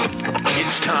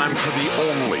It's time for the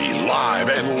only live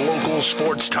and local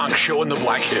sports talk show in the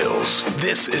Black Hills.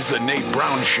 This is the Nate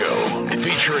Brown Show,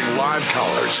 featuring live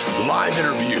callers, live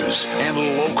interviews, and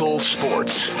local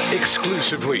sports.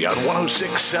 Exclusively on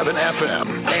 106.7 FM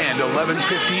and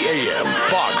 1150 AM,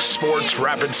 Fox Sports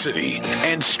Rapid City.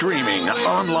 And streaming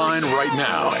online right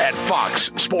now at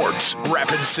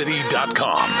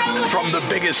foxsportsrapidcity.com. From the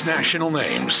biggest national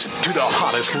names to the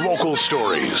hottest local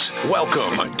stories,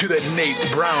 welcome to the Nate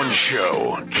Brown Show.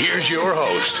 Here's your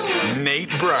host, Nate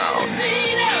Brown.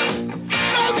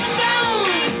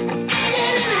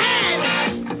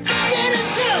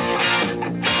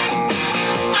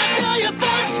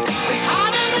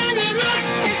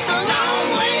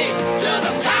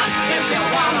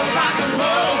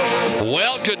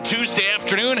 Well, good Tuesday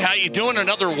afternoon. How you doing?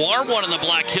 Another warm one in the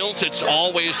Black Hills. It's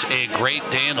always a great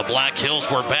day in the Black Hills.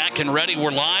 We're back and ready.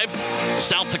 We're live.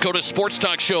 South Dakota Sports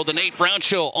Talk Show, the Nate Brown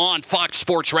Show on Fox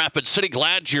Sports Rapid City.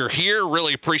 Glad you're here.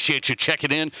 Really appreciate you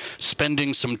checking in,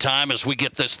 spending some time as we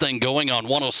get this thing going on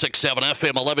 106.7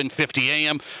 FM, 1150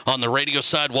 AM on the radio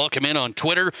side. Welcome in on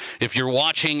Twitter. If you're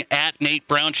watching at Nate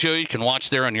Brown Show, you can watch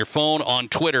there on your phone, on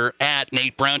Twitter at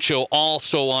Nate Brown Show,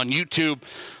 also on YouTube.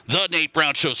 The Nate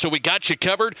Brown Show. So we got you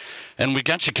covered, and we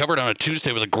got you covered on a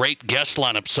Tuesday with a great guest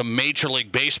lineup. Some Major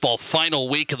League Baseball final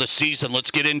week of the season.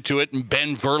 Let's get into it. And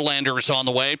Ben Verlander is on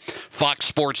the way, Fox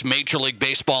Sports Major League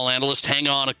Baseball analyst. Hang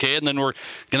on, okay? And then we're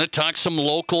going to talk some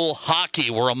local hockey.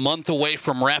 We're a month away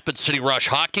from Rapid City Rush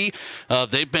hockey.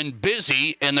 They've been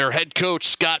busy, and their head coach,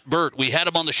 Scott Burt, we had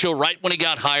him on the show right when he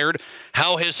got hired.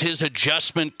 How has his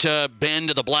adjustment been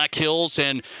to the Black Hills?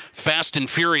 And fast and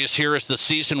furious here as the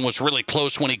season was really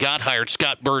close when he got hired.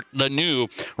 Scott Burt, the new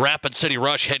Rapid City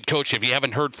Rush head coach. If you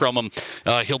haven't heard from him,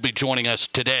 he'll be joining us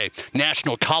today.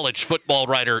 National college football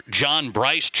writer John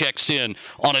Brice checks in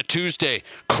on a Tuesday.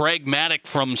 Craig Mattick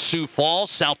from Sioux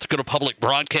Falls, South Dakota Public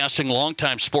Broadcasting,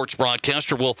 longtime sports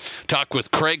broadcaster. We'll talk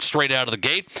with Craig straight out of the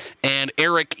gate. And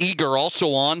Eric Eager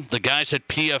also on. The guys at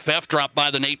PFF drop by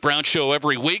the Nate Brown Show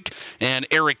every week. And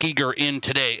Eric Eager in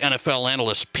today, NFL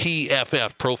analyst,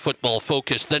 PFF, Pro Football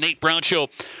Focus. The Nate Brown Show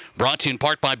brought to you in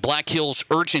part by Black Hills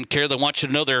Urgent Care. They want you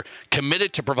to know they're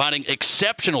committed to providing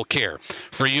exceptional care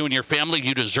for you and your family.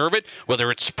 You deserve it.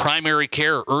 Whether it's primary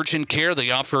care or urgent care,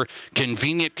 they offer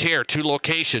convenient care. 2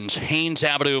 locations, Haynes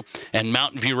Avenue and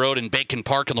Mountain View Road in Bacon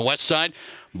Park on the west side.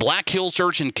 Black Hills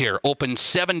Urgent Care, open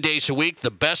 7 days a week.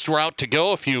 The best route to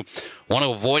go if you want to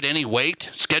avoid any wait.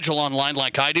 Schedule online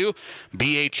like I do,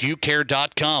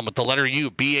 bhucare.com with the letter U,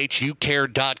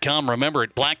 bhucare.com. Remember,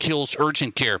 at Black Hills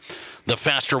Urgent Care, the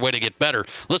faster way to get better.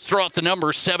 Let's throw out the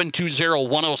number.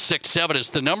 720-1067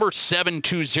 is the number,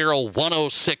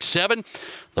 720-1067.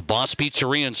 The Boss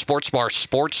Pizzeria and Sports Bar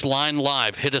Sports Line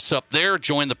Live. Hit us up there.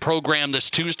 Join the program this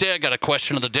Tuesday. I got a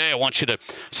question of the day I want you to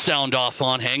sound off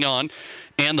on. Hang on.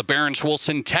 And the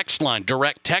Barons-Wilson text line.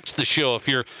 Direct text the show. If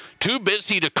you're too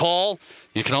busy to call,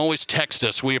 you can always text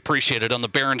us. We appreciate it on the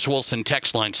Barons-Wilson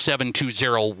text line,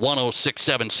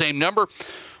 720-1067. Same number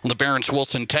on the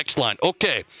Barons-Wilson text line.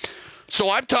 Okay, so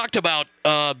I've talked about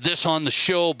this on the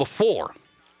show before.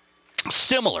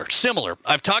 Similar.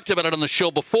 I've talked about it on the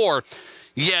show before,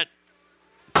 yet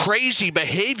crazy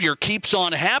behavior keeps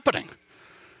on happening.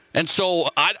 And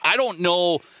so I don't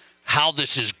know how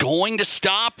this is going to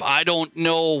stop. I don't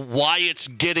know why it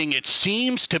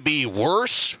seems to be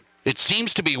worse. It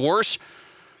seems to be worse.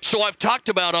 So I've talked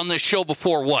about on this show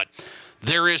before what?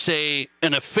 There is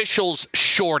an officials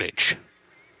shortage.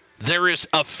 There is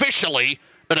officially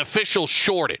an official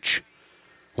shortage.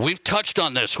 We've touched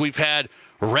on this. We've had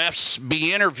refs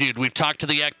be interviewed. We've talked to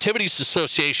the Activities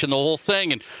Association, the whole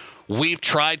thing, and we've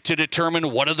tried to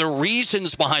determine what are the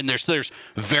reasons behind this. There's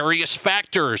various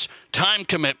factors, time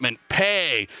commitment,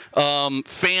 pay,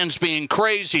 fans being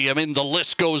crazy. I mean, the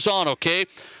list goes on, okay?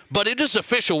 But it is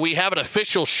official. We have an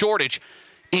official shortage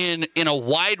in a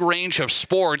wide range of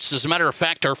sports. As a matter of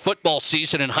fact, our football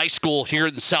season in high school here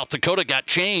in South Dakota got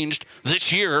changed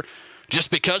this year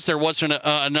just because there wasn't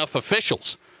enough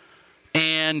officials.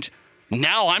 And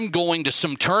now I'm going to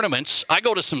some tournaments. I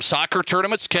go to some soccer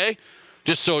tournaments, okay?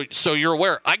 Just so you're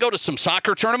aware, I go to some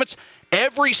soccer tournaments.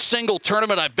 Every single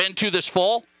tournament I've been to this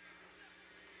fall,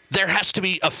 there has to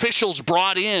be officials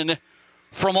brought in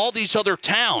from all these other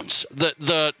towns.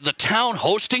 The town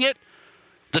hosting it,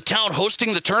 the town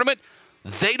hosting the tournament,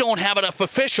 they don't have enough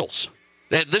officials.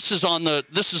 This is on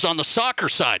the soccer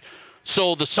side.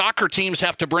 So the soccer teams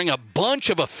have to bring a bunch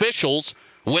of officials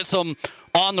with them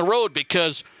on the road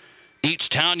because each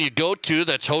town you go to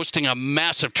that's hosting a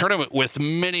massive tournament with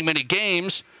many, many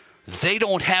games, they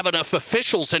don't have enough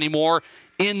officials anymore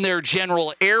in their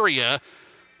general area.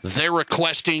 they're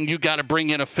requesting you got to bring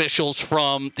in officials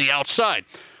from the outside.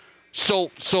 So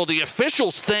the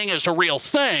officials thing is a real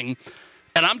thing,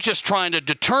 and I'm just trying to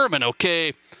determine,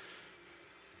 okay,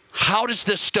 how does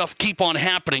this stuff keep on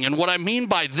happening? And what I mean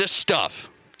by this stuff,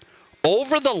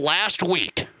 over the last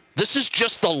week, this is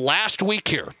just the last week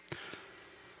here,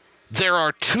 there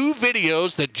are two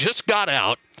videos that just got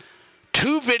out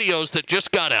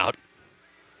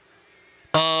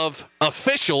of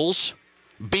officials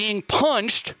being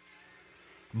punched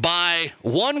by,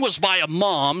 one was by a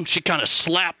mom. She kind of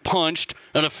slap punched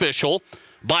an official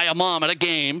by a mom at a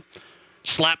game,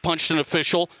 slap punched an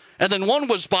official. And then one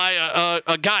was by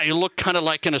a guy who looked kind of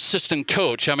like an assistant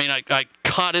coach. I mean, I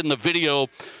caught in the video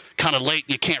kind of late.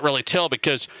 You can't really tell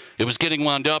because it was getting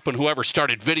wound up and whoever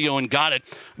started videoing got it.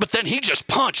 But then he just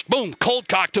punched, boom, cold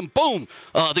cocked him, boom,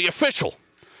 the official.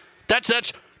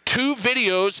 That's two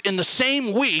videos in the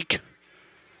same week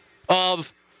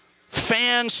of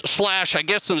fans / I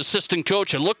guess an assistant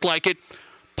coach, it looked like it,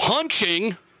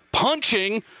 punching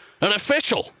an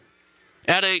official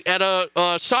at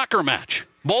a soccer match.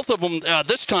 Both of them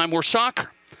this time were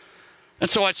soccer. And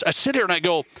so I sit here and I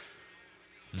go,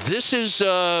 this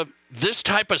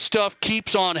type of stuff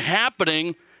keeps on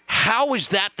happening. How is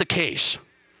that the case?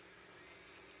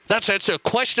 That's a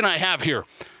question I have here.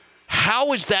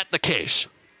 How is that the case?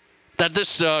 That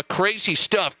this crazy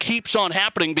stuff keeps on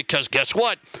happening, because guess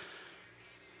what?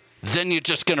 Then you're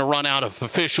just going to run out of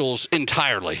officials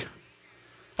entirely.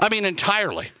 I mean,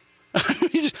 entirely.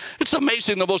 It's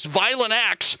amazing, the most violent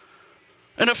acts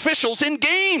and officials in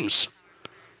games.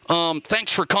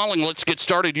 Thanks for calling. Let's get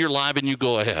started. You're live and you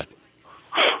go ahead.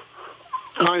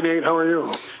 Hi, Nate. How are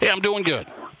you? Hey, I'm doing good.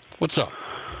 What's up?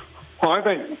 Well, I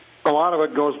think a lot of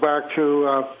it goes back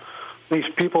to these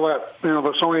people that,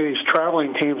 there's so many of these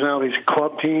traveling teams now, these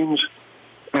club teams,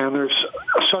 and there's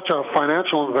such a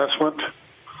financial investment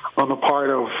on the part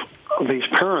of these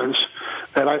parents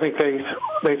that I think they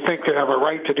think they have a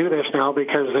right to do this now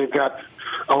because they've got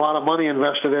a lot of money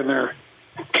invested in their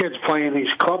kids playing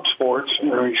these club sports,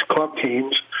 these club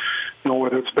teams,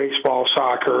 whether it's baseball,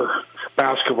 soccer,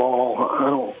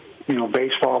 basketball,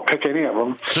 baseball, pick any of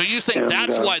them. So you think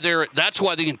that's why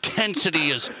the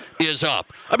intensity is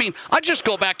up? I mean, I just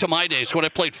go back to my days when I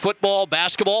played football,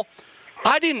 basketball.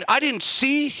 I didn't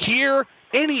hear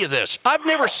any of this. I've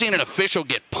never seen an official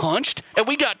get punched, and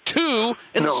we got two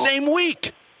in the same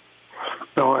week.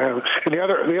 No, I haven't. And the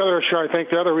other issue, I think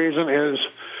the other reason is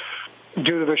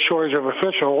due to the shortage of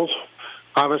officials.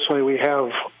 Obviously, we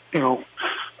have,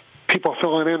 people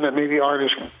filling in that maybe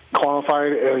aren't as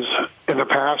qualified as in the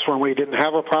past when we didn't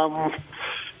have a problem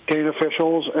getting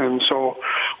officials. And so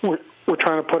we're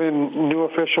trying to put in new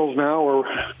officials now, or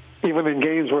even in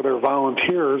games where they're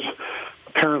volunteers,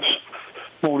 parents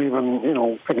won't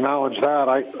even, acknowledge that.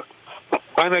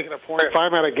 I make it a point, if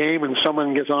I'm at a game and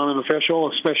someone gets on an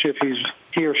official, especially if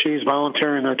he or she's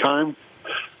volunteering their time,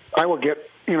 I will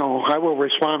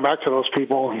respond back to those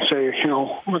people and say,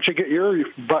 why don't you get your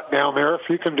butt down there if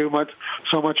you can do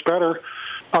so much better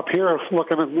up here,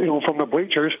 looking at, from the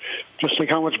bleachers, just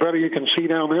think how much better you can see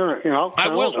down there. I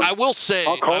will say,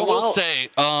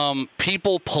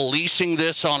 people policing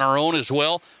this on our own as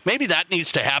well. Maybe that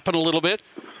needs to happen a little bit.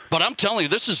 But I'm telling you,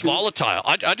 this is volatile.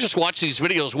 I just watched these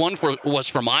videos. One was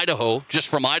from Idaho,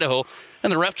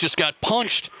 and the ref just got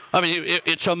punched. I mean,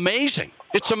 it's amazing.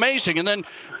 It's amazing. And then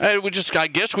we just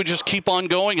keep on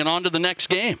going and on to the next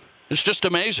game. It's just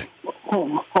amazing.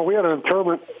 Well, we had a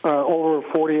tournament, over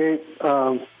 48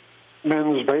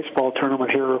 men's baseball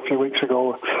tournament here a few weeks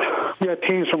ago. We had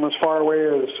teams from as far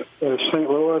away as St.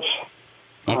 Louis,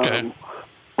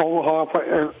 Omaha,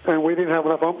 and we didn't have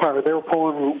enough umpires. They were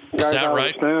pulling guys out of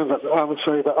the stands.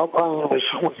 Obviously, the umpiring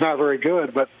was not very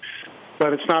good, but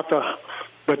it's not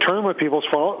the tournament people's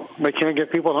fault. They can't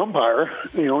get people to umpire.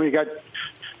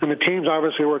 And the teams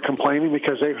obviously were complaining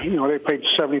because they paid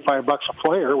 $75 a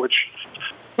player, which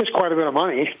is quite a bit of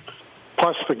money,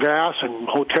 plus the gas and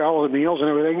hotel and meals and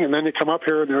everything. And then you come up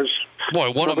here and there's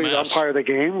nobody to umpire the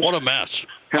games. What a mess.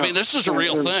 Yeah. I mean, this is a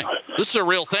real thing. This is a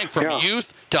real thing from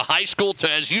youth to high school to,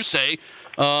 as you say,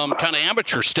 kind of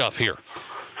amateur stuff here.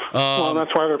 Well,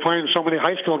 that's why they're playing so many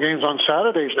high school games on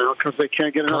Saturdays now, because they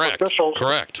can't get enough officials.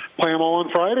 Correct. Play them all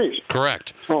on Fridays.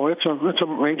 Correct. So it's a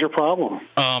major problem.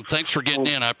 Thanks for getting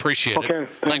in. I appreciate it.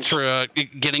 Okay. Thanks for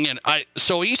getting in.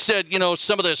 So he said,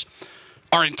 some of this,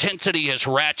 our intensity has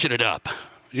ratcheted up.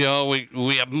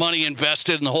 We have money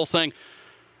invested in the whole thing.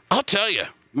 I'll tell you,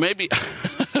 maybe.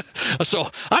 So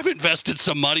I've invested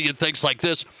some money in things like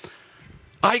this.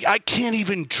 I can't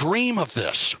even dream of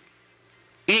this.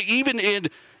 Even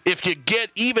if you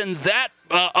get even that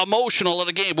emotional at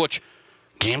a game, which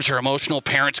Games are emotional.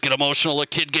 Parents get emotional. A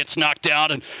kid gets knocked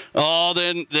out, and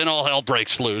then all hell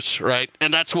breaks loose, right?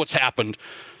 And that's what's happened.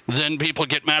 Then people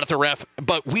get mad at the ref,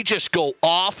 but we just go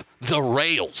off the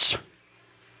rails.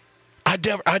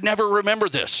 I never remember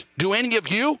this. Do any of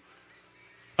you?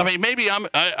 I mean, maybe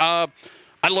I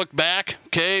look back.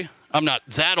 Okay, I'm not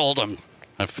that old.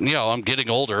 I'm getting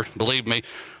older. Believe me.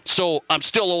 So I'm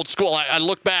still old school. I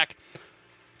look back.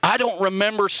 I don't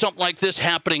remember something like this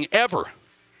happening ever.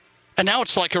 And now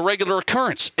it's like a regular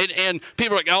occurrence. And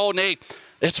people are like, oh, Nate,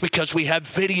 it's because we have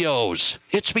videos.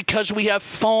 It's because we have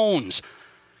phones.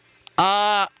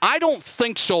 I don't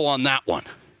think so on that one.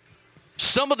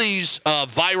 Some of these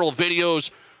viral videos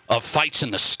of fights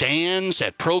in the stands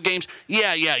at pro games,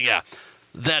 yeah.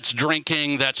 That's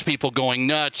drinking. That's people going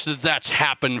nuts. That's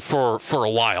happened for a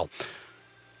while.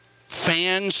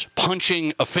 Fans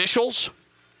punching officials?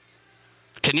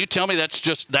 Can you tell me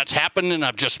that's happened and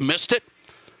I've just missed it?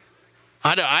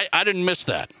 I didn't miss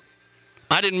that.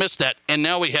 I didn't miss that. And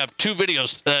now we have two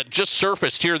videos that just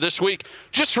surfaced here this week,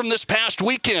 just from this past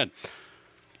weekend.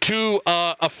 Two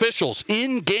officials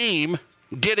in game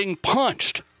getting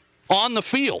punched on the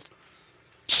field.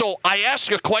 So I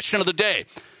ask a question of the day.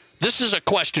 This is a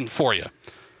question for you.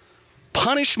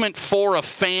 Punishment for a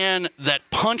fan that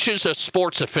punches a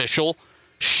sports official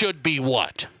should be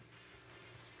what?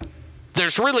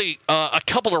 There's really a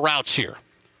couple of routes here.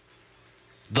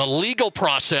 The legal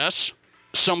process,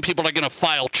 some people are going to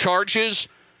file charges,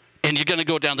 and you're going to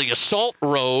go down the assault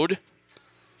road.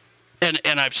 And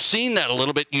I've seen that a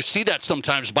little bit. You see that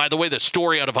sometimes. By the way, the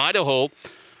story out of Idaho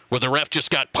where the ref just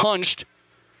got punched,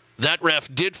 that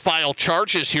ref did file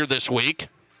charges here this week.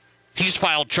 He's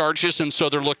filed charges, and so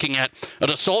they're looking at an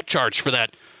assault charge for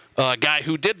that guy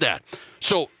who did that.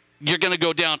 So you're going to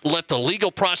go down, let the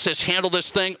legal process handle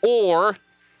this thing, or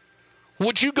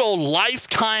would you go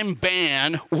lifetime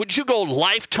ban? Would you go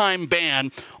lifetime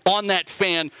ban on that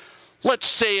fan? Let's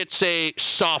say it's a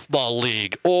softball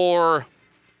league or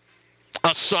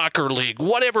a soccer league,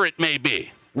 whatever it may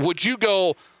be. Would you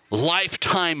go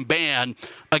lifetime ban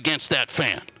against that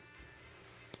fan?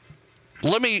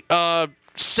 Let me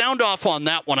sound off on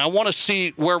that one. I want to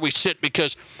see where we sit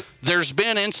because there's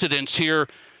been incidents here,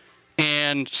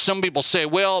 and some people say,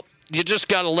 well, you just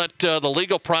got to let the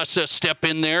legal process step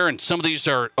in there, and some of these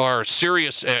are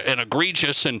serious and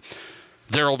egregious, and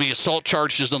there will be assault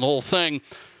charges and the whole thing.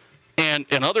 And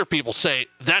other people say,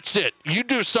 that's it. You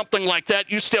do something like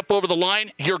that, you step over the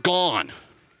line, you're gone.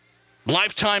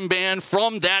 Lifetime ban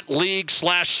from that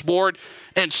league/sport.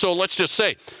 And so let's just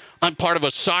say I'm part of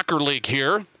a soccer league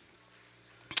here,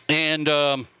 and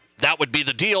that would be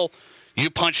the deal. You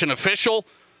punch an official,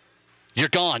 you're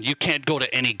gone. You can't go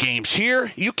to any games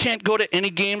here. You can't go to any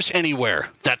games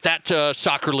anywhere that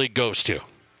soccer league goes to.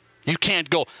 You can't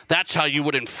go. That's how you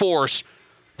would enforce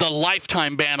the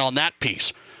lifetime ban on that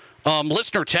piece.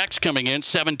 Listener text coming in,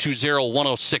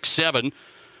 720-1067.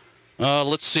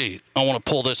 Let's see. I want to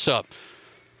pull this up.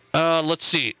 Let's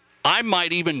see. I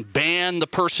might even ban the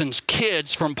person's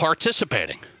kids from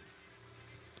participating.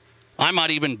 I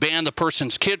might even ban the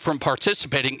person's kid from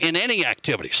participating in any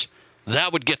activities.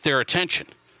 That would get their attention.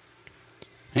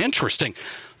 Interesting.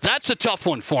 That's a tough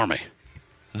one for me.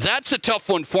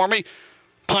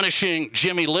 Punishing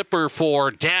Jimmy Lipper for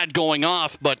dad going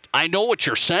off, but I know what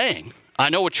you're saying.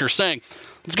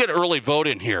 Let's get an early vote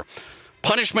in here.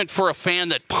 Punishment for a fan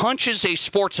that punches a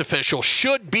sports official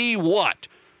should be what?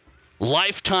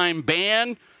 Lifetime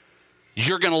ban?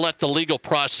 You're going to let the legal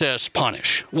process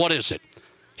punish. What is it?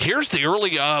 Here's the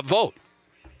early vote.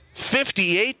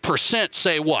 58%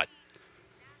 say what?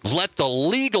 Let the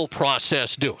legal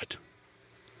process do it.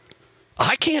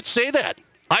 I can't say that.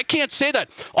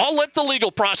 I'll let the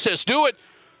legal process do it.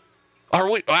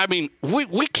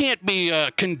 We can't be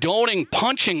condoning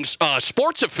punching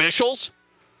sports officials.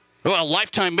 Well,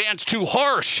 lifetime ban's too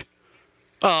harsh.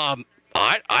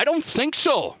 I don't think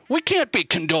so. We can't be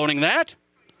condoning that,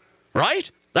 right?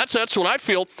 That's what I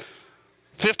feel.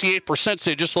 58%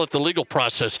 say just let the legal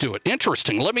process do it.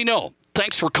 Interesting. Let me know.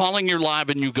 Thanks for calling. You're live,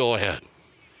 and you go ahead.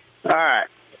 All right.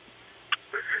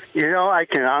 I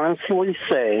can honestly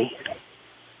say,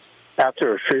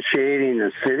 after officiating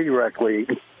a city rec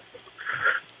league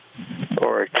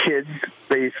or a kids'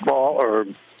 baseball or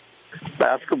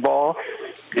basketball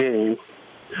game,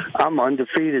 I'm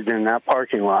undefeated in that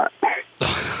parking lot.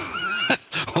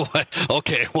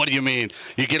 Okay, what do you mean?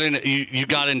 You get in? You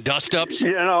got in dust-ups?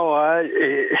 You know what?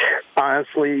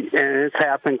 Honestly, and it's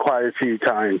happened quite a few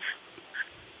times.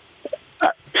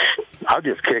 I'll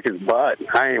just kick his butt.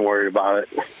 I ain't worried about it.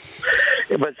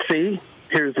 But see,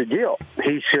 here's the deal.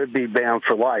 He should be banned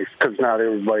for life because not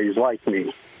everybody's like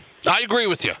me. I agree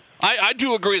with you. I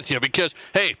do agree with you because,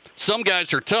 hey, some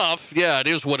guys are tough. Yeah, it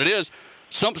is what it is.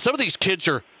 Some of these kids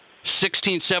are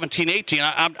 16, 17, 18.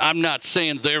 I'm not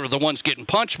saying they're the ones getting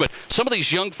punched, but some of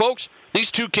these young folks,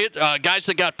 these two kids, guys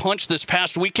that got punched this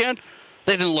past weekend,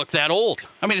 they didn't look that old.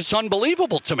 I mean, it's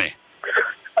unbelievable to me.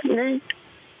 Nate,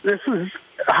 it's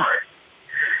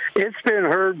been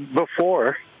heard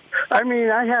before. I mean,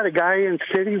 I had a guy in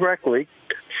City Rec League,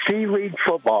 C-League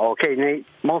football. Okay, Nate,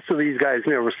 most of these guys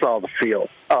never saw the field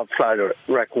outside of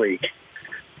Rec League.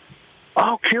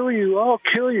 I'll kill you.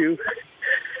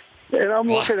 And I'm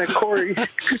looking at Corey.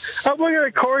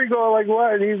 Going like,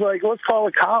 what? And he's like, let's call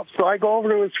the cops. So I go over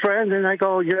to his friend and I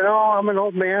go, I'm an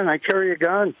old man. I carry a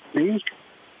gun.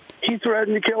 He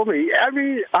threatened to kill me. I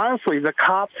mean, honestly, the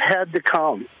cops had to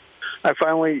come.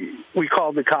 We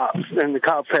called the cops, and the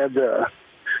cops had to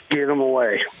get him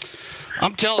away.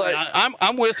 I'm telling you,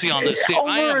 I'm with you on this. See,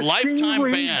 I am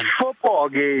lifetime ban. Football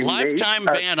game. Lifetime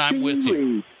ban. I'm with you.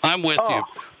 you.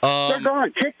 They're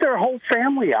going to kick their whole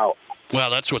family out. Well,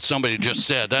 that's what somebody just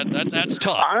said. That's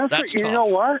tough. Honestly, that's tough. You know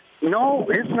what? No,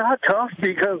 it's not tough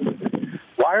because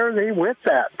why are they with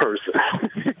that person?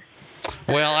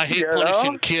 Well, I hate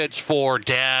punishing kids for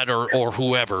dad or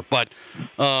whoever, but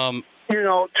a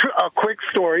quick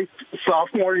story.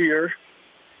 Sophomore year,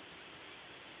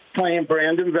 playing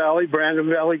Brandon Valley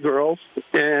girls,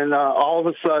 and all of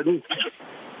a sudden,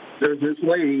 there's this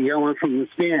lady yelling from the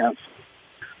stands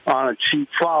on a cheap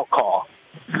foul call.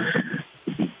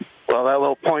 Well, that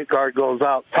little point guard goes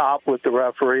out top with the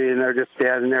referee, and they're just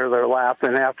standing there. They're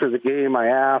laughing. After the game, I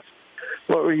asked,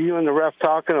 what were you and the ref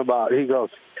talking about? He goes,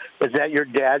 is that your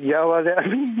dad yelling at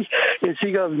me? And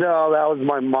she goes, no, that was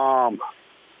my mom.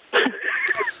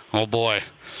 Oh, boy.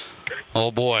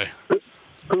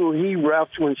 Who he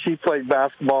refed when she played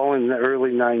basketball in the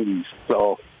early 90s.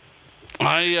 So,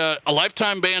 a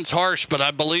lifetime ban's harsh, but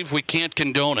I believe we can't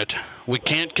condone it. We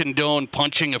can't condone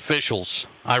punching officials.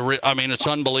 I mean, it's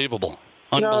unbelievable.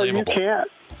 No, you can't.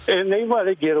 And they let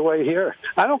it get away here.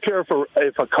 I don't care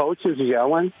if a coach is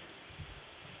yelling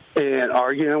and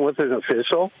arguing with an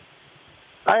official.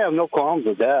 I have no qualms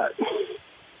with that.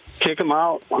 Kick him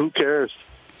out. Who cares?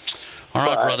 All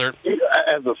right, brother.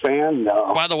 As a fan,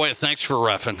 no. By the way, thanks for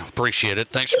reffing. Appreciate it.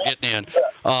 Thanks for getting in.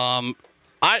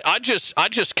 I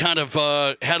just kind of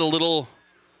had a little,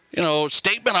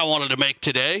 statement I wanted to make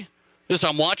today.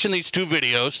 I'm watching these two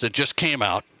videos that just came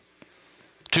out.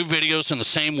 Two videos in the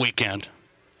same weekend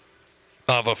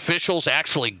of officials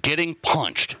actually getting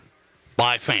punched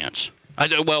by fans.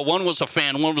 One was a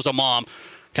fan, one was a mom,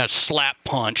 kind of slap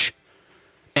punch,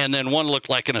 and then one looked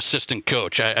like an assistant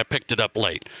coach. I picked it up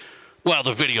late. Well,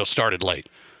 the video started late,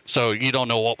 so you don't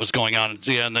know what was going on.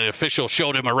 And the official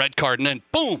showed him a red card, and then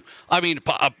boom!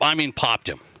 Popped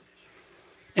him.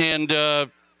 And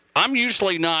I'm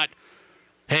usually not,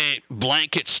 hey,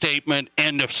 blanket statement,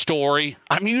 end of story.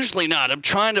 I'm usually not. I'm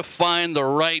trying to find the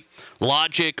right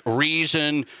logic,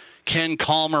 reason. Can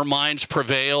calmer minds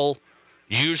prevail?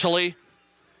 Usually.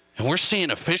 And we're seeing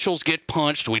officials get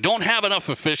punched. We don't have enough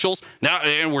officials now,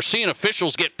 and we're seeing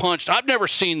officials get punched. I've never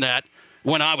seen that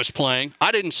when I was playing.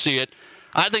 I didn't see it.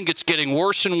 I think it's getting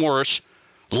worse and worse.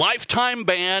 Lifetime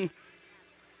ban.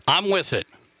 I'm with it.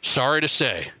 Sorry to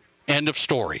say. End of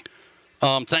story.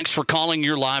 Thanks for calling.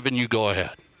 You're live, and you go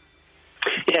ahead.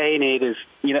 Yeah, hey, Nate,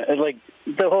 like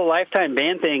the whole lifetime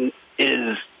ban thing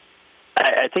is,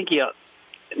 I think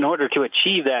in order to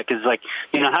achieve that, because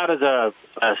how does a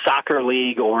soccer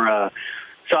league or a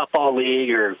softball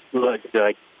league or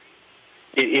like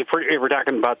if we're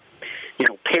talking about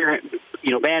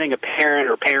banning a parent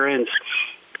or parents,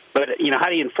 but how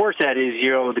do you enforce that? Is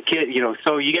the kid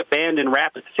so you get banned in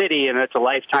Rapid City and it's a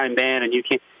lifetime ban and you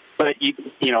can't, but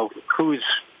who's.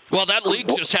 Well, that league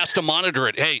just has to monitor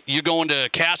it. Hey, you're going to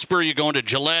Casper, you're going to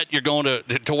Gillette, you're going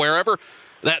to wherever.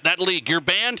 That league, you're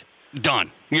banned,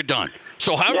 done. You're done.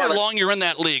 So however long you're in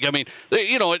that league, I mean,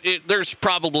 there's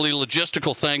probably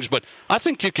logistical things, but I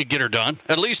think you could get her done,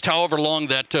 at least however long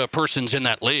that person's in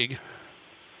that league.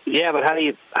 Yeah, but how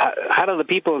do the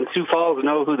people in Sioux Falls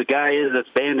know who the guy is that's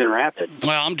banned in Rapid?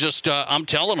 Well, I'm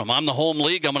telling them. I'm the home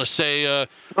league. I'm going to say,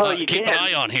 keep an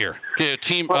eye on here.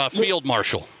 Team field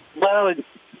marshal. Well,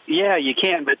 yeah, you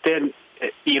can, but then,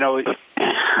 as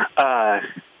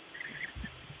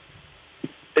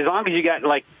long as you got,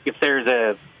 if there's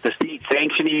the state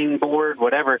sanctioning board,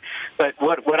 whatever. But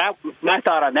my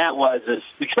thought on that was,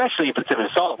 especially if it's an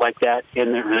assault like that,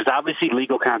 and there's obviously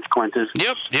legal consequences.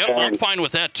 Yep, I'm fine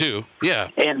with that too. Yeah.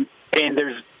 And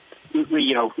there's,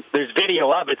 there's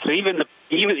video of it. So even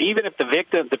if the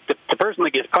victim, the person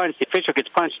that gets punched, the official gets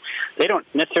punched, they don't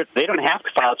have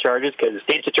to file charges because the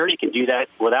state's attorney can do that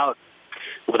without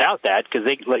without that, because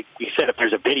they, like you said, if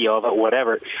there's a video of it,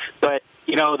 whatever. But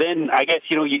then I guess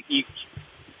you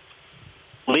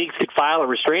leagues could file a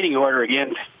restraining order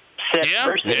against said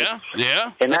person.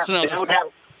 Yeah. And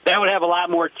that would have a lot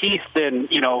more teeth than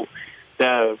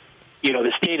the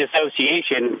state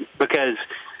association, because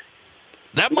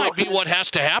that might be what has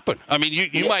to happen. I mean,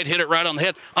 you might hit it right on the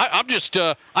head. I'm just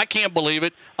I can't believe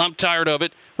it. I'm tired of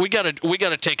it. We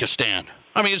gotta take a stand.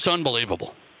 I mean, it's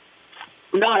unbelievable.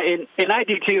 No, and I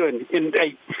do too, and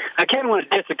I kind of want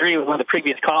to disagree with one of the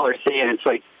previous callers saying it's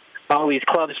like all these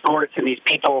club sports and these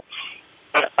people.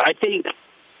 I think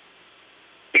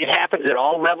it happens at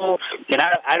all levels, and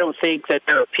I don't think that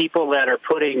there are people that are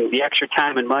putting the extra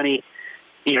time and money.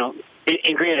 And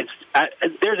granted,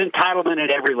 there's entitlement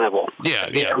at every level. Yeah.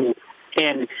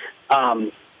 And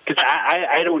because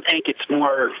I don't think it's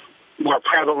more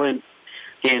prevalent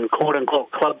in quote unquote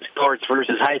club sports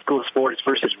versus high school sports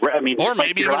versus or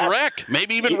maybe even rec.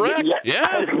 Maybe even rec. Yeah.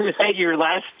 I was going to say your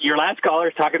last caller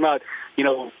is talking about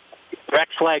rec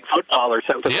flag football or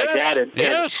something like that. And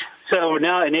so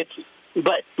now,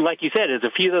 but like you said, if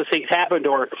a few of those things happened,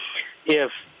 or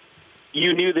if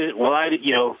you knew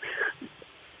that,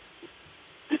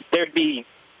 there'd be,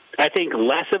 I think,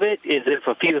 less of it is if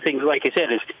a few things, like I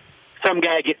said, is some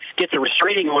guy gets a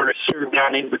restraining order served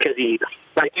on him because he,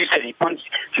 like you said, he punched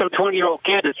some 20-year-old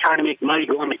kid that's trying to make money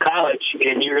going to college,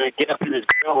 and you're going to get up in his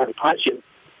grill and punch him,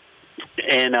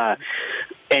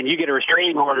 and you get a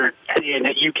restraining order saying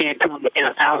that you can't come within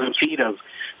 1,000 feet of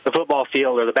the football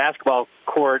field or the basketball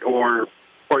court or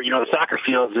the soccer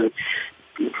fields, and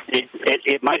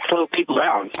it might slow people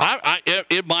down.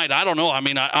 It might. I don't know. I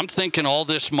mean, I'm thinking all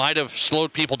this might have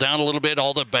slowed people down a little bit,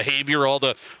 all the behavior, all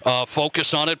the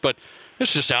focus on it, but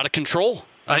it's just out of control.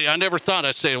 I never thought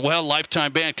I'd say, well,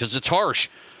 lifetime ban, because it's harsh.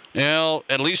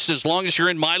 At least as long as you're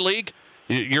in my league,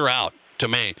 you're out to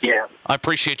me. Yeah. I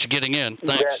appreciate you getting in.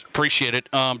 Thanks. Appreciate it.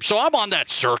 So I'm on that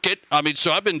circuit. I mean,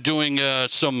 so I've been doing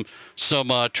some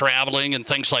traveling and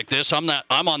things like this.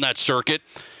 I'm on that circuit.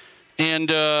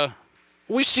 And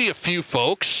we see a few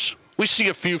folks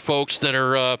that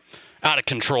are out of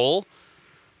control,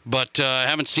 but I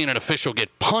haven't seen an official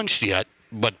get punched yet.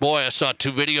 But boy, I saw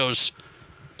 2 videos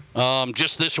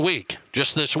just this week,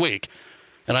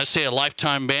 and I say a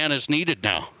lifetime ban is needed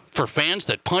now for fans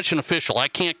that punch an official. I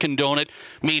can't condone it,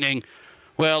 meaning,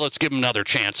 well, let's give them another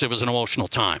chance. It was an emotional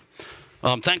time.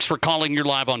 Thanks for calling. You're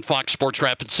live on Fox Sports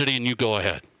Rapid City, and you go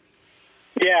ahead.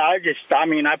 Yeah, I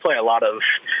play a lot of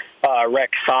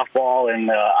rec softball,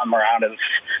 and I'm around as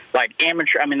like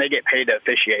amateur. I mean, they get paid to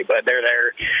officiate, but they're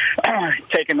there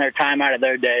taking their time out of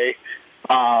their day.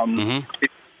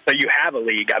 So you have a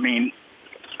league. I mean,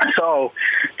 so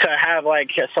to have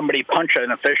like somebody punch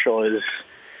an official is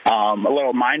a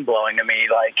little mind blowing to me.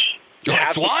 Like,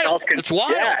 it's wild. It's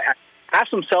wild. Yeah, have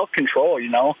some self control.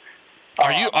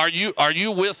 Are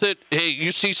you with it? Hey,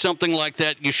 you see something like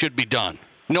that, you should be done.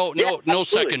 No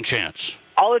second chance.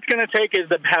 All it's going to take is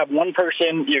to have one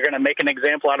person. You're going to make an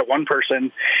example out of one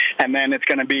person, and then it's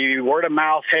going to be word of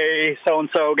mouth. Hey,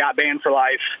 so-and-so got banned for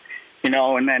life, and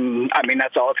then, I mean,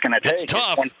 that's all it's going to take. It's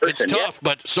tough. It's tough,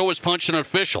 but so is punching an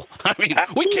official. I mean,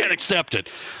 we can't accept it.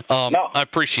 No. I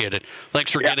appreciate it.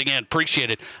 Thanks for getting in.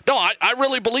 Appreciate it. No, I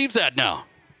really believe that now.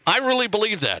 I really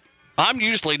believe that. I'm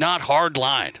usually not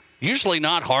hard-lined. Yeah,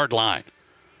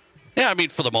 I mean,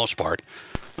 for the most part.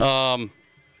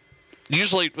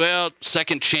 Usually,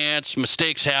 second chance,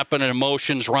 mistakes happen, and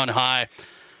emotions run high.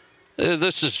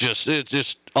 This is just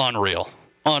unreal.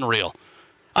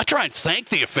 I try and thank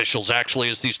the officials, actually,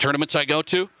 as these tournaments I go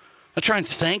to. I try and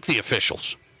thank the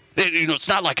officials. It's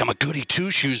not like I'm a goody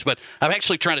two-shoes, but I'm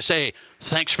actually trying to say,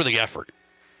 thanks for the effort,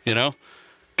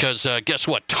 Because guess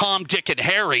what? Tom, Dick, and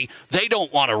Harry, they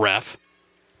don't want a ref.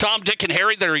 Tom, Dick, and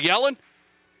Harry that are yelling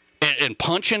and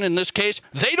punching in this case,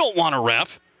 they don't want a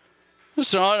ref.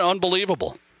 This is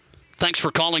unbelievable. Thanks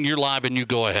for calling. You're live, and you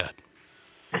go ahead.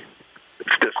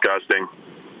 It's disgusting.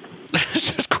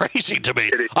 This is crazy to me.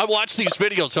 I watch these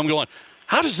videos. I'm going,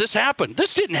 how does this happen?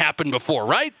 This didn't happen before,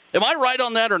 right? Am I right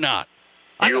on that or not?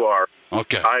 You are.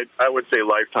 Okay. I would say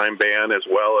lifetime ban, as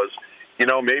well as,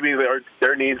 maybe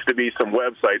there needs to be some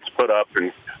websites put up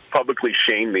and publicly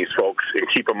shame these folks and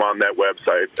keep them on that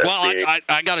website. Well,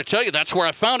 I got to tell you, that's where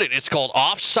I found it. It's called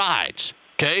Offsides.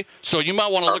 Okay, so you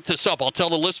might want to look this up. I'll tell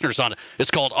the listeners on it. It's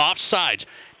called Offsides,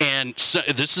 and so,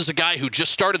 this is a guy who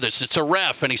just started this. It's a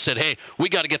ref, and he said, hey, we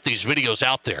got to get these videos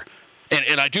out there.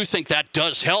 And I do think that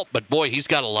does help, but, boy, he's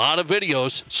got a lot of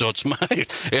videos, so it's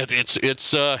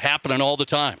happening all the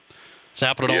time. It's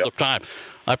happening all the time.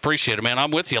 I appreciate it, man. I'm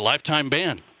with you. Lifetime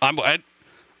ban.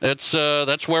 That's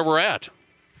where we're at.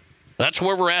 That's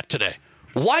where we're at today.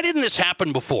 Why didn't this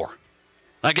happen before?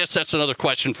 I guess that's another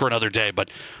question for another day,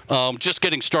 but just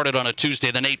getting started on a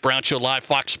Tuesday, the Nate Brown Show live,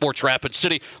 Fox Sports Rapid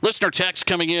City. Listener text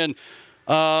coming in.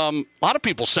 A lot of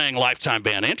people saying lifetime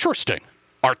ban. Interesting.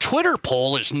 Our Twitter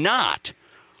poll is not.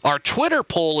 Our Twitter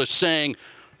poll is saying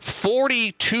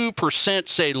 42%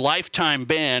 say lifetime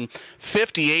ban,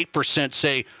 58%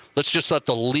 say let's just let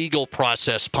the legal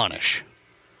process punish.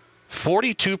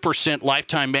 42%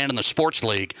 lifetime ban in the sports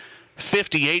league.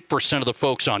 58% of the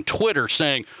folks on Twitter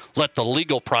saying, "Let the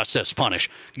legal process punish."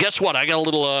 Guess what? I got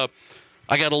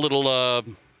a little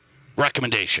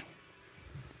recommendation.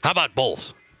 How about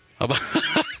both?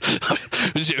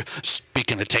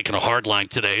 Speaking of taking a hard line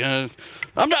today,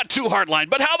 I'm not too hard line,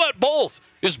 but how about both?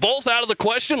 Is both out of the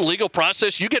question? Legal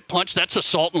process, you get punched, that's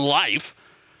assault in life,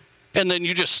 and then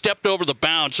you just stepped over the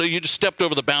bounds. So you just stepped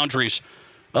over the boundaries.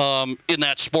 In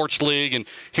that sports league, and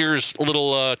here's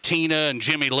little Tina and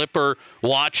Jimmy Lipper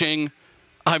watching.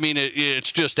 I mean,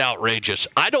 it's just outrageous.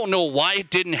 I don't know why it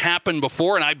didn't happen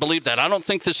before, and I believe that. I don't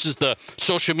think this is the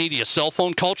social media cell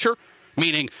phone culture,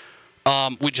 meaning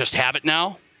we just have it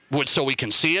now so we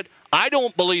can see it. I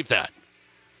don't believe that.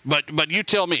 But you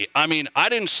tell me. I mean, I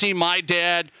didn't see my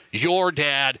dad, your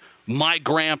dad, my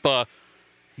grandpa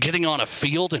getting on a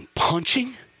field and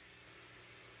punching.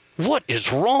 What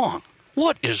is wrong?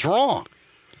 What is wrong?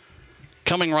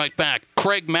 Coming right back,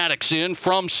 Craig Mattick's in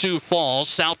from Sioux Falls,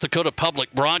 South Dakota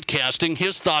Public Broadcasting.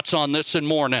 His thoughts on this and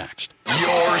more next.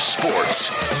 Your sports,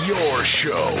 your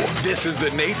show. This is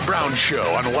the Nate Brown Show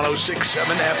on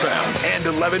 106.7 FM and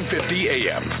 1150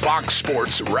 AM, Fox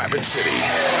Sports Rapid City.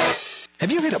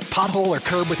 Have you hit a pothole or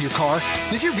curb with your car?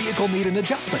 Does your vehicle need an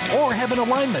adjustment or have an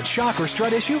alignment, shock, or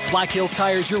strut issue? Black Hills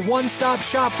Tire is your one-stop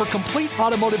shop for complete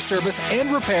automotive service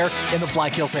and repair in the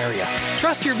Black Hills area.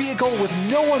 Trust your vehicle with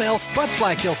no one else but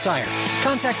Black Hills Tire.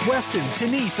 Contact Weston,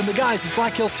 Denise, and the guys at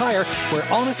Black Hills Tire, where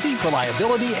honesty,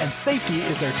 reliability, and safety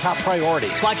is their top priority.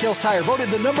 Black Hills Tire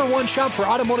voted the #1 shop for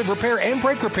automotive repair and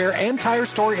brake repair and tire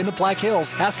store in the Black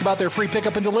Hills. Ask about their free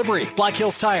pickup and delivery. Black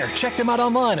Hills Tire. Check them out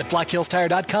online at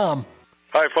blackhillstire.com.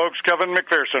 Hi, folks. Kevin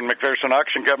McPherson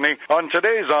Auction Company. On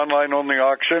today's online-only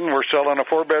auction, we're selling a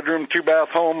 4-bedroom, 2-bath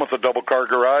home with a double-car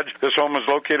garage. This home is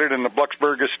located in the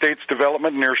Blucksburg Estates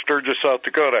development near Sturgis, South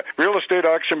Dakota. Real estate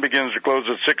auction begins to close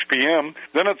at 6 p.m.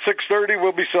 Then at 6:30,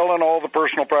 we'll be selling all the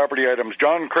personal property items.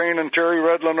 John Crane and Terry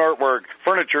Redland artwork,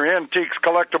 furniture, antiques,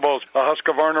 collectibles, a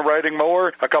Husqvarna riding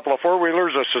mower, a couple of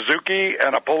four-wheelers, a Suzuki,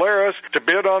 and a Polaris. To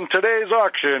bid on today's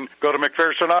auction, go to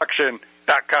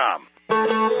McPhersonAuction.com.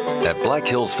 At Black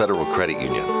Hills Federal Credit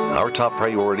Union, our top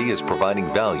priority is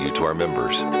providing value to our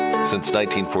members. Since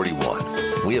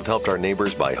 1941, we have helped our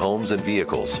neighbors buy homes and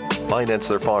vehicles, finance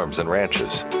their farms and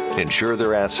ranches, insure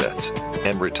their assets,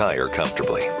 and retire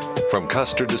comfortably. From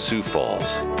Custer to Sioux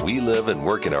Falls, we live and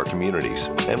work in our communities,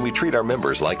 and we treat our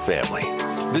members like family.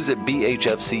 Visit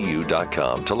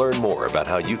bhfcu.com to learn more about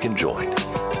how you can join.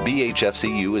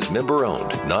 BHFCU is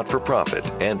member-owned, not-for-profit,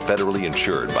 and federally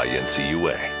insured by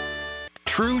NCUA.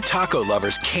 True taco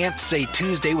lovers can't say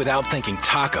Tuesday without thinking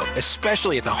taco,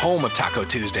 especially at the home of Taco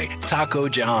Tuesday, Taco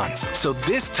John's. So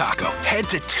this taco, head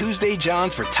to Tuesday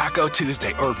John's for Taco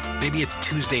Tuesday, or maybe it's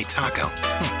Tuesday Taco.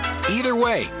 Either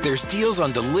way, there's deals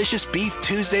on delicious beef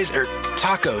Tuesdays or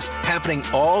tacos happening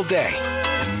all day.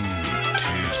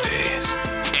 Tuesdays.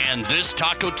 And this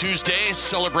Taco Tuesday,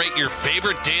 celebrate your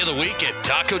favorite day of the week at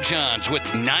Taco John's with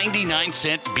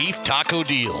 99-cent beef taco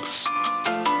deals.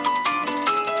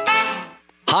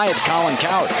 Hi, it's Colin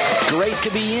Coward. Great to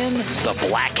be in the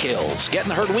Black Hills. Getting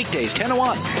the herd weekdays 10 to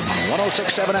 1 on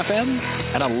 106.7 FM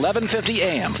and 1150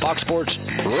 AM. Fox Sports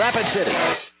Rapid City.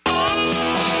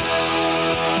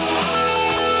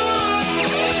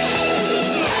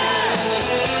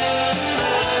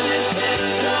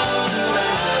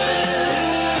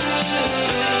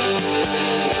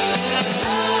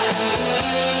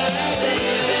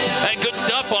 Hey, good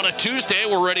stuff on a Tuesday.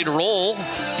 We're ready to roll.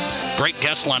 Great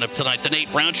guest lineup tonight. The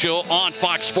Nate Brown Show on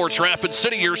Fox Sports Rapid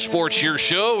City. Your sports, your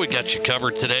show. We got you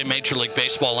covered today. Major League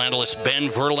Baseball analyst Ben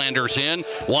Verlander's in.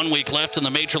 1 week left in the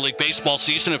Major League Baseball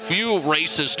season. A few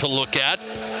races to look at.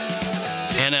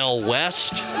 NL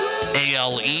West,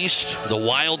 AL East, the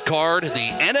wild card, the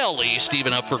NL East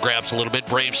even up for grabs a little bit.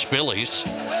 Braves, Phillies.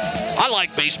 I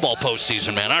like baseball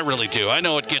postseason, man. I really do. I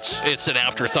know it's an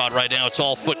afterthought right now. It's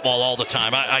all football all the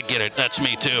time. I get it. That's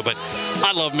me too. But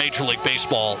I love Major League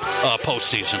Baseball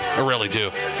postseason. I really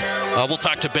do. We'll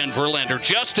talk to Ben Verlander,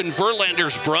 Justin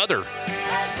Verlander's brother.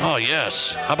 Oh,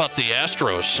 yes. How about the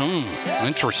Astros?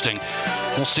 Interesting.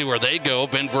 We'll see where they go.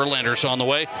 Ben Verlander's on the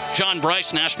way. John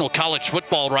Brice, national college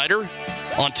football writer,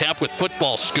 on tap with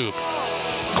Football Scoop.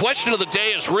 Question of the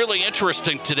day is really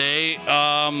interesting today.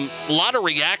 A lot of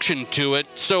reaction to it.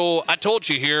 So I told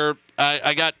you here,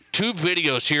 I got 2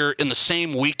 videos here in the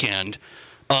same weekend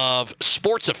of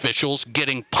sports officials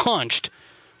getting punched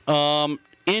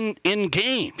in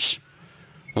games.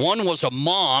 One was a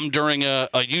mom during a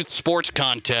youth sports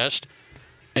contest,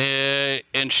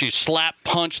 and she slap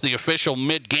punched the official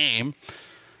mid-game.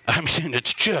 I mean,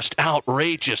 it's just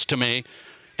outrageous to me.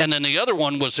 And then the other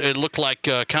one was, it looked like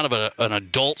kind of an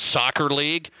adult soccer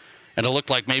league, and it looked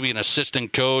like maybe an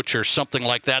assistant coach or something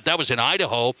like that. That was in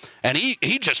Idaho, and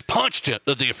he just punched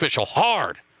the official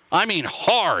hard. I mean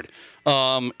hard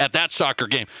at that soccer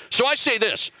game. So I say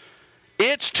this.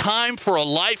 It's time for a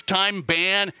lifetime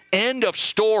ban, end of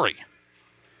story,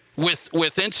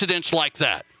 with incidents like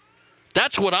that.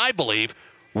 That's what I believe.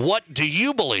 What do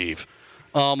you believe?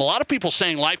 A lot of people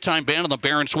saying lifetime ban on the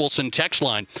Barron's-Wilson text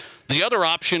line. The other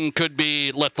option could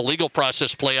be let the legal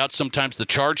process play out. Sometimes the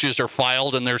charges are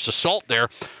filed and there's assault there.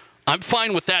 I'm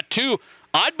fine with that, too.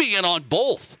 I'd be in on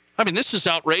both. I mean, this is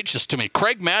outrageous to me.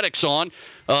 Craig Mattick's on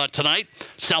tonight,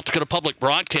 South Dakota Public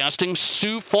Broadcasting,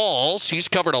 Sioux Falls. He's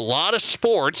covered a lot of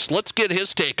sports. Let's get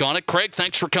his take on it. Craig,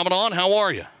 thanks for coming on. How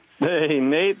are you? Hey,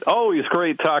 Nate. Always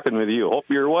great talking with you. Hope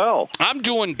you're well. I'm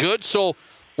doing good. So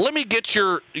let me get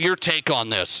your take on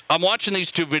this. I'm watching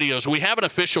these 2 videos. We have an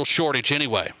official shortage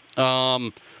anyway.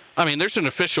 I mean, there's an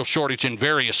official shortage in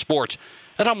various sports.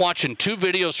 And I'm watching 2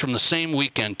 videos from the same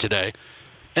weekend today,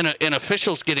 and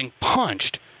officials getting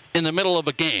punched in the middle of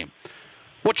a game.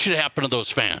 What should happen to those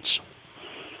fans?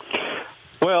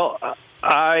 Well,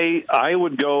 I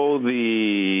would go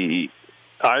the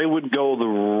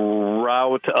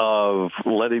route of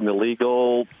letting the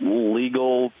legal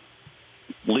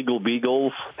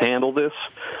beagles handle this.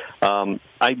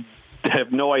 I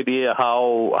have no idea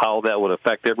how that would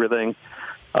affect everything.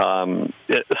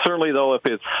 Certainly, though, if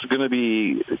it's going to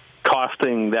be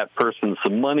costing that person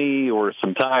some money or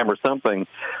some time or something,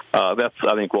 that's,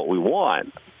 I think, what we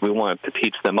want. We want to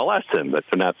teach them a lesson that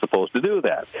they're not supposed to do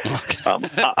that.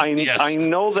 I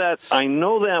know that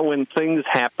when things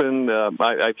happen,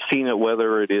 I've seen it,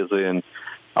 whether it is in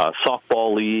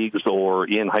softball leagues or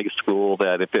in high school,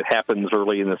 that if it happens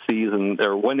early in the season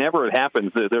or whenever it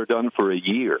happens, they're done for a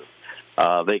year.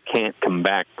 They can't come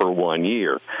back for 1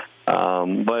 year.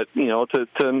 But, you know,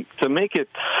 to make it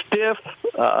stiff,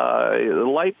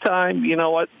 lifetime, you know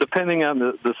what, depending on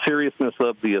the seriousness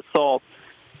of the assault,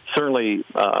 certainly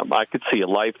I could see a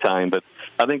lifetime, but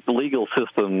I think the legal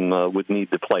system would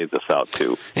need to play this out,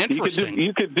 too. Interesting.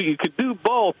 You could do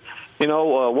both. You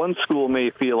know, one school may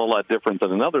feel a lot different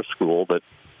than another school, but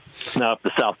now, if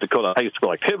the South Dakota High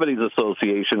School Activities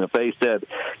Association, if they said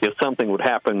if something would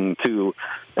happen to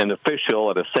an official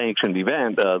at a sanctioned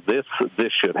event, this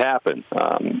should happen.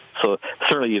 So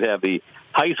certainly you'd have the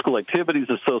High School Activities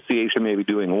Association maybe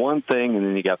doing one thing, and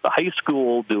then you got the high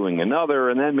school doing another,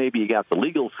 and then maybe you got the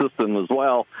legal system as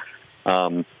well.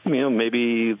 You know,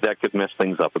 maybe that could mess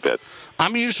things up a bit.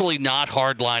 I'm usually not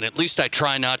hardline. At least I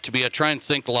try not to be. I try and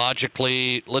think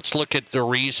logically. Let's look at the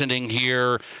reasoning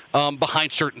here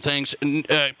behind certain things.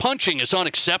 Punching is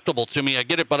unacceptable to me. I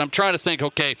get it, but I'm trying to think,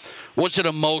 okay, was it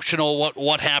emotional?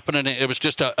 What happened? And it was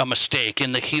just a mistake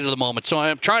in the heat of the moment. So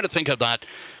I'm trying to think of that.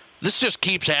 This just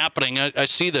keeps happening. I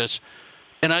see this,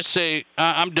 and I say,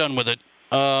 I'm done with it.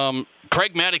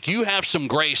 Craig Mattick, you have some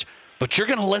grace. But you're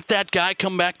going to let that guy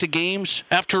come back to games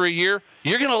after a year?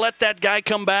 You're going to let that guy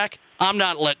come back? I'm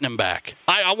not letting him back.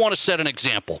 I want to set an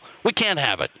example. We can't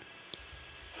have it.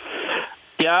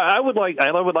 Yeah, I would like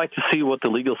to see what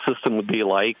the legal system would be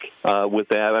like with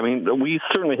that. I mean, we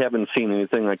certainly haven't seen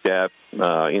anything like that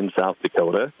in South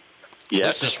Dakota. Yes,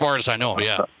 that's as far as I know.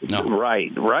 Yeah, no.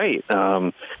 Right.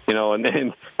 You know,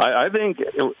 and I think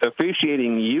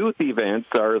officiating youth events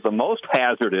are the most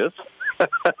hazardous.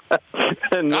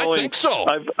 And I think so.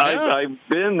 I've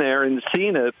been there and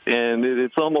seen it, and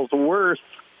it's almost worse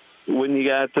when you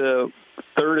got 3rd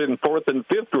and 4th and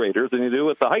 5th graders than you do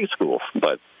at the high school.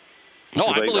 But no,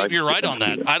 I believe you're right on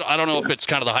that. I don't know if it's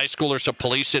kind of the high schoolers to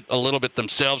police it a little bit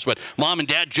themselves, but mom and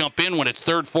dad jump in when it's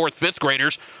 3rd, 4th, 5th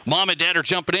graders. Mom and dad are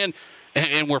jumping in,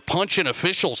 and we're punching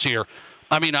officials here.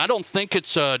 I mean, I don't think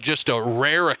it's just a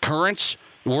rare occurrence.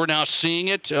 We're now seeing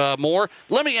it more.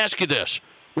 Let me ask you this.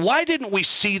 Why didn't we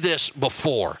see this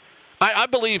before? I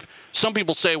believe some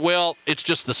people say, well, it's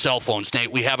just the cell phones, Nate.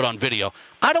 We have it on video.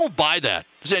 I don't buy that.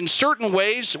 In certain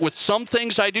ways, with some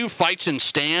things I do, fights in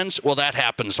stands, well, that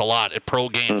happens a lot at pro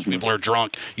games. Mm-hmm. People are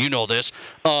drunk. You know this.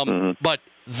 But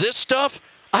this stuff,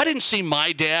 I didn't see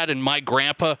my dad and my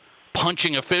grandpa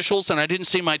punching officials, and I didn't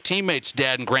see my teammates'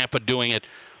 dad and grandpa doing it.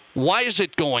 Why is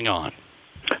it going on?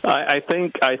 I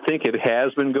think it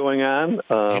has been going on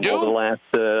over the last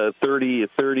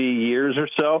 30 years or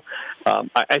so.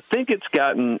 I think it's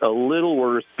gotten a little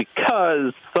worse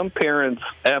because some parents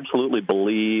absolutely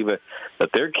believe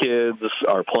that their kids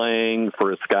are playing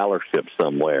for a scholarship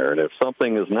somewhere, and if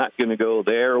something is not going to go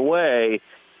their way,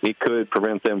 it could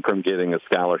prevent them from getting a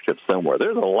scholarship somewhere.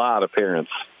 There's a lot of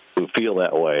parents who feel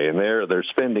that way, and they're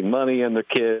spending money on their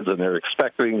kids, and they're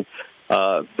expecting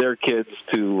their kids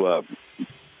to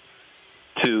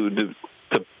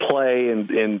play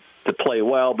and to play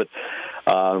well. But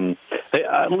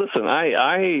listen,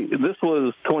 this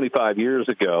was 25 years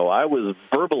ago. I was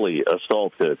verbally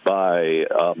assaulted by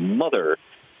a mother,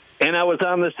 and I was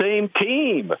on the same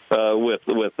team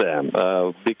with them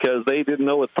because they didn't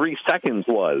know what 3 seconds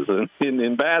was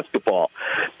in basketball.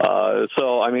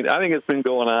 So I mean, I think it's been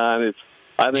going on.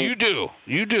 You do.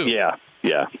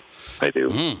 Yeah, I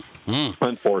do.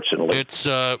 Unfortunately, it's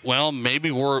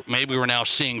maybe we're now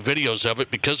seeing videos of it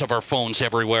because of our phones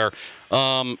everywhere.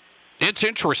 It's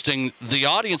interesting. The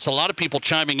audience, a lot of people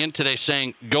chiming in today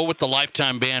saying, "Go with the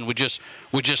lifetime ban. We just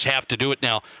have to do it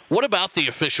now." What about the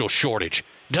official shortage?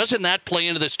 Doesn't that play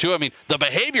into this too? I mean, the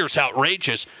behavior's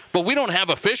outrageous, but we don't have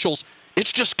officials.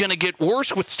 It's just going to get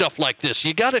worse with stuff like this.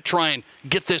 You got to try and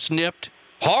get this nipped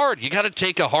hard. You got to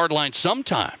take a hard line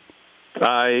sometime.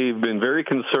 I've been very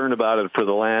concerned about it for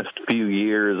the last few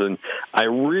years, and I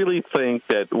really think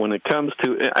that when it comes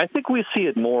to, I think we see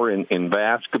it more in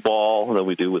basketball than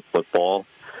we do with football.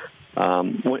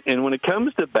 And when it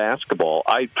comes to basketball,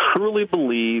 I truly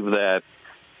believe that,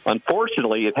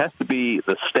 unfortunately, it has to be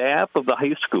the staff of the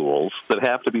high schools that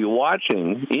have to be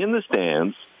watching in the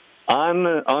stands on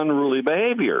unruly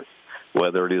behavior,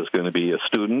 whether it is going to be a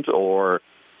student or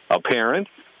a parent.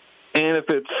 And if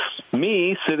it's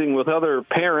me sitting with other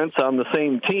parents on the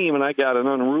same team and I got an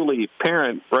unruly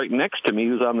parent right next to me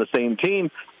who's on the same team,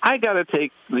 I got to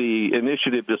take the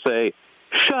initiative to say,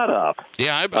 shut up.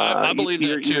 Yeah, I believe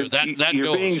that too.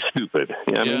 You're being stupid.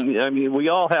 I mean, we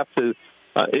all have to,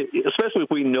 especially if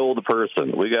we know the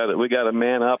person. We got to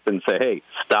man up and say, hey,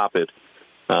 stop it.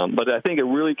 But I think it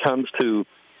really comes to,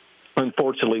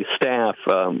 unfortunately, staff.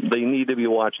 They need to be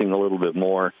watching a little bit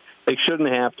more. They shouldn't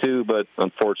have to, but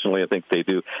unfortunately, I think they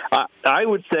do. I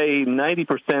would say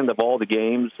 90% of all the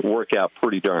games work out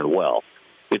pretty darn well.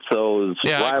 It's those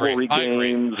rivalry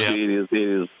games. It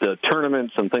is the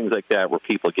tournaments and things like that where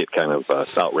people get kind of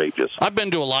outrageous. I've been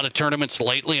to a lot of tournaments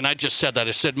lately, and I just said that.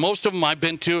 I said most of them I've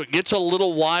been to, it gets a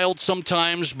little wild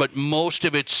sometimes, but most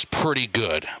of it's pretty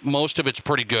good.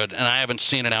 And I haven't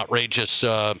seen an outrageous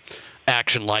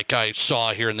action like I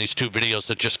saw here in these two videos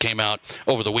that just came out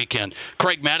over the weekend.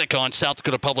 Craig Mattick on South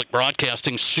Dakota Public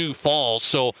Broadcasting, Sioux Falls.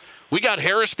 So we got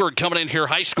Harrisburg coming in here,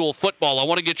 high school football. I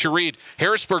want to get your read.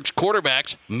 Harrisburg's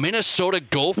quarterbacks, Minnesota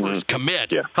Gophers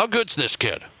commit. Yeah. How good's this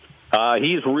kid?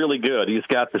 He's really good. He's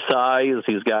got the size.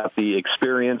 He's got the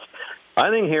experience. I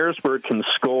think Harrisburg can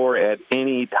score at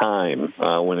any time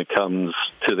when it comes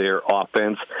to their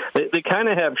offense. They kind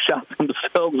of have shot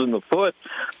themselves in the foot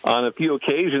on a few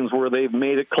occasions where they've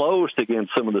made it close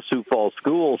against some of the Sioux Falls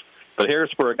schools. But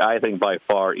Harrisburg, I think, by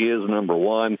far is number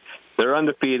one. They're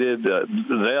undefeated.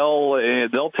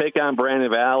 They'll take on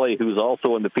Brandon Valley, who's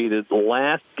also undefeated. The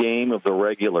last game of the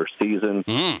regular season.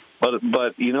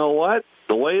 But you know what?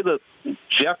 The way that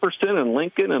Jefferson and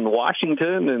Lincoln and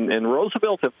Washington and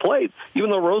Roosevelt have played, even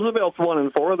though Roosevelt's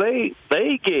 1-4,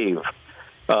 they gave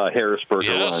Harrisburg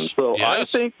a run. So I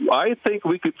think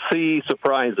we could see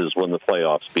surprises when the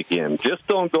playoffs begin. Just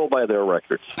don't go by their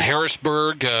records.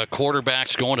 Harrisburg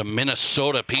quarterbacks going to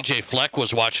Minnesota. PJ Fleck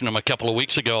was watching them a couple of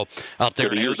weeks ago out there.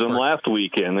 Could use them last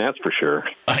weekend, that's for sure.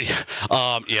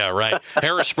 Yeah, right.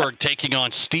 Harrisburg taking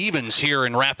on Stevens here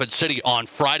in Rapid City on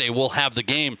Friday. We'll have the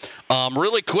game.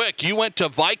 Really quick, you went to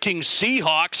Vikings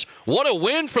Seahawks. What a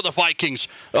win for the Vikings.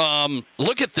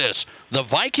 Look at this. The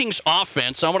Vikings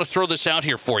offense, I'm going to throw this out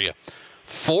here for you.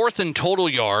 4th in total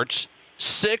yards,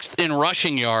 6th in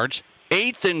rushing yards,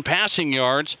 8th in passing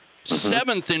yards,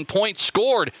 7th in points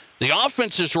scored. The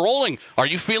offense is rolling. Are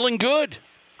you feeling good?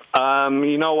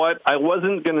 You know what? I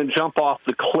wasn't going to jump off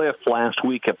the cliff last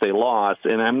week if they lost,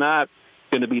 and I'm not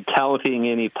going to be touting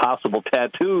any possible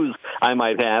tattoos I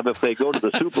might have if they go to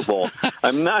the Super Bowl.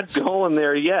 I'm not going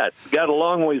there yet. Got a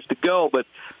long ways to go, but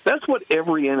that's what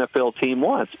every NFL team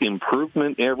wants,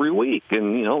 improvement every week.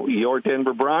 And, your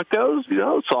Denver Broncos,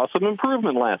 saw some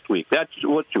improvement last week. That's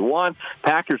what you want.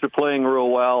 Packers are playing real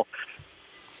well.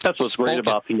 That's what's great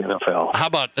about the NFL.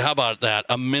 How about that?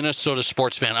 A Minnesota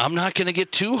sports fan. I'm not going to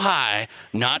get too high,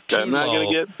 not too low. I'm not going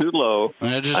to get too low.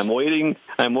 I'm waiting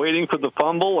for the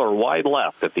fumble or wide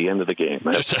left at the end of the game.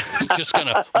 Just going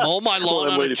to mow my lawn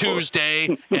on a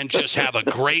Tuesday and just have a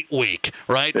great week,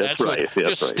 right? That's right.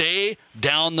 Stay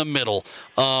down the middle.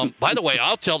 By the way,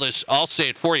 I'll say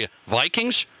it for you.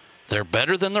 Vikings, they're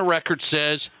better than the record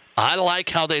says. I like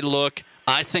how they look.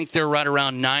 I think they're right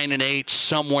around 9-8,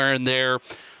 somewhere in there.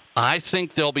 I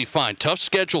think they'll be fine. Tough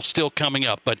schedule still coming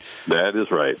up, but that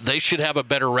is right. They should have a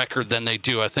better record than they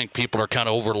do. I think people are kind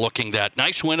of overlooking that.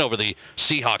 Nice win over the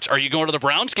Seahawks. Are you going to the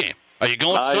Browns game? Are you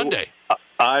going Sunday?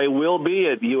 I will be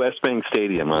at U.S. Bank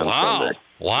Stadium on Sunday.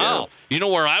 Wow. Yeah. You know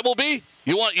where I will be?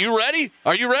 You ready?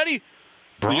 Are you ready?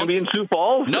 Are you going to be in Sioux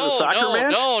Falls?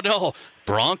 No.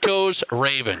 Broncos,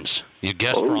 Ravens. You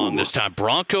guessed wrong this time.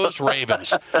 Broncos,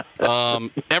 Ravens.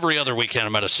 Every other weekend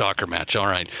I'm at a soccer match. All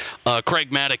right. Craig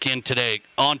Mattick in today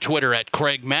on Twitter at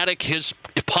Craig Mattick. His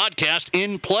podcast,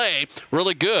 In Play,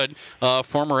 really good.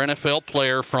 Former NFL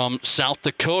player from South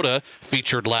Dakota,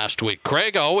 featured last week.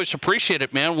 Craig, I always appreciate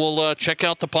it, man. We'll check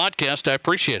out the podcast. I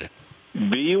appreciate it.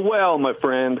 Be well, my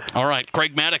friend. All right,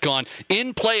 Craig Mattick on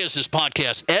In Play is his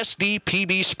podcast,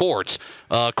 SDPB Sports.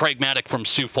 Craig Mattick from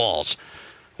Sioux Falls.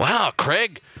 Wow,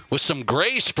 Craig, with some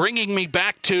grace, bringing me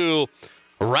back to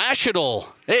rational.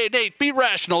 Hey, Nate, be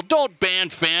rational. Don't ban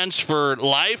fans for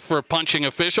life for punching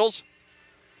officials.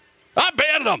 I'm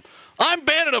banning them,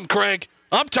 Craig.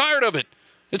 I'm tired of it.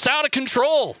 It's out of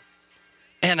control.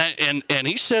 And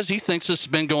he says he thinks this has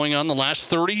been going on the last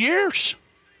 30 years.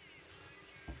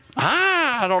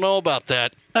 I don't know about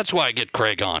that. That's why I get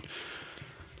Craig on.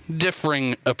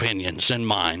 Differing opinions and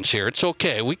minds here. It's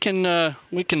okay. We can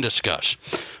discuss.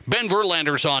 Ben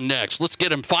Verlander's on next. Let's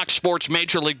get him. Fox Sports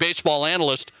Major League Baseball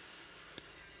analyst.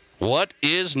 What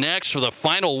is next for the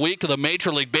final week of the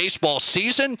Major League Baseball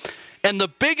season? And the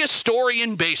biggest story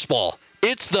in baseball.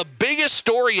 It's the biggest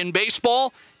story in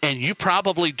baseball, and you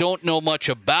probably don't know much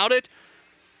about it.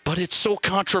 But it's so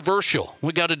controversial.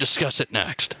 We got to discuss it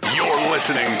next. You're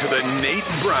listening to the Nate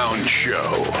Brown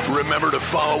Show. Remember to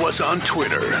follow us on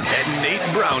Twitter at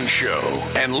Nate Brown Show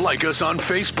and like us on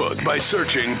Facebook by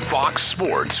searching Fox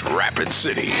Sports Rapid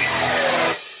City.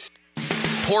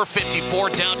 454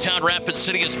 downtown Rapid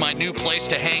City is my new place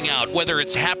to hang out. Whether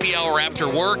it's happy hour after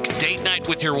work, date night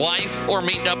with your wife, or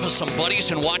meeting up with some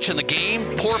buddies and watching the game,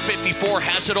 Pour 54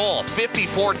 has it all.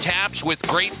 54 taps with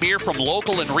great beer from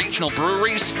local and regional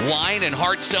breweries, wine and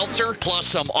hard seltzer, plus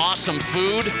some awesome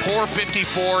food. Pour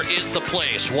 54 is the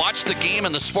place. Watch the game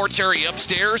in the sports area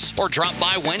upstairs, or drop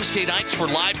by Wednesday nights for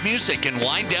live music and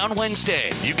Wind Down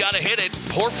Wednesday. You got to hit it.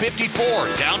 Pour 54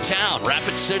 downtown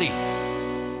Rapid City.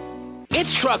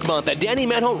 It's Truck Month at Danny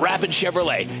Manholt Rapid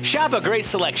Chevrolet. Shop a great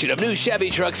selection of new Chevy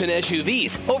trucks and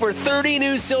SUVs. Over 30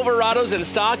 new Silverados in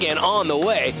stock and on the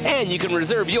way. And you can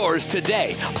reserve yours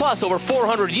today. Plus over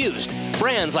 400 used.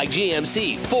 Brands like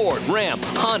GMC, Ford, Ram,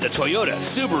 Honda, Toyota,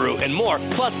 Subaru, and more.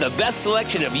 Plus the best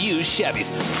selection of used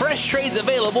Chevys. Fresh trades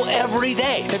available every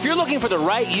day. If you're looking for the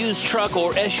right used truck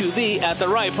or SUV at the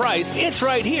right price, it's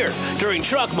right here during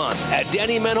Truck Month at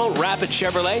Danny Manholt Rapid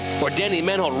Chevrolet or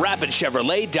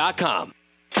DannyManholtRapidChevrolet.com.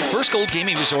 First Gold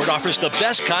Gaming Resort offers the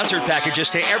best concert packages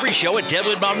to every show at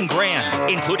Deadwood Mountain Grand,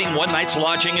 including one night's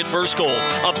lodging at First Gold,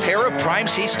 a pair of prime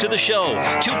seats to the show,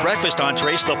 2 breakfast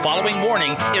entrees the following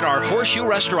morning in our Horseshoe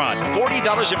Restaurant,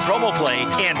 $40 in promo play,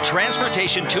 and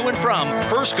transportation to and from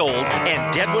First Gold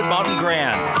and Deadwood Mountain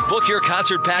Grand. Book your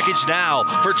concert package now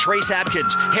for Trace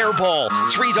Adkins, Hairball,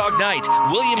 Three Dog Night,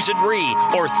 Williams and Ree,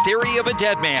 or Theory of a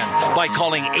Dead Man by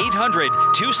calling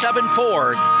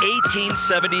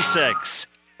 800-274-1876.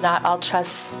 Not all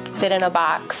trusts fit in a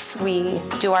box. We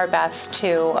do our best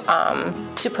to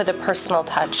put a personal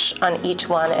touch on each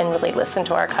one and really listen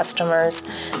to our customers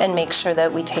and make sure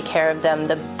that we take care of them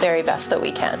the very best that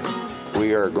we can.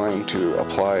 We are going to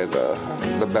apply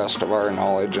the best of our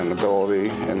knowledge and ability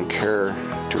and care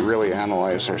to really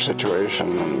analyze our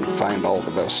situation and find all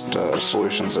the best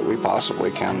solutions that we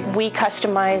possibly can. We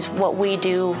customize what we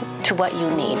do to what you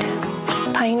need.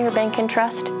 Pioneer Bank and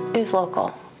Trust is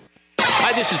local.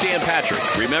 Hi, this is Dan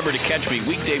Patrick. Remember to catch me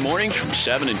weekday mornings from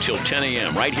 7 until 10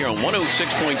 a.m. right here on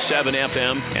 106.7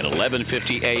 FM and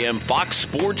 1150 a.m. Fox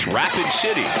Sports Rapid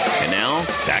City. And now,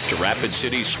 back to Rapid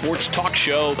City's sports talk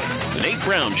show, The Nate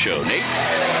Brown Show. Nate?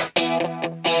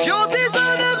 Josie's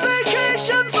on a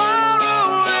vacation far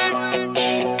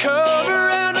away. Come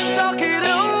around and talk it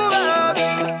over.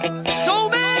 So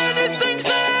many things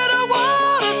that I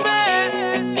want to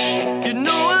say. You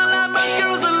know I like my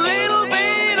girls a little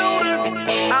bit older.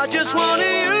 I just want to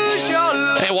use your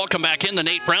love. Hey, welcome Welcome back in the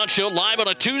Nate Brown Show, live on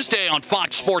a Tuesday on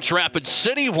Fox Sports Rapid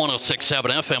City, 106.7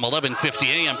 FM, 1150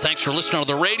 AM. Thanks for listening on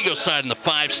the radio side in the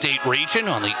 5-state region.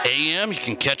 On the AM, you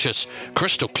can catch us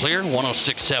crystal clear,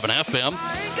 106.7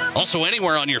 FM. Also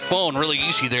anywhere on your phone, really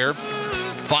easy there.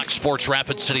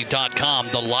 FoxSportsRapidCity.com.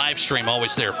 The live stream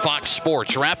always there.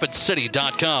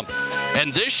 FoxSportsRapidCity.com.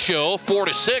 And this show, 4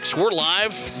 to 6, we're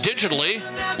live digitally,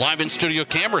 live in studio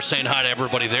camera, saying hi to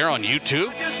everybody there on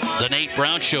YouTube. The Nate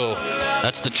Brown Show.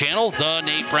 That's the channel, The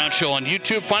Nate Brown Show on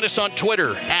YouTube. Find us on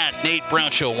Twitter, @Nate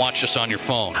Brown Show. Watch us on your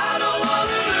phone.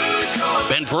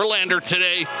 Ben Verlander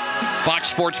today, Fox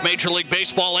Sports Major League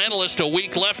Baseball analyst. A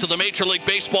week left of the Major League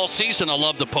Baseball season. I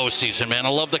love the postseason, man. I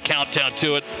love the countdown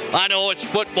to it. I know it's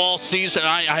football season.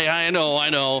 I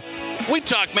know. We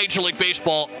talk Major League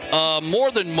Baseball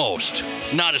more than most.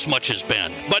 Not as much as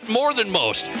Ben, but more than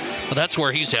most. But that's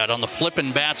where he's at on the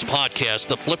Flippin' Bats podcast.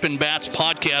 The Flippin' Bats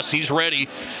podcast. He's ready.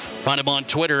 Find him on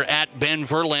Twitter, @Ben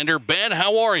Verlander. Ben,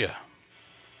 how are you?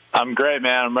 I'm great,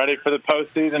 man. I'm ready for the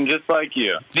postseason just like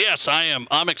you. Yes, I am.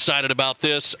 I'm excited about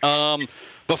this.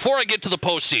 Before I get to the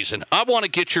postseason, I want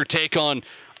to get your take on,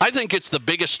 I think it's the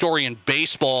biggest story in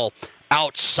baseball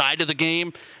outside of the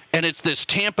game, and it's this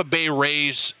Tampa Bay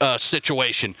Rays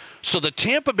situation. So the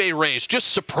Tampa Bay Rays,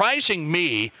 just surprising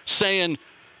me, saying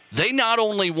they not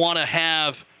only want to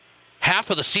have half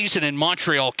of the season in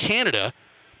Montreal, Canada,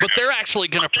 but they're actually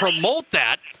going to promote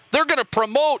that. They're going to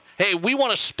promote, hey, we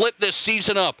want to split this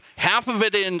season up. Half of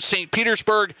it in St.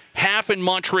 Petersburg, half in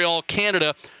Montreal,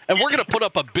 Canada, and we're going to put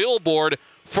up a billboard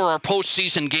for our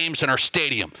postseason games in our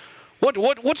stadium.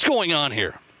 What's going on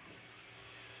here?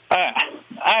 I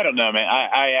don't know, man.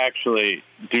 I actually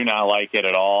do not like it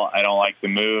at all. I don't like the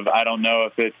move. I don't know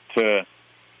if it's to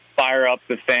fire up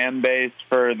the fan base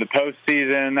for the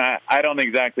postseason. I don't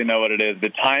exactly know what it is. The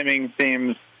timing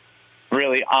seems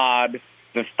really odd.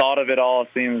 The thought of it all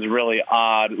seems really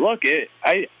odd. Look,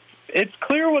 it's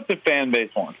clear what the fan base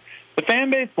wants. The fan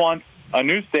base wants a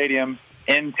new stadium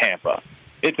in Tampa.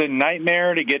 It's a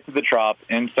nightmare to get to the Trop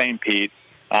in St. Pete.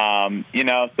 So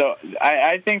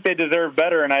I think they deserve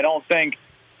better, and I don't think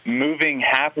moving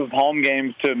half of home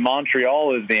games to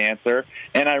Montreal is the answer.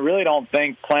 And I really don't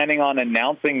think planning on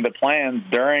announcing the plans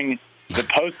during the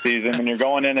postseason when you're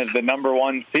going in as the number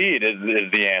one seed is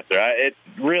the answer. It's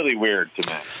really weird to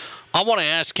me. I want to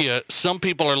ask you, some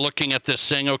people are looking at this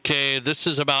saying, okay, this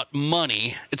is about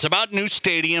money. It's about new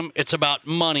stadium. It's about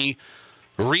money,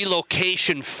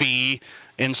 relocation fee.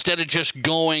 Instead of just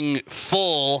going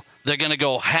full, they're going to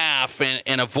go half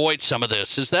and avoid some of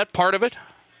this. Is that part of it?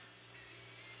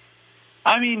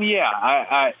 I mean, yeah.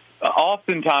 I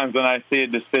oftentimes when I see a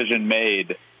decision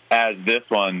made, as this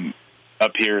one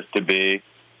appears to be,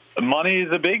 money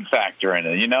is a big factor in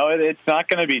it. You know, it's not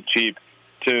going to be cheap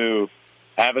to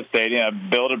have a stadium,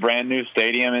 build a brand new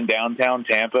stadium in downtown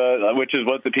Tampa, which is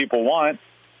what the people want.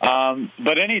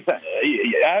 But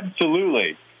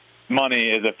absolutely, money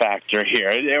is a factor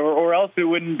here, or else it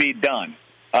wouldn't be done.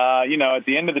 At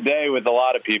the end of the day, with a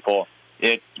lot of people,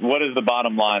 it's what does the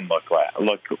bottom line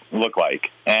look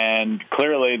like? And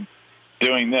clearly,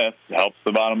 doing this helps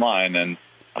the bottom line. And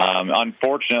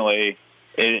unfortunately,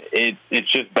 it's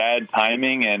just bad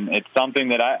timing, and it's something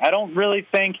that I don't really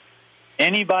think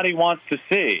anybody wants to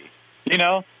see.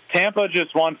 Tampa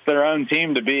just wants their own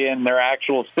team to be in their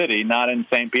actual city, not in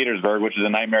St. Petersburg, which is a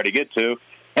nightmare to get to.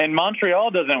 And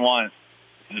Montreal doesn't want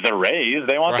the Rays;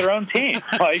 they want their own team.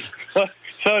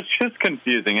 So it's just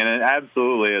confusing, and it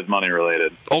absolutely is money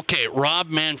related. Okay, Rob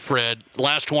Manfred,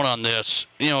 last one on this.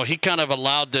 He kind of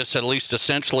allowed this, at least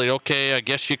essentially. Okay, I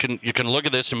guess you can look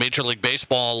at this, and Major League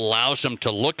Baseball allows them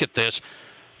to look at this.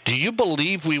 Do you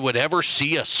believe we would ever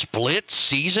see a split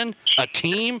season, a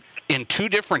team in two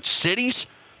different cities?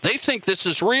 They think this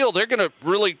is real. They're going to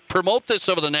really promote this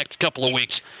over the next couple of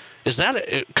weeks.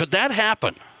 Could that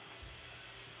happen?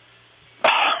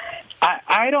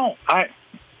 I don't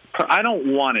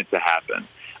want it to happen.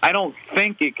 I don't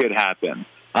think it could happen.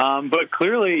 But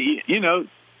clearly,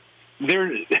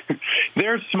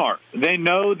 they're smart. They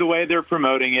know the way they're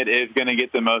promoting it is going to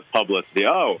get the most publicity.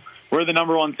 Oh, we're the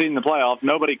number one seed in the playoffs.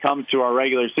 Nobody comes to our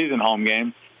regular season home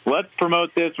game. Let's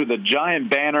promote this with a giant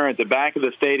banner at the back of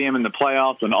the stadium in the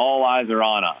playoffs when all eyes are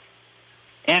on us.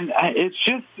 And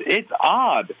it's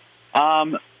odd.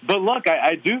 But look,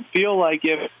 I do feel like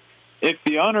if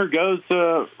the owner goes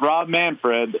to Rob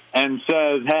Manfred and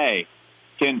says, hey,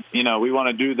 we want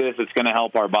to do this, it's going to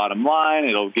help our bottom line,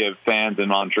 it'll give fans in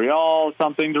Montreal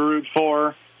something to root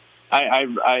for,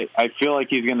 I feel like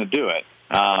he's going to do it,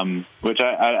 which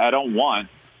I don't want.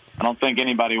 I don't think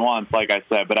anybody wants, like I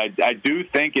said, but I do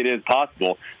think it is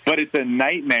possible. But it's a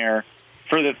nightmare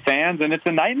for the fans, and it's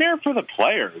a nightmare for the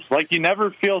players. Like, you never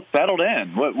feel settled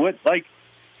in. Like,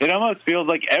 it almost feels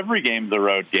like every game's a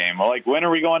road game. Like, when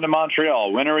are we going to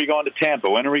Montreal? When are we going to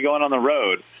Tampa? When are we going on the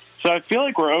road? So I feel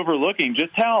like we're overlooking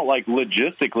just how, like,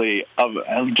 logistically,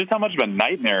 just how much of a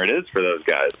nightmare it is for those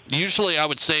guys. Usually I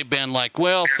would say, Ben, like,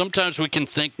 well, sometimes we can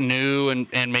think new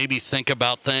and maybe think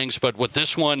about things, but with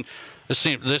this one,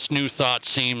 this new thought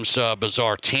seems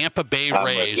bizarre. Tampa Bay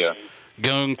Rays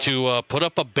going to put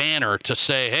up a banner to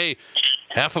say, hey,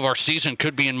 half of our season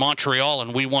could be in Montreal,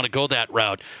 and we want to go that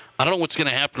route. I don't know what's going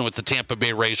to happen with the Tampa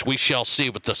Bay Rays. We shall see.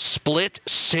 With the split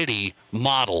city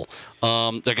model,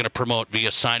 they're going to promote via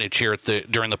signage here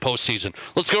during the postseason.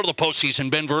 Let's go to the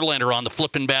postseason. Ben Verlander on the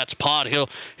Flippin' Bats pod.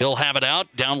 He'll have it out,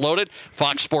 download it.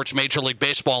 Fox Sports Major League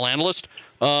Baseball analyst.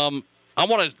 I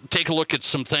want to take a look at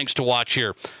some things to watch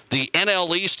here. The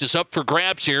NL East is up for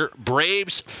grabs here.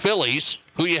 Braves, Phillies.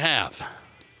 Who you have?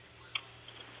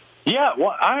 Yeah,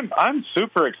 well, I'm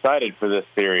super excited for this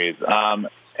series.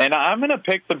 And I'm going to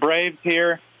pick the Braves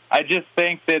here. I just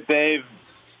think that they've,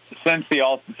 since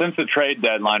the trade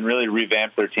deadline, really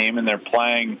revamped their team, and they're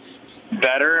playing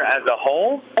better as a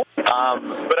whole. But I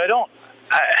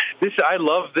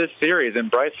love this series, and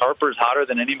Bryce Harper's hotter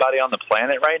than anybody on the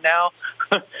planet right now.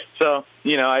 So,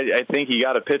 I think you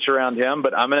got to pitch around him,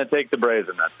 but I'm going to take the Braves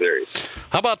in that series.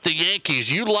 How about the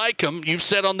Yankees? You like them. You've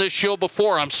said on this show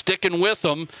before, I'm sticking with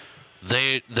them.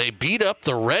 They beat up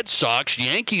the Red Sox.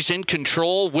 Yankees in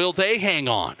control. Will they hang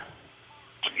on?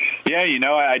 Yeah,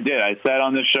 I did. I said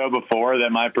on this show before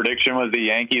that my prediction was the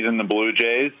Yankees and the Blue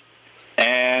Jays,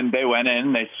 and they went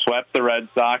in. They swept the Red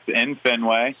Sox in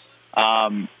Fenway,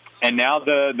 and now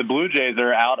the Blue Jays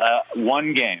are out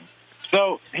one game.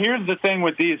 So here's the thing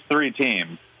with these three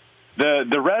teams.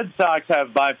 The Red Sox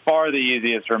have by far the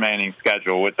easiest remaining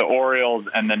schedule, with the Orioles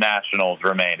and the Nationals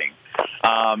remaining.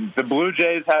 The Blue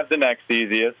Jays have the next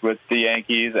easiest with the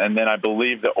Yankees, and then I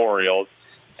believe the Orioles.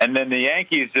 And then the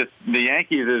Yankees is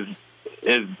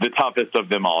the toughest of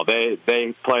them all. They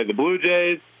play the Blue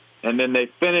Jays, and then they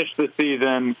finish the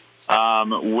season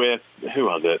with, who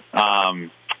was it? I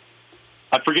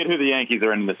forget who the Yankees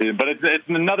are in the season, but it's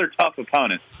another tough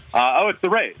opponent. It's the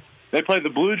Rays. They play the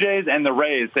Blue Jays and the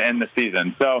Rays to end the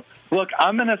season. So, look,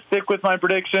 I'm going to stick with my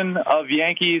prediction of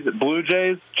Yankees, Blue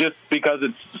Jays, just because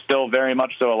it's still very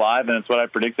much so alive, and it's what I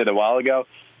predicted a while ago.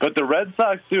 But the Red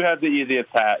Sox do have the easiest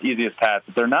path.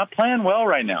 But they're not playing well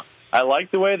right now. I like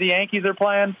the way the Yankees are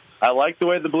playing. I like the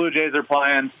way the Blue Jays are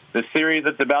playing. The series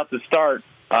that's about to start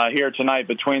here tonight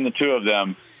between the two of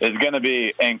them is going to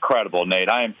be incredible, Nate.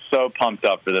 I am so pumped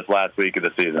up for this last week of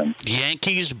the season.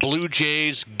 Yankees, Blue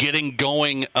Jays getting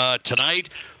going tonight.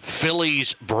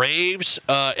 Phillies, Braves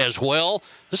as well.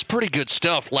 This is pretty good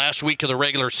stuff last week of the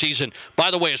regular season. By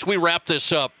the way, as we wrap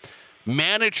this up,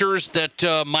 managers that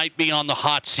might be on the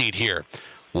hot seat here.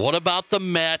 What about the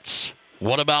Mets?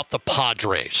 What about the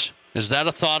Padres? Is that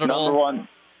a thought at all?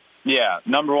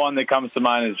 Number one that comes to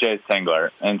mind is Jay Tingler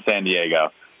in San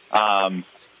Diego.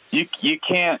 You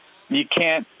can't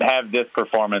have this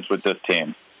performance with this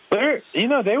team.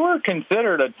 They were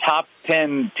considered a top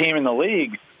 10 team in the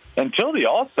league until the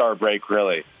All-Star break,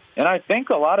 really. And I think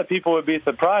a lot of people would be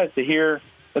surprised to hear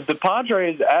that the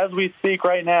Padres, as we speak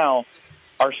right now,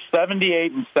 are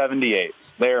 78-78.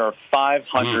 They are a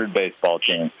 500 baseball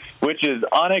team, which is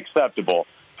unacceptable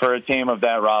for a team of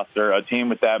that roster, a team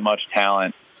with that much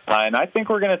talent. And I think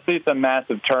we're going to see some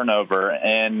massive turnover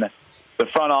in the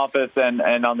front office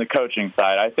and on the coaching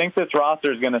side. I think this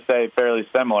roster is going to stay fairly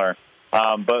similar.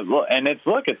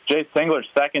 It's Jay Tingler's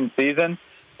second season.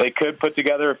 They could put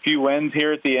together a few wins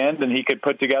here at the end, and he could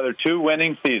put together 2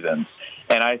 winning seasons.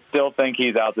 And I still think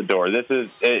he's out the door. This is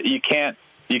you can't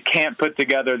put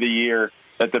together the year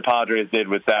that the Padres did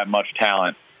with that much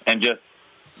talent and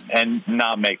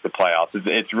not make the playoffs.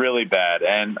 It's really bad.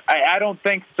 And I don't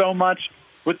think so much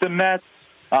with the Mets.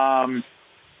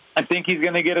 I think he's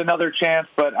going to get another chance,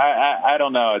 but I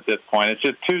don't know at this point. It's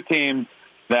just 2 teams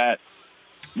that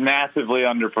massively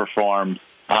underperformed.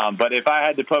 But if I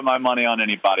had to put my money on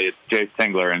anybody, it's Jay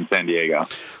Tingler in San Diego.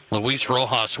 Luis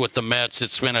Rojas with the Mets.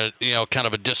 It's been a kind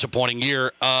of a disappointing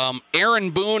year.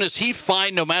 Aaron Boone, is he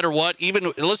fine no matter what?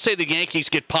 Even let's say the Yankees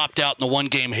get popped out in the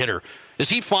one-game hitter, is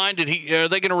he fine? Are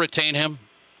they going to retain him?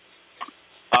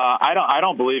 I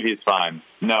don't believe he's fine.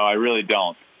 No, I really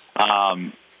don't.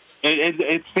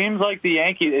 It seems like the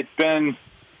Yankees, it's been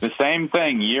the same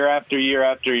thing year after year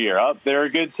after year. They're a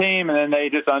good team, and then they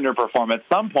just underperform. At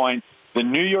some point, the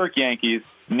New York Yankees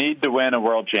need to win a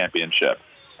world championship.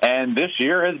 And this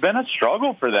year has been a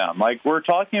struggle for them. Like, we're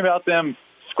talking about them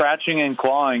scratching and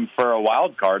clawing for a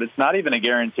wild card. It's not even a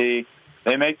guarantee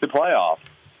they make the playoffs.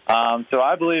 So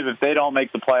I believe if they don't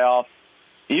make the playoffs,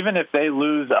 even if they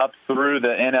lose up through the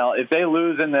NL, if they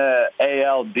lose in the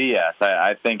ALDS,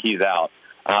 I think he's out.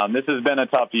 This has been a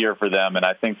tough year for them, and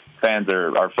I think fans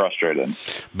are frustrated.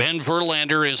 Ben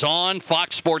Verlander is on,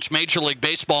 Fox Sports Major League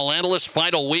Baseball analyst,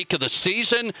 final week of the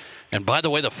season. And by the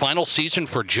way, the final season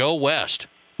for Joe West.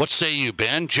 What say you,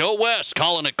 Ben? Joe West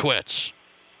calling it quits.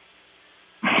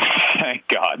 Thank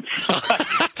God.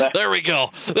 There we go.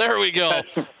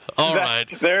 All right.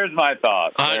 There's my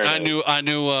thought. I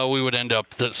knew we would end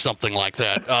up something like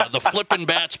that. The Flippin'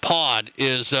 Bats pod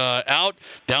is out.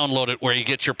 Download it where you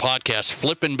get your podcast.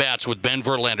 Flippin' Bats with Ben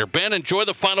Verlander. Ben, enjoy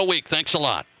the final week. Thanks a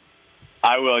lot.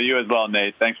 I will. You as well,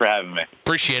 Nate. Thanks for having me.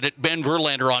 Appreciate it. Ben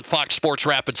Verlander on Fox Sports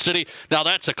Rapid City. Now,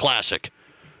 that's a classic.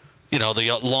 You know,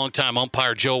 the longtime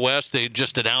umpire Joe West, they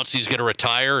just announced he's going to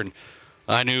retire, and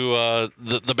I knew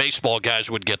the baseball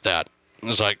guys would get that. It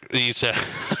was like, he said,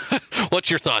 what's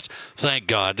your thoughts? Thank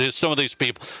God. Some of these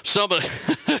people, some of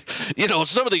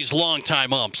these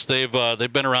longtime umps, they've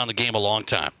been around the game a long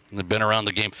time. They've been around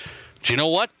the game. Do you know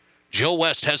what? Joe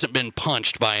West hasn't been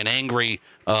punched by an angry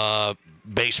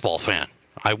baseball fan.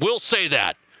 I will say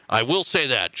that.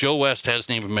 Joe West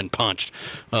hasn't even been punched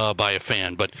by a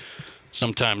fan, but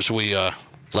sometimes we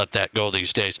let that go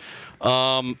these days.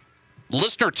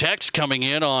 Listener text coming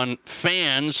in on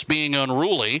fans being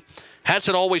unruly. Has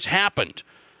it always happened?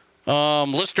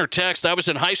 Listener text, I was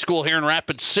in high school here in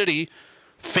Rapid City.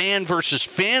 Fan versus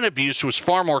fan abuse was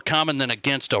far more common than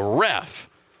against a ref.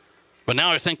 But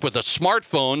now I think with the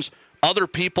smartphones, other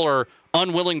people are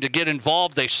unwilling to get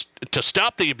involved to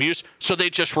stop the abuse, so they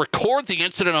just record the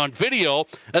incident on video,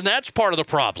 and that's part of the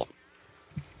problem.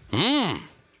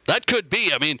 That could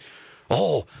be. I mean,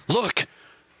 oh, look,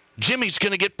 Jimmy's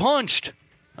going to get punched.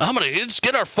 Let's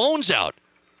get our phones out.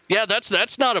 Yeah,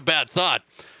 that's not a bad thought.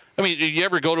 I mean, you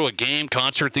ever go to a game,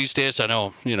 concert these days? I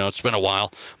know, it's been a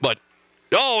while. But,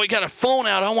 we got a phone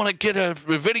out. I want to get a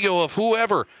video of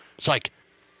whoever. It's like,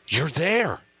 you're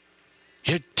there.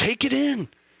 You take it in.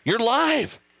 You're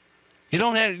live. You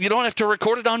don't have to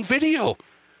record it on video.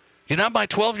 You're not my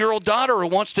 12-year-old daughter who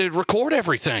wants to record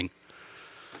everything.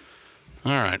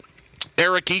 All right.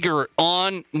 Eric Eager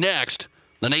on next.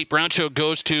 The Nate Brown Show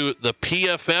goes to the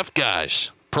PFF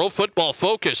guys. Pro Football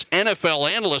Focus NFL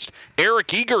analyst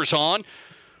Eric Eager's on.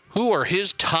 Who are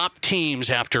his top teams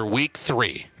after week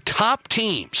 3? Top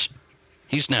teams.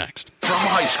 He's next. From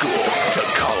high school to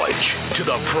college to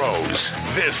the pros,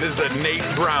 this is the Nate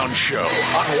Brown Show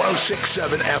on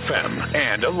 106.7 FM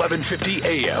and 1150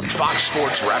 AM Fox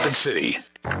Sports Rapid City.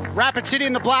 Rapid City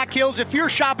in the Black Hills, if you're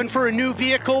shopping for a new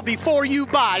vehicle, before you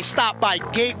buy, stop by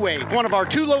Gateway, one of our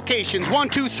 2 locations,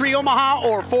 123 Omaha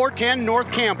or 410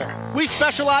 North Campbell. We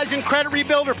specialize in credit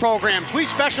rebuilder programs. We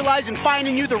specialize in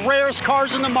finding you the rarest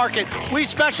cars in the market. We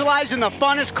specialize in the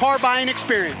funnest car buying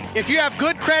experience. If you have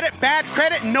good credit, bad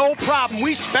credit, no problem.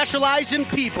 We specialize in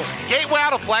people. Gateway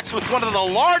Autoplex with one of the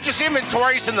largest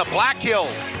inventories in the Black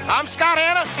Hills. I'm Scott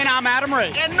Hanna. And I'm Adam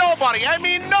Ray. And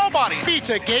nobody beats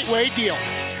a Gateway deal.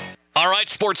 All right,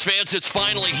 sports fans, it's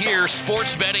finally here.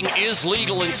 Sports betting is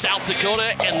legal in South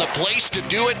Dakota, and the place to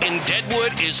do it in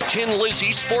Deadwood is Tin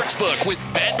Lizzy Sportsbook with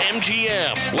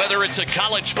BetMGM. Whether it's a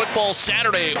college football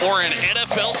Saturday or an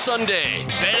NFL Sunday,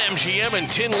 BetMGM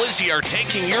and Tin Lizzy are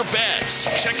taking your bets.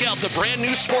 Check out the brand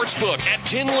new sportsbook at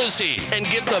Tin Lizzy and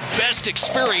get the best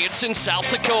experience in South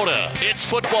Dakota. It's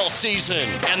football season,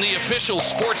 and the official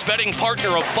sports betting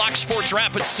partner of Fox Sports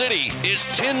Rapid City is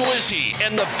Tin Lizzy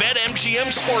and the BetMGM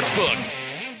Sportsbook.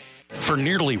 For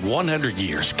nearly 100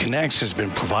 years, Connex has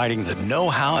been providing the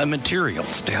know-how and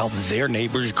materials to help their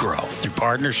neighbors grow. Through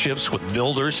partnerships with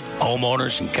builders,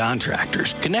 homeowners, and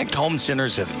contractors, Connect Home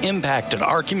Centers have impacted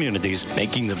our communities,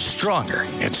 making them stronger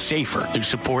and safer through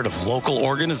support of local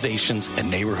organizations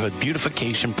and neighborhood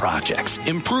beautification projects.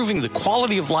 Improving the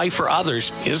quality of life for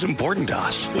others is important to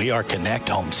us. We are Connect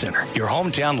Home Center, your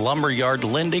hometown lumberyard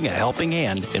lending a helping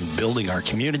hand in building our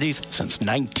communities since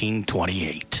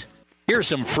 1928. Here's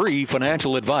some free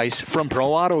financial advice from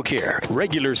Pro Auto Care.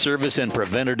 Regular service and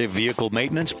preventative vehicle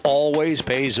maintenance always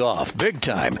pays off big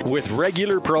time. With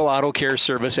regular Pro Auto Care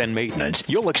service and maintenance,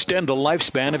 you'll extend the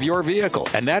lifespan of your vehicle,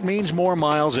 and that means more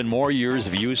miles and more years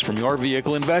of use from your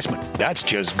vehicle investment. That's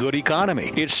just good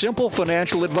economy. It's simple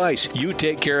financial advice. You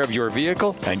take care of your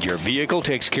vehicle, and your vehicle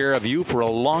takes care of you for a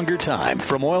longer time.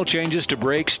 From oil changes to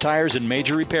brakes, tires, and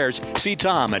major repairs, see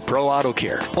Tom at Pro Auto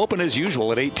Care. Open as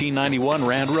usual at 1891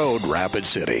 Rand Road, Rapid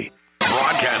City.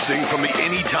 Broadcasting from the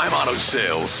Anytime Auto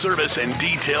Sales, Service, and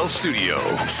Detail Studio.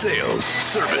 Sales,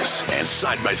 service, and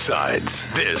side-by-sides.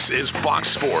 This is Fox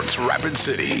Sports Rapid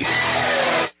City.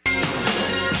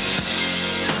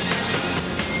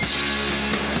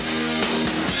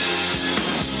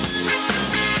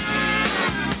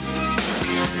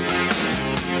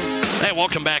 Hey,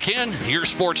 welcome back in. Your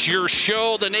Sports, Your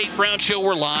Show, the Nate Brown Show.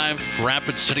 We're live.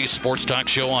 Rapid City Sports Talk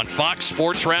Show on Fox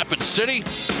Sports Rapid City.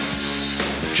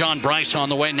 John Brice on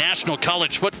the way, national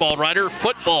college football writer,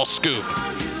 Football Scoop.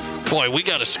 Boy, we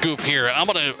got a scoop here. I'm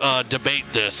going to debate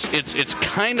this. It's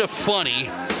kind of funny,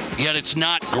 yet it's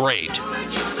not great.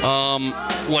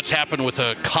 What's happened with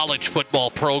a college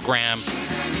football program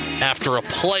after a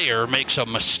player makes a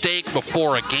mistake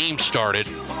before a game started.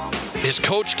 His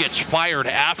coach gets fired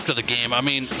after the game. I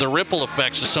mean, the ripple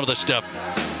effects of some of this stuff,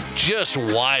 just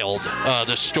wild,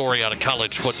 this story out of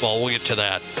college football. We'll get to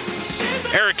that.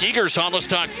 Eric Eager's on. Let's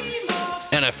talk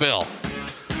NFL.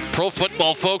 Pro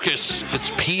Football Focus.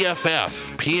 It's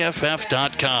PFF.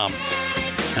 PFF.com.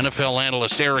 NFL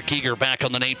analyst Eric Eager back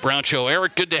on the Nate Brown Show.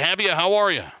 Eric, good to have you. How are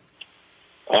you?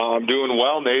 I'm doing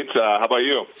well, Nate. How about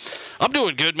you? I'm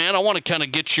doing good, man. I want to kind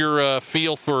of get your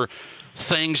feel for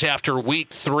things after week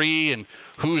 3 and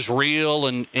who's real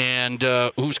and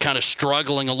who's kind of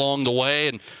struggling along the way.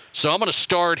 And so I'm going to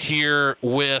start here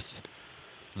with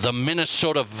the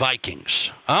Minnesota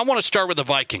Vikings. I want to start with the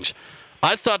Vikings.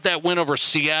 I thought that win over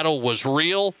Seattle was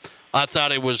real. I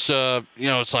thought it was,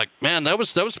 it's like, man, that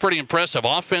was pretty impressive.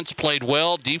 Offense played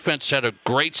well. Defense had a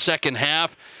great second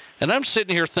half. And I'm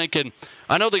sitting here thinking,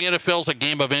 I know the NFL's a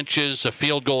game of inches, a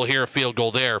field goal here, a field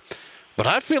goal there. But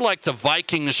I feel like the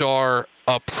Vikings are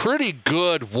a pretty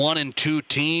good 1-2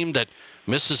 team that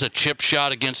misses a chip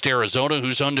shot against Arizona,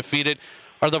 who's undefeated.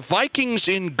 Are the Vikings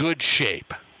in good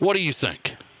shape? What do you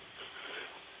think?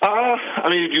 I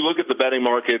mean, if you look at the betting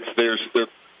markets, they're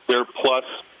plus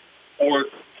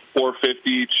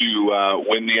 450 to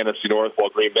win the NFC North, while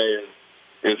Green Bay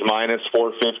is minus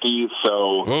 450.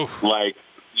 So,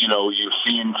 you've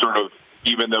seen sort of,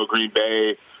 even though Green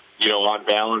Bay, on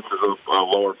balance is a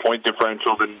lower point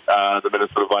differential than the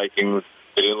Minnesota Vikings.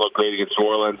 They didn't look great against New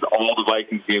Orleans. All the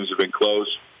Vikings games have been close,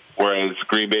 whereas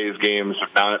Green Bay's games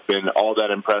have not been all that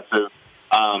impressive.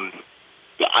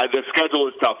 The schedule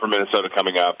is tough for Minnesota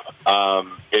coming up.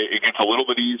 It gets a little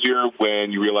bit easier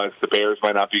when you realize the Bears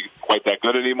might not be quite that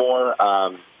good anymore,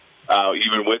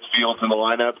 even with Fields in the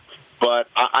lineup. But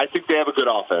I think they have a good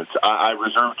offense. I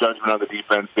reserve judgment on the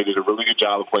defense. They did a really good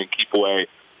job of playing keep away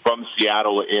from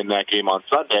Seattle in that game on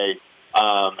Sunday.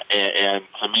 And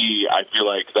to me, I feel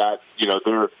like that,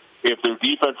 if their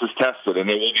defense is tested, and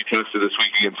they will be tested this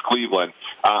week against Cleveland,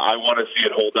 I want to see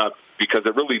it hold up, because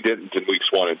it really didn't in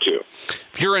weeks 1 and 2.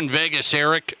 If you're in Vegas,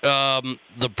 Eric,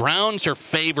 the Browns are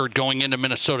favored going into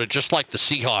Minnesota, just like the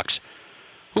Seahawks.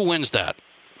 Who wins that?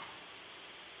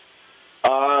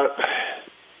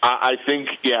 I think,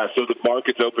 so the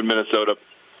market's open Minnesota,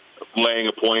 laying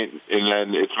a point, and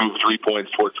then it's moved 3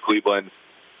 points towards Cleveland.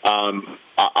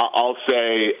 I'll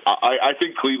say I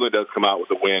think Cleveland does come out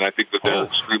with a win. I think that they're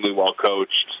extremely well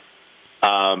coached.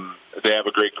 They have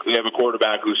a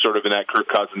quarterback who's sort of in that Kirk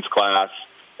Cousins class.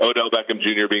 Odell Beckham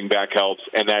Jr. being back helps,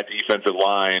 and that defensive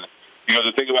line.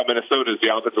 The thing about Minnesota is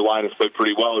the offensive line has played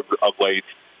pretty well of late.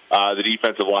 The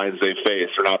defensive lines they've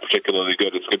faced are not particularly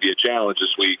good. It's going to be a challenge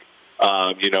this week.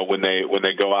 When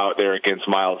they go out there against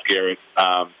Myles Garrett,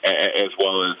 as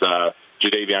well as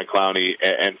Jadeveon Clowney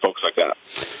and folks like that.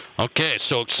 Okay,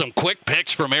 so some quick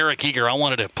picks from Eric Eager. I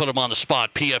wanted to put him on the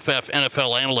spot. PFF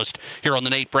NFL analyst here on the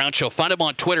Nate Brown Show. Find him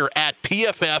on Twitter at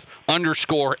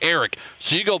PFF_Eric.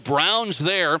 So you go Browns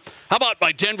there. How about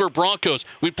my Denver Broncos?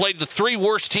 We played the 3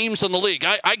 worst teams in the league.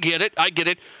 I get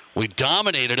it. We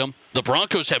dominated them. The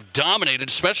Broncos have dominated,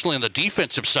 especially on the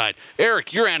defensive side.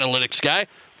 Eric, you're analytics guy.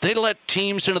 They let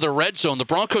teams into the red zone. The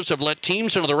Broncos have let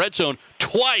teams into the red zone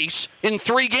twice in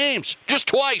 3 games. Just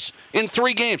twice in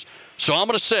 3 games. So I'm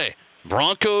going to say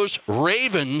Broncos,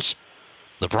 Ravens.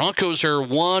 The Broncos are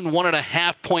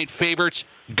 1.5 point favorites.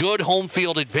 Good home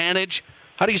field advantage.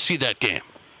 How do you see that game?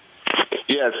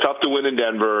 Yeah, it's tough to win in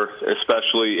Denver,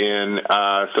 especially in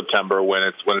September when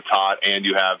it's hot and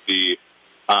you have the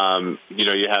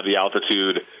you have the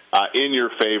altitude in your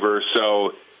favor.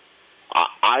 So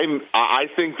I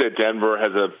think that Denver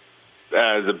has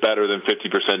a better than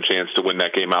 50% chance to win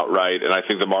that game outright, and I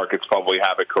think the markets probably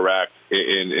have it correct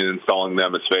in installing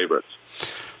them as favorites.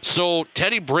 So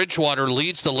Teddy Bridgewater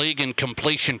leads the league in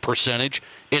completion percentage.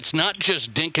 It's not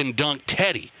just dink and dunk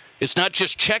Teddy. It's not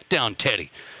just check down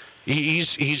Teddy.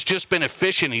 He's just been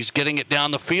efficient. He's getting it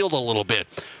down the field a little bit.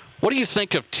 What do you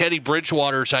think of Teddy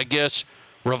Bridgewater's,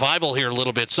 revival here a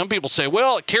little bit? Some people say,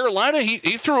 well, at Carolina,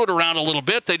 he threw it around a little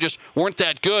bit. They just weren't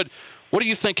that good. What do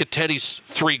you think of Teddy's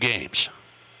 3 games?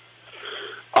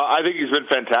 I think he's been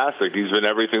fantastic. He's been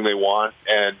everything they want,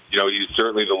 and he's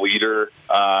certainly the leader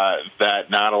that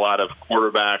not a lot of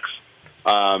quarterbacks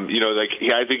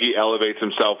I think he elevates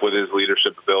himself with his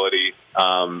leadership ability.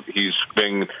 He's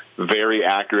been very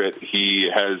accurate. He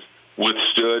has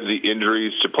withstood the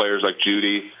injuries to players like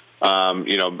Judy.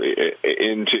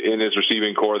 In his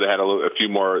receiving core, they had a few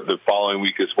more the following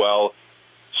week as well.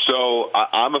 So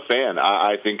I'm a fan.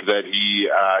 I think that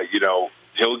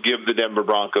he'll give the Denver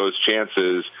Broncos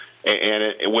chances,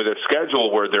 and with a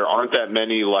schedule where there aren't that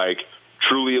many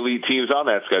truly elite teams on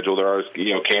that schedule. There are,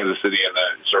 Kansas City and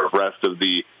the sort of rest of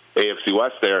the AFC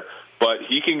West there. But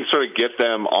he can sort of get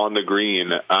them on the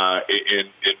green in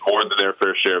more than their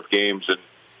fair share of games. And,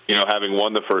 having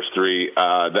won the first three,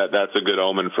 that's a good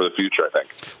omen for the future, I think.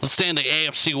 Let's stay in the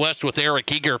AFC West with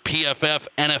Eric Eager, PFF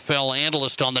NFL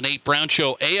analyst on the Nate Brown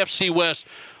Show. AFC West,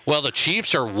 well, the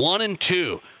Chiefs are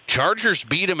 1-2. Chargers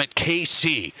beat them at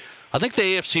KC. I think the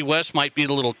AFC West might be a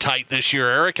little tight this year,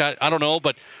 Eric. I don't know,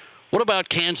 but what about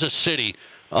Kansas City?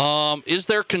 Is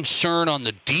there concern on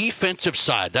the defensive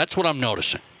side? That's what I'm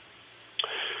noticing.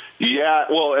 Yeah,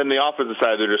 well, and the offensive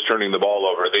side, they're just turning the ball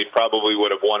over. They probably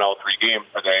would have won all three games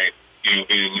today,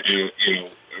 being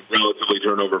relatively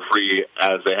turnover-free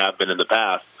as they have been in the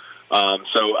past.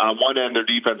 So on one end, their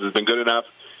defense has been good enough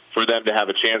for them to have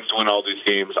a chance to win all these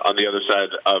games. On the other side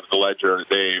of the ledger,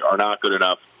 they are not good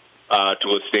enough to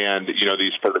withstand,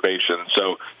 these perturbations.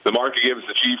 So the market gives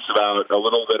the Chiefs about a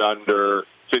little bit under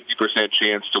 50%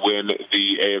 chance to win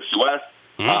the AFC West.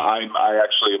 I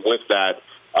actually am with that.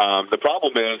 The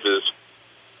problem is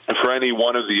for any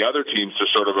one of the other teams to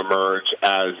sort of emerge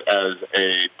as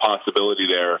a possibility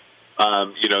there,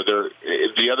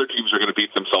 the other teams are going to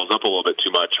beat themselves up a little bit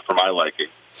too much for my liking.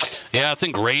 Yeah, I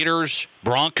think Raiders,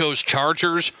 Broncos,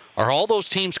 Chargers, are all those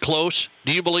teams close,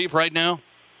 do you believe, right now?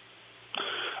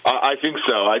 I think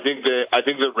so. I think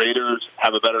the Raiders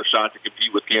have a better shot to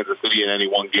compete with Kansas City in any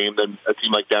one game than a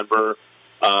team like Denver.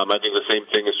 I think the same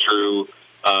thing is true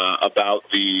about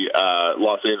the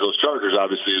Los Angeles Chargers,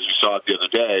 obviously, as you saw it the other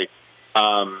day.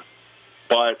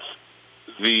 But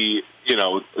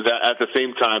at the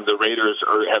same time, the Raiders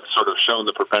have sort of shown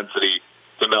the propensity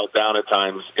to melt down at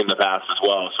times in the past as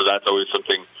well. So that's always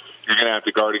something you're going to have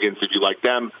to guard against if you like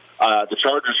them. The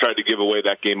Chargers tried to give away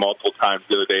that game multiple times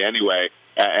the other day anyway,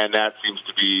 and that seems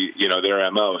to be,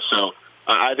 their MO. So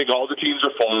I think all the teams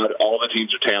are flawed, all the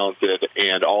teams are talented,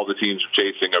 and all the teams are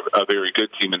chasing a very good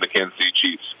team in the Kansas City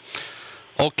Chiefs.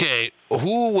 Okay,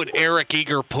 who would Eric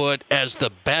Eager put as the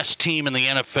best team in the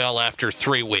NFL after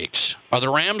 3 weeks? Are the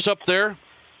Rams up there?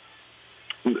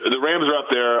 The Rams are up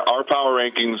there. Our power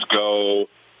rankings go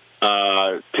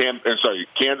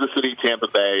Kansas City, Tampa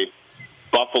Bay,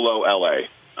 Buffalo, LA.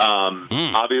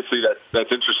 Obviously,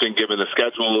 that's interesting given the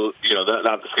schedule,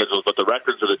 not the schedules, but the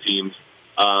records of the teams,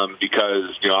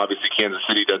 because, obviously Kansas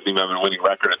City doesn't even have a winning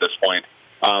record at this point,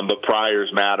 but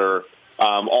priors matter.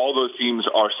 All those teams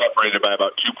are separated by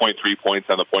about 2.3 points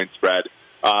on the point spread.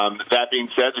 That being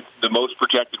said, the most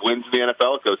projected wins in the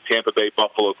NFL goes Tampa Bay,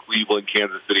 Buffalo, Cleveland,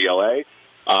 Kansas City, LA,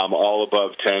 all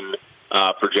above 10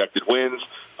 projected wins.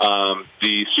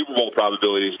 The Super Bowl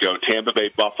probabilities go Tampa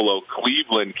Bay, Buffalo,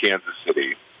 Cleveland, Kansas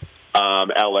City,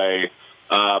 LA.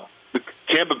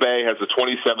 Tampa Bay has the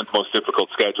 27th most difficult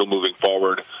schedule moving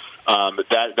forward.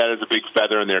 That is a big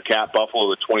feather in their cap. Buffalo,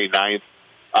 the 29th.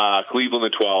 Cleveland, the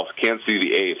 12th. Kansas City,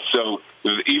 the 8th. So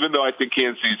even though I think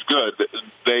Kansas City's good,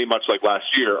 they, much like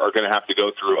last year, are going to have to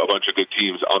go through a bunch of good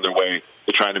teams on their way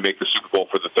to trying to make the Super Bowl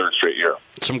for the third straight year.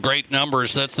 Some great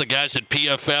numbers. That's the guys at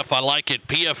PFF. I like it.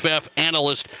 PFF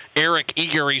analyst Eric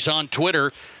Eager. He's on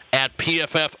Twitter at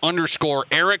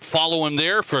PFF_Eric. Follow him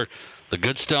there for the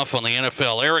good stuff on the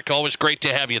NFL. Eric, always great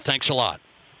to have you. Thanks a lot.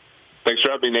 Thanks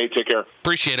for having me, Nate. Take care.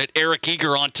 Appreciate it. Eric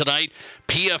Eager on tonight,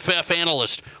 PFF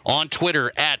analyst on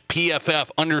Twitter at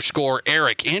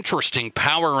PFF_Eric. Interesting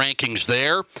power rankings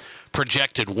there.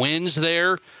 Projected wins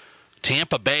there.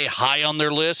 Tampa Bay high on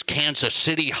their list. Kansas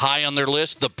City high on their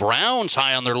list. The Browns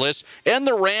high on their list. And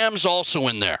the Rams also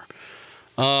in there.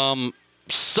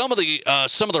 Some of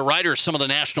the writers, some of the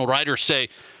national writers say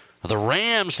the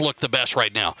Rams look the best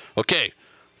right now. Okay,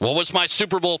 what was my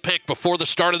Super Bowl pick before the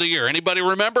start of the year? Anybody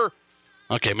remember?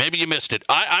 Okay, maybe you missed it.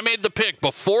 I made the pick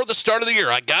before the start of the year.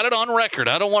 I got it on record.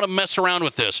 I don't want to mess around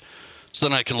with this. So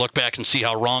then I can look back and see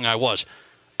how wrong I was.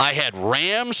 I had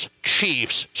Rams,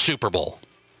 Chiefs, Super Bowl.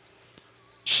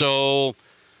 So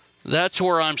that's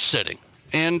where I'm sitting.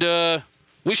 And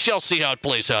we shall see how it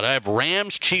plays out. I have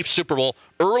Rams, Chiefs, Super Bowl.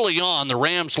 Early on, the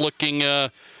Rams looking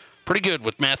pretty good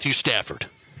with Matthew Stafford.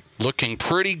 Looking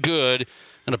pretty good.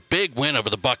 And a big win over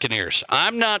the Buccaneers.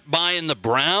 I'm not buying the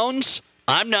Browns.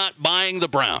 I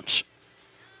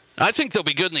think they'll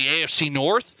be good in the AFC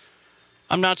North.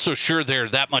 I'm not so sure they're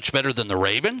that much better than the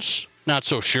Ravens. Not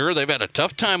so sure. They've had a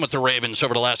tough time with the Ravens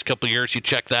over the last couple of years. You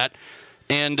check that.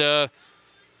 And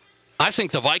I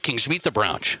think the Vikings beat the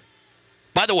Browns.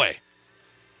 By the way,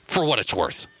 for what it's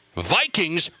worth,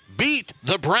 Vikings beat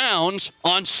the Browns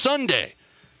on Sunday.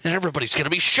 And everybody's going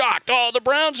to be shocked. Oh, the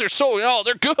Browns are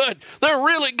they're good. They're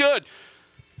really good.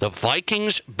 The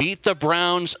Vikings beat the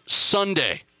Browns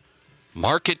Sunday.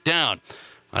 Mark it down.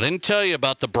 I didn't tell you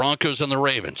about the Broncos and the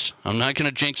Ravens. I'm not going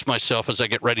to jinx myself as I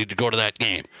get ready to go to that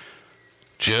game.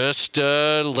 Just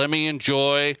let me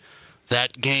enjoy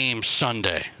that game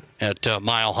Sunday at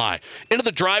Mile High. Into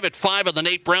the drive at 5 on the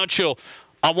Nate Brown Show.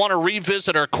 I want to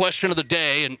revisit our question of the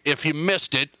day, and if you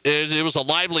missed it, it was a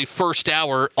lively first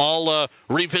hour. I'll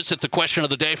revisit the question of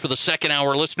the day for the second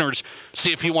hour. Listeners,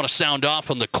 see if you want to sound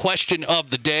off on the question of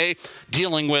the day,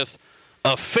 dealing with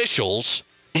officials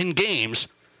in games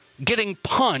getting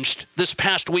punched this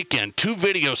past weekend. 2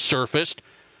 videos surfaced.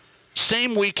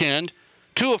 Same weekend,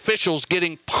 2 officials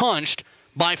getting punched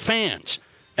by fans.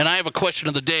 And I have a question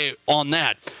of the day on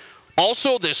that.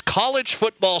 Also, this college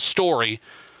football story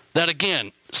that,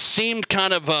 again, seemed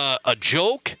kind of a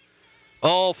joke.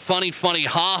 Oh, funny,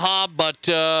 ha-ha, but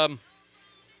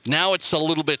now it's a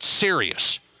little bit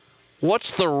serious.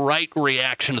 What's the right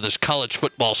reaction to this college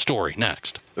football story?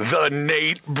 Next. The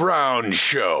Nate Brown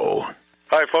Show.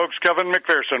 Hi, folks. Kevin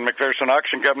McPherson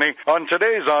Auction Company. On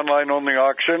today's online-only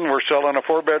auction, we're selling a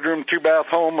 4-bedroom, 2-bath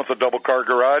home with a double-car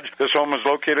garage. This home is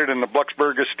located in the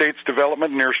Blacksburg Estates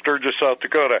development near Sturgis, South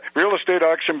Dakota. Real estate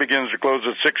auction begins to close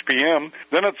at 6 p.m.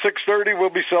 Then at 6:30,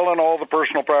 we'll be selling all the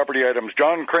personal property items.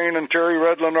 John Crane and Terry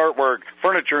Redland artwork,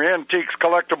 furniture, antiques,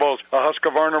 collectibles, a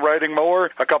Husqvarna riding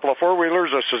mower, a couple of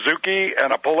 4-wheelers, a Suzuki,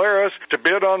 and a Polaris. To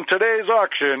bid on today's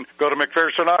auction, go to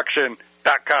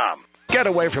McPhersonAuction.com. Get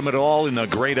away from it all in the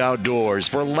great outdoors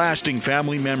for lasting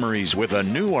family memories with a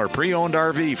new or pre-owned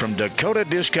RV from Dakota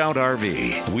Discount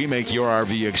RV. We make your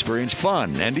RV experience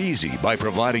fun and easy by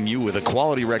providing you with a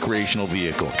quality recreational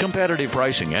vehicle, competitive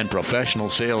pricing, and professional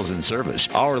sales and service.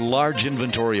 Our large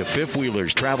inventory of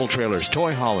fifth-wheelers, travel trailers,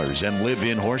 toy haulers, and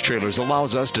live-in horse trailers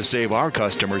allows us to save our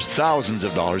customers thousands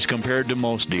of dollars compared to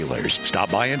most dealers. Stop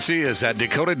by and see us at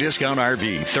Dakota Discount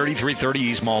RV, 3330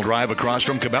 East Mall Drive across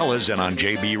from Cabela's and on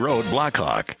JB Road,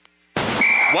 Blackhawk.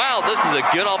 Wow, this is a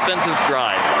good offensive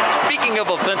drive. Speaking of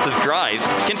offensive drives,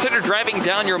 consider driving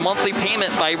down your monthly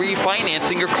payment by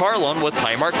refinancing your car loan with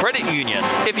Highmark Credit Union.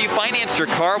 If you financed your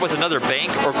car with another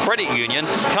bank or credit union,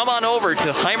 come on over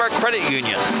to Highmark Credit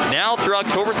Union. Now through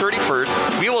October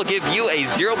 31st, we will give you a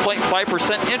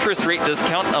 0.5% interest rate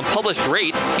discount on published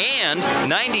rates and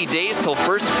 90 days till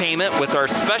first payment with our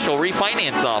special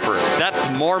refinance offer. That's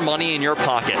more money in your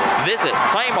pocket. Visit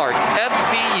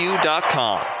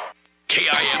HighmarkFCU.com.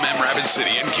 KIMM Rapid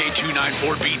City and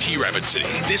K294BT Rapid City.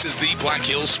 This is the Black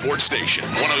Hills Sports Station,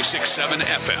 106.7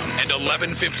 FM and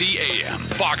 1150 AM.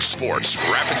 Fox Sports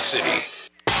Rapid City.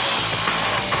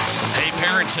 Hey,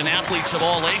 parents and athletes of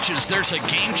all ages, there's a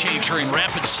game changer in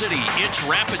Rapid City. It's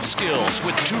Rapid Skills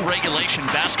with 2 regulation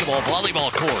basketball volleyball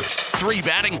courts, 3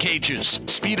 batting cages,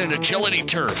 speed and agility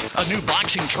turf, a new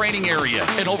boxing training area,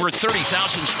 and over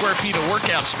 30,000 square feet of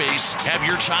workout space. Have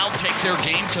your child take their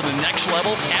game to the next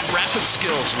level at Rapid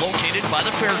Skills, located by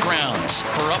the fairgrounds.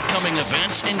 For upcoming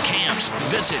events and camps,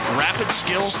 visit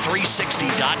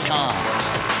RapidSkills360.com.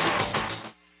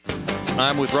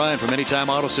 I'm with Brian from Anytime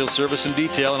Auto Sales Service and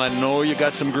Detail, and I know you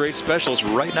got some great specials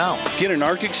right now. Get an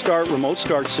Arctic Start remote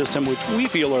start system, which we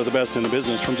feel are the best in the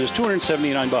business, from just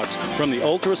 $279. From the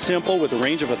Ultra Simple with a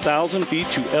range of 1,000 feet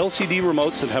to LCD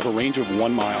remotes that have a range of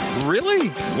 1 mile. Really?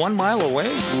 1 mile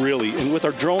away? Really. And with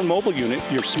our drone mobile unit,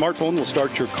 your smartphone will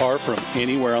start your car from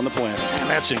anywhere on the planet. Man,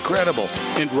 that's incredible.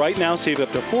 And right now, save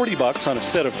up to $40 on a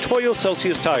set of Toyo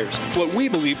Celsius tires, what we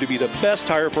believe to be the best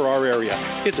tire for our area.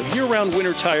 It's a year-round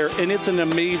winter tire, and it's an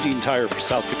amazing tire for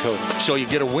South Dakota. So you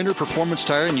get a winter performance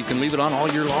tire and you can leave it on all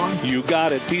year long? You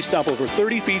got it. These stop over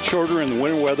 30 feet shorter in the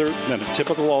winter weather than a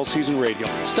typical all-season radial.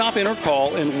 Stop in or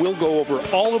call and we'll go over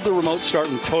all of the remote start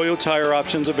and Toyo tire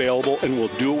options available, and we'll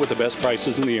do it with the best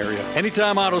prices in the area.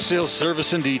 Anytime Auto Sales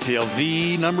Service and Detail,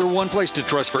 the #1 place to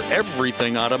trust for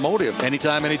everything automotive.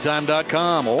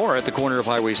 Anytime.com or at the corner of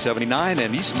Highway 79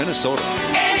 and East Minnesota.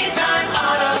 Anytime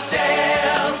Auto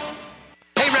Sales.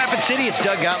 Hey, Rapid City, it's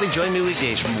Doug Gottlieb. Join me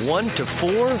weekdays from 1 to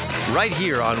 4 right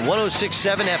here on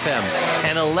 106.7 FM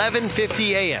and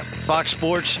 1150 AM. Fox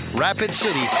Sports Rapid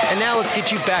City. And now let's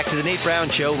get you back to the Nate Brown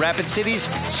Show, Rapid City's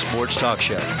sports talk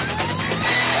show.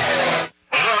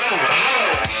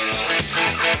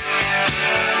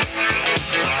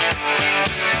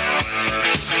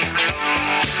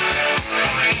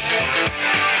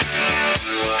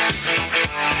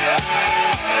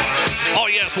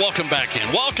 Yes, welcome back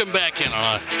in. Welcome back in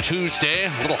on a Tuesday.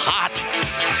 A little hot.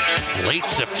 Late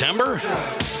September.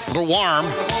 A little warm.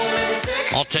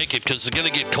 I'll take it because it's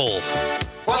going to get cold.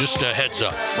 Just a heads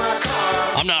up.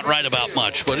 I'm not right about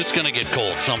much, but it's going to get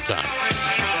cold sometime.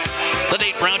 The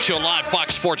Nate Brown Show live,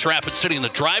 Fox Sports Rapid City in the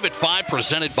Drive at 5,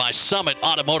 presented by Summit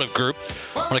Automotive Group.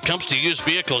 When it comes to used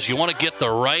vehicles, you want to get the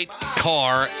right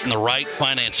car and the right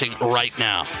financing right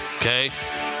now, okay?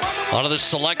 A lot of this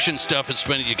selection stuff has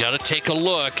been, you got to take a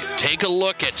look. Take a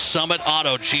look at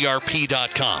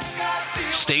summitautogrp.com.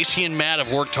 Stacy and Matt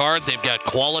have worked hard. They've got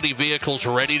quality vehicles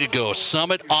ready to go.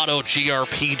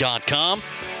 Summitautogrp.com.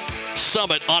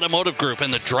 Summit Automotive Group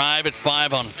in the Drive at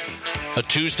 5 on a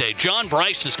Tuesday. John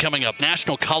Brice is coming up,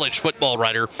 national college football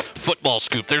writer, Football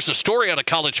Scoop. There's a story out of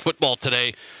college football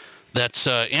today that's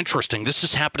interesting. This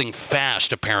is happening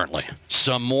fast, apparently.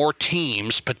 Some more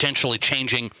teams potentially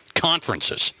changing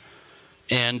conferences.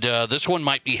 And this one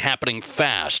might be happening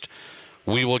fast.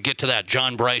 We will get to that.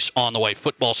 John Brice on the way.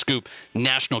 Football Scoop,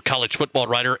 national college football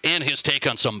writer, and his take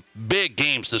on some big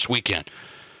games this weekend.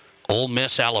 Ole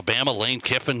Miss, Alabama, Lane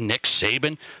Kiffin, Nick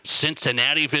Saban.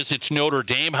 Cincinnati visits Notre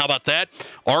Dame. How about that?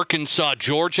 Arkansas,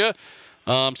 Georgia.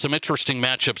 Some interesting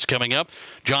matchups coming up.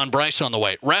 John Brice on the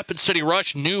way. Rapid City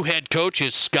Rush, new head coach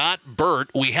is Scott Burt.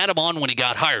 We had him on when he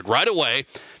got hired right away.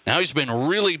 Now he's been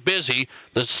really busy.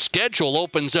 The schedule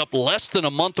opens up less than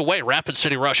a month away, Rapid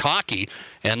City Rush hockey,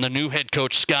 and the new head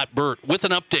coach, Scott Burt, with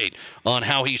an update on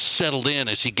how he's settled in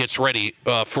as he gets ready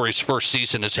for his first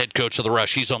season as head coach of the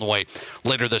Rush. He's on the way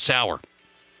later this hour.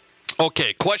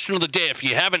 Okay, question of the day. If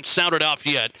you haven't sounded off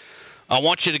yet, I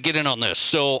want you to get in on this.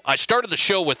 So I started the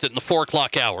show with it in the 4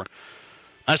 o'clock hour.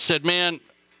 I said, man,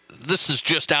 this is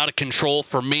just out of control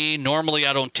for me. Normally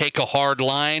I don't take a hard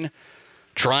line.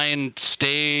 Try and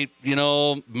stay,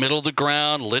 middle of the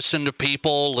ground, listen to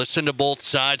people, listen to both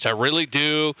sides. I really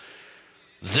do.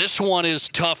 This one is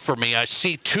tough for me. I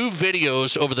see 2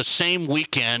 videos over the same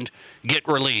weekend get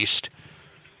released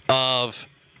of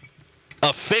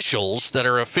officials that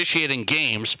are officiating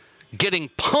games getting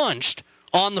punched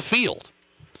on the field.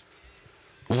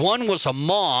 One was a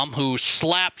mom who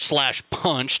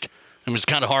slapped/punched. It was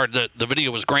kind of hard. The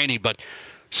video was grainy, but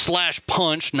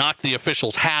 /punched, knocked the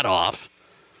official's hat off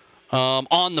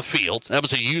on the field. That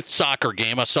was a youth soccer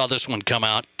game. I saw this one come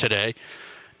out today.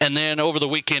 And then over the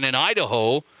weekend in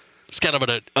Idaho, it's kind of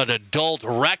an adult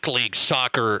rec league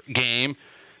soccer game,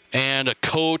 and a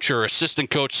coach or assistant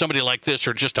coach, somebody like this,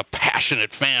 or just a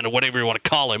passionate fan or whatever you want to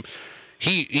call him,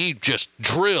 he just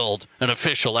drilled an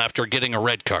official after getting a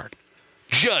red card.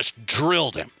 Just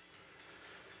drilled him.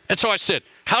 And so I said,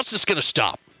 how's this going to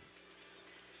stop?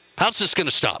 How's this going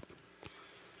to stop?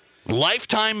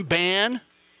 Lifetime ban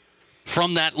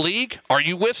from that league? Are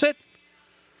you with it?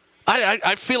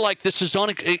 I feel like this is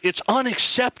it's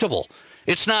unacceptable.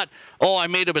 It's not, oh, I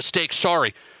made a mistake,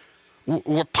 sorry.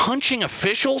 We're punching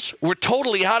officials? We're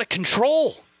totally out of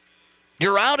control.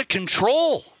 You're out of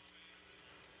control.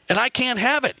 And I can't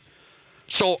have it.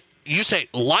 So you say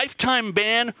lifetime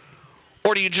ban,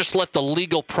 or do you just let the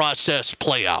legal process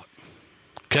play out?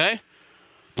 Okay?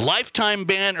 Lifetime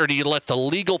ban, or do you let the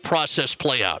legal process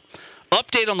play out?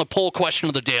 Update on the poll question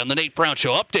of the day on the Nate Brown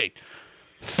Show. Update.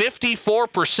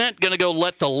 54% going to go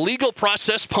let the legal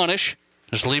process punish.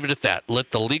 Just leave it at that.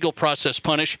 Let the legal process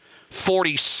punish.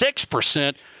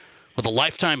 46% with a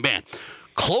lifetime ban.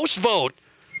 Close vote.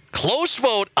 Close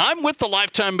vote. I'm with the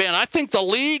lifetime ban. I think the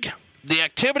league, the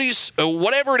activities,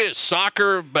 whatever it is,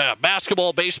 soccer,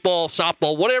 basketball, baseball,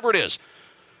 softball, whatever it is,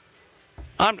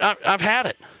 I've had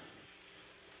it.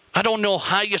 I don't know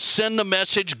how you send the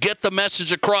message, get the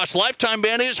message across. Lifetime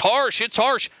ban is harsh. It's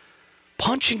harsh.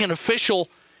 Punching an official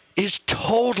is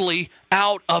totally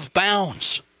out of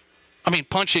bounds. I mean,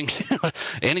 punching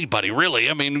anybody, really.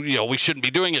 I mean, we shouldn't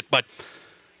be doing it, but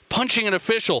punching an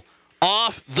official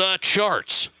off the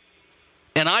charts.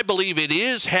 And I believe it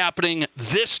is happening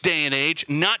this day and age,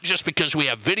 not just because we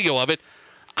have video of it.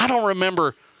 I don't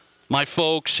remember my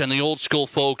folks and the old school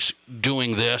folks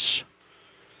doing this.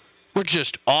 We're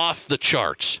just off the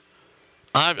charts.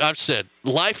 I've said,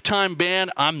 lifetime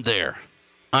ban, I'm there.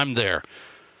 I'm there.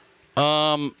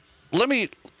 Let me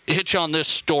hitch on this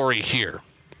story here.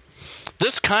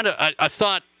 This kind of, I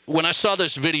thought, when I saw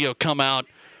this video come out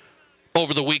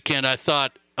over the weekend, I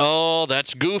thought, oh,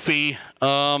 that's goofy.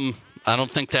 I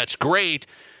don't think that's great.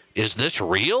 Is this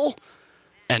real?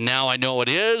 And now I know it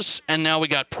is, and now we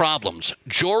got problems.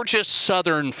 Georgia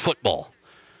Southern football.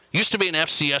 Used to be an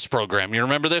FCS program. You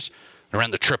remember this? They ran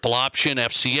the triple option,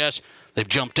 FCS. They've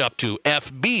jumped up to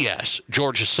FBS,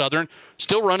 Georgia Southern.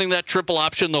 Still running that triple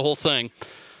option, the whole thing.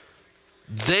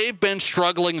 They've been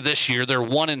struggling this year. They're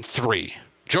 1-3.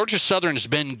 Georgia Southern has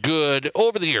been good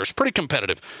over the years, pretty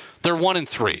competitive. They're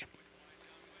 1-3.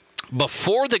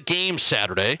 Before the game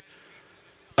Saturday,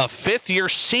 a fifth-year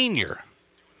senior,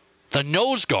 the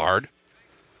nose guard,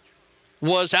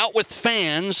 was out with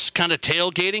fans, kind of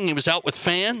tailgating. He was out with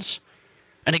fans,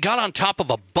 and he got on top of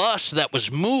a bus that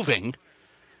was moving,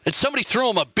 and somebody threw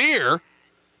him a beer,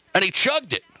 and he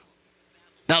chugged it.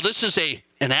 Now, this is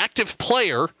an active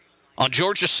player on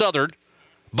Georgia Southern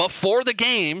before the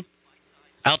game,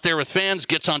 out there with fans,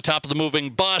 gets on top of the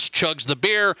moving bus, chugs the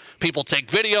beer. People take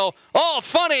video. Oh,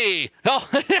 funny. Oh,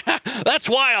 that's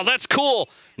wild. That's cool.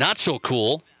 Not so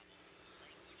cool.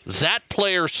 That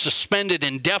player suspended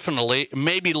indefinitely,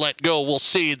 maybe let go. We'll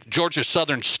see. Georgia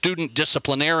Southern student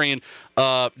disciplinarian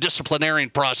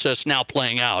process now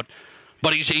playing out.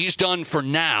 But he's done for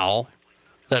now.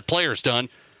 That player's done.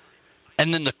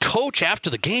 And then the coach after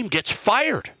the game gets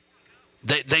fired.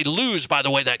 They lose, by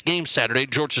the way, that game Saturday.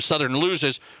 Georgia Southern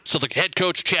loses. So the head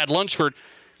coach, Chad Lunsford,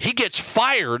 he gets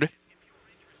fired.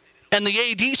 And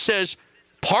the AD says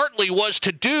partly was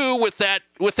to do with that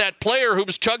player who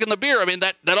was chugging the beer. I mean,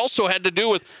 that also had to do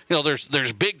with,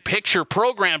 there's big picture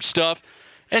program stuff.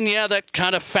 And, yeah, that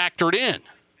kind of factored in.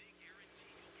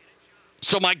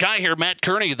 So my guy here, Matt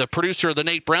Kearney, the producer of the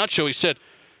Nate Brown Show, he said,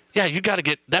 yeah, you got to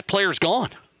get – that player's gone.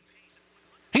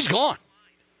 He's gone.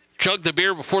 Chugged the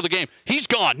beer before the game. He's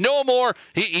gone. No more.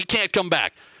 He can't come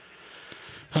back.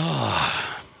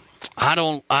 I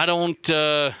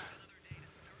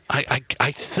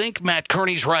think Matt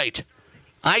Kearney's right.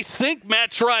 I think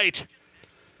Matt's right.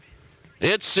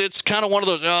 It's kind of one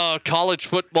of those college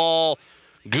football,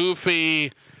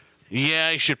 goofy.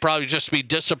 Yeah, he should probably just be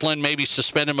disciplined, maybe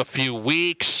suspend him a few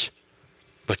weeks.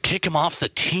 But kick him off the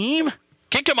team?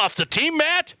 Kick him off the team,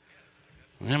 Matt?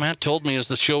 Yeah, Matt told me as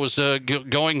the show was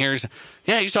going here,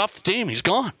 he's off the team. He's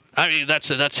gone. I mean,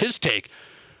 that's his take.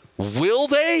 Will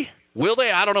they?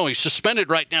 I don't know. He's suspended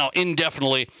right now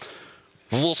indefinitely.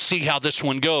 We'll see how this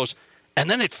one goes. And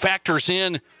then it factors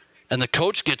in, and the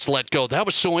coach gets let go. That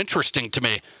was so interesting to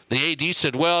me. The AD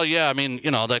said, well, yeah, I mean,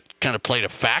 that kind of played a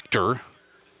factor.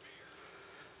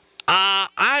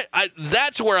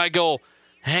 That's where I go,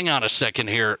 hang on a second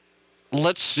here.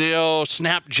 Let's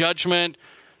snap judgment.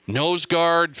 Nose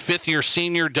guard, fifth-year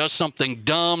senior, does something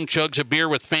dumb, chugs a beer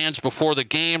with fans before the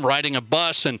game, riding a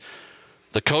bus, and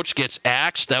the coach gets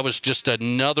axed. That was just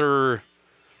another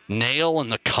nail in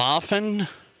the coffin?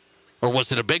 Or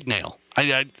was it a big nail?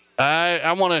 I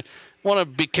want to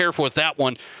be careful with that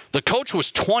one. The coach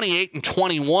was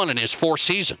 28-21 in his 4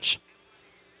 seasons.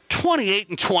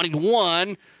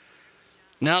 28-21.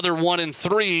 Now they're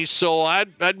 1-3, so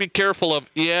I'd be careful of,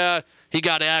 he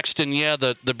got axed, and,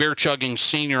 the beer-chugging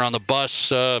senior on the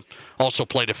bus also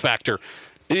played a factor.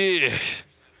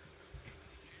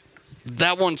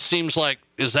 That one seems like,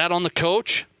 is that on the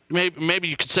coach? Maybe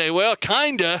you could say, well,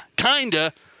 kinda.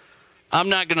 I'm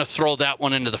not going to throw that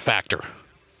one into the factor.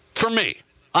 For me,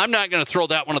 I'm not going to throw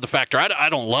that one into the factor. I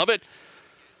don't love it,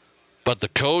 but the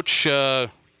coach, I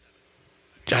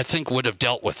think, would have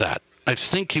dealt with that. I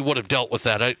think he would have dealt with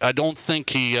that. I don't think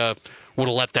he would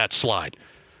have let that slide.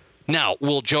 Now,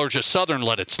 will Georgia Southern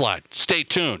let it slide? Stay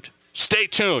tuned.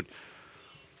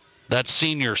 That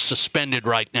senior suspended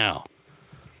right now.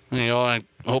 I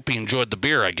hope he enjoyed the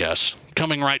beer, I guess.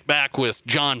 Coming right back with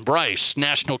John Brice,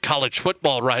 national college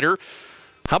football writer.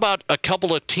 How about a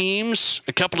couple of teams,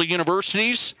 a couple of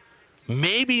universities,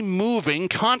 maybe moving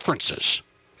conferences?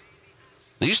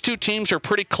 These two teams are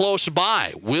pretty close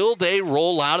by. Will they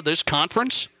roll out of this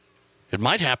conference? It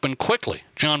might happen quickly.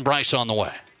 John Brice on the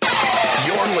way.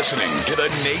 You're listening to The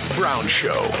Nate Brown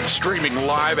Show, streaming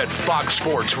live at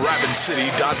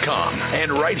FoxSportsRapidCity.com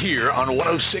and right here on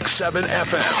 106.7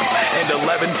 FM and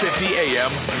 1150 AM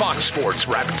Fox Sports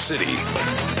Rapid City.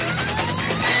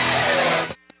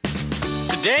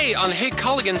 Today on Hey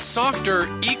Culligan, softer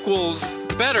equals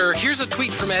better. Here's a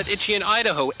tweet from @Itchy in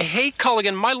Idaho. Hey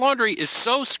Culligan, my laundry is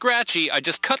so scratchy I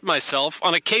just cut myself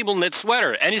on a cable knit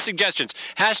sweater. Any suggestions?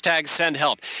 #send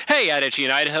help. Hey @Itchy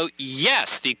in Idaho.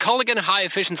 Yes, the Culligan high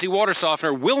efficiency water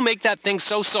softener will make that thing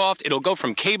so soft it'll go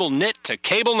from cable knit to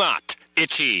cable knot.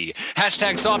 Itchy.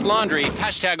 #soft laundry.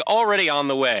 #already on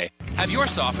the way. Have your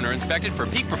softener inspected for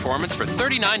peak performance for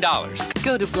 $39.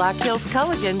 Go to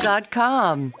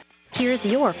BlackHillsCulligan.com. Here's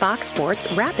your Fox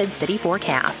Sports Rapid City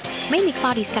forecast. Mainly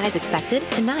cloudy skies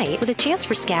expected tonight with a chance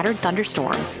for scattered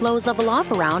thunderstorms. Lows level off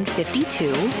around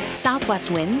 52.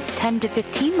 Southwest winds 10 to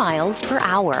 15 miles per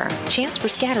hour. Chance for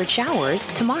scattered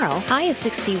showers tomorrow. High of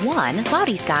 61.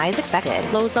 Cloudy skies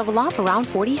expected. Lows level off around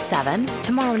 47.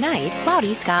 Tomorrow night,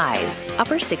 cloudy skies.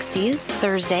 Upper 60s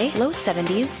Thursday, low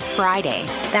 70s Friday.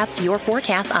 That's your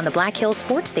forecast on the Black Hills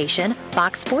Sports Station,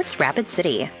 Fox Sports Rapid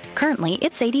City. Currently,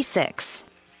 it's 86.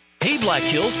 Hey Black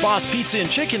Hills, Boss Pizza and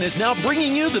Chicken is now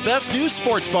bringing you the best new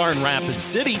sports bar in Rapid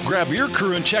City. Grab your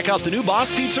crew and check out the new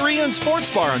Boss Pizzeria and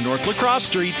Sports Bar on North Lacrosse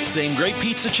Street. Same great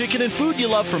pizza, chicken, and food you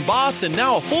love from Boss, and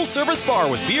now a full-service bar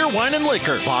with beer, wine, and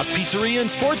liquor. Boss Pizzeria and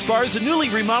Sports Bar is a newly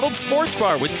remodeled sports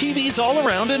bar with TVs all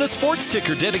around and a sports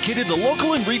ticker dedicated to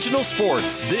local and regional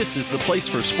sports. This is the place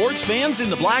for sports fans in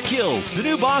the Black Hills. The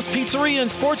new Boss Pizzeria and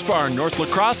Sports Bar in North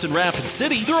Lacrosse and Rapid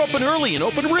City. They're open early and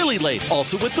open really late.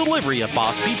 Also with delivery at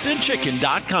BossPizzaandChicken.com.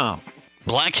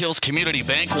 Black Hills Community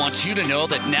Bank wants you to know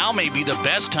that now may be the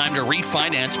best time to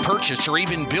refinance, purchase, or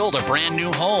even build a brand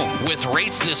new home. With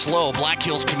rates this low, Black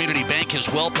Hills Community Bank is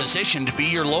well positioned to be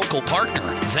your local partner.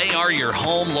 They are your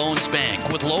home loans bank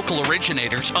with local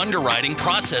originators, underwriting,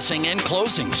 processing, and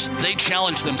closings. They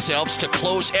challenge themselves to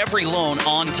close every loan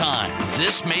on time.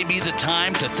 This may be the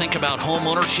time to think about home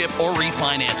ownership or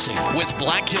refinancing with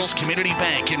Black Hills Community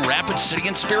Bank in Rapid City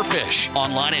and Spearfish.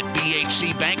 Online at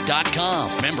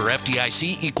bhcbank.com. Member FDIC.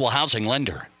 Equal housing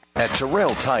lender. At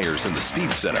Terrell Tires in the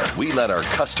Speed Center, we let our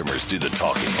customers do the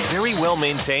talking. Very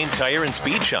well-maintained tire and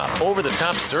speed shop,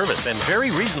 over-the-top service, and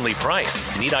very reasonably priced.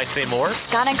 Need I say more?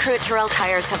 Scott and crew at Terrell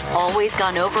Tires have always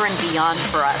gone over and beyond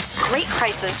for us. Great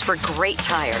prices for great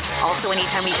tires. Also,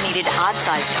 anytime we've needed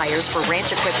odd-sized tires for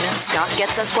ranch equipment, Scott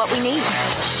gets us what we need.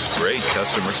 Great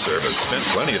customer service. Spent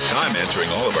plenty of time answering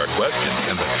all of our questions,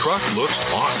 and the truck looks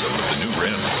awesome with the new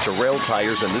rims. Terrell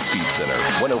Tires in the Speed Center,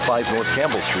 105 North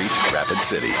Campbell Street, Rapid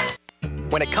City.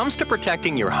 When it comes to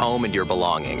protecting your home and your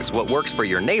belongings, what works for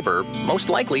your neighbor most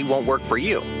likely won't work for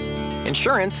you.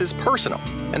 Insurance is personal,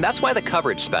 and that's why the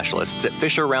coverage specialists at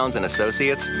Fisher Rounds &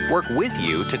 Associates work with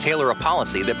you to tailor a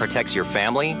policy that protects your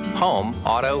family, home,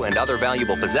 auto, and other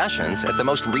valuable possessions at the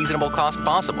most reasonable cost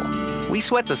possible. We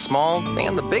sweat the small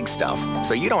and the big stuff,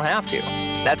 so you don't have to.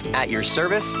 That's at your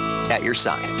service, at your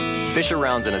side. Fisher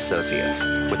Rounds & Associates,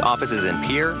 with offices in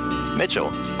Pierre,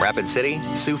 Mitchell, Rapid City,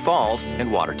 Sioux Falls,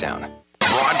 and Watertown.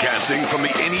 Broadcasting from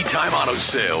the Anytime Auto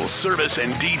Sales, Service,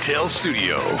 and Detail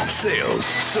Studio. Sales,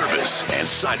 service, and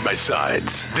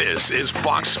side-by-sides. This is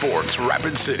Fox Sports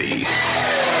Rapid City.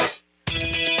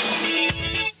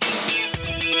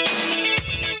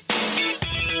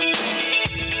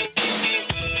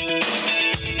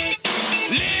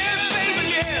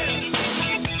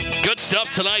 Good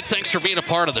stuff tonight. Thanks for being a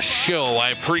part of the show. I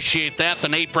appreciate that. The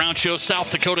Nate Brown Show,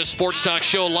 South Dakota Sports Talk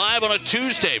Show, live on a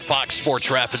Tuesday. Fox Sports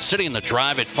Rapid City in the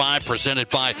Drive at 5, presented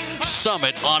by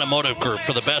Summit Automotive Group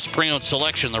for the best pre-owned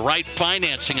selection, the right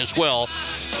financing as well,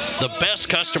 the best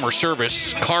customer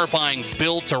service, car buying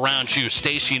built around you.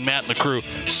 Stacy and Matt and the crew,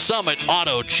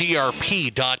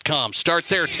 SummitAutoGRP.com. Start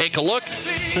there, take a look,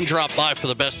 and drop by for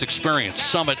the best experience.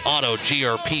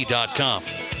 SummitAutoGRP.com.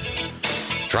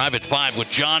 Drive at 5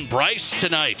 with John Brice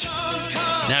tonight.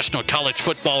 National college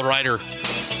football writer.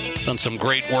 Done some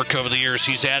great work over the years.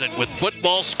 He's at it with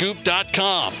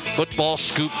footballscoop.com.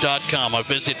 Footballscoop.com. I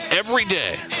visit every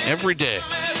day.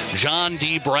 John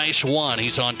D. Brice 1.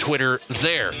 He's on Twitter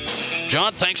there.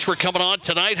 John, thanks for coming on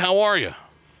tonight. How are you?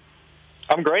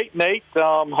 I'm great, Nate.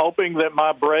 Hoping that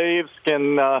my Braves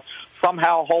can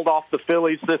somehow hold off the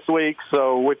Phillies this week.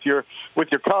 So with your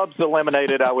Cubs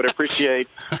eliminated, I would appreciate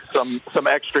some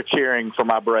extra cheering for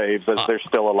my Braves as they're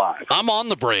still alive. I'm on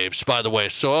the Braves, by the way,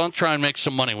 so I'll try and make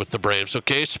some money with the Braves,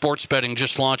 okay? Sports betting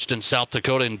just launched in South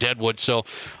Dakota in Deadwood, so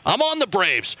I'm on the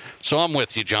Braves. So I'm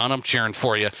with you, John. I'm cheering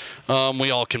for you. We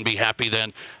all can be happy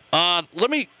then.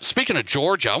 Speaking of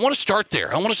Georgia, I want to start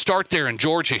there. In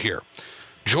Georgia here.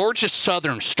 Georgia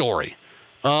Southern story.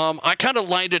 I kind of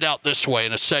lined it out this way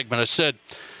in a segment. I said,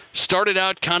 started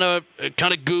out kind of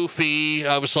goofy.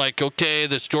 I was like, okay,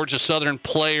 this Georgia Southern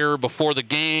player before the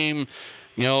game,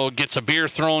 gets a beer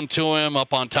thrown to him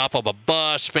up on top of a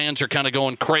bus. Fans are kind of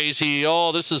going crazy.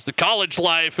 Oh, this is the college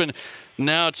life. And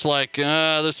now it's like,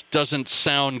 this doesn't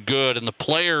sound good. And the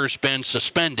player's been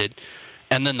suspended.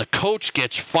 And then the coach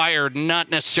gets fired,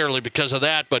 not necessarily because of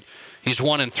that, but he's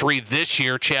 1-3 this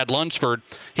year, Chad Lunsford.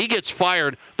 He gets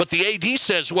fired, but the AD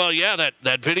says, well, yeah,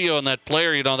 that video and that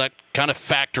player, that kind of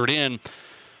factored in.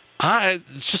 It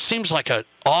just seems like an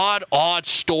odd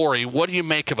story. What do you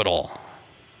make of it all?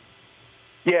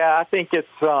 Yeah, I think it's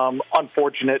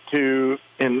unfortunate to,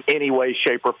 in any way,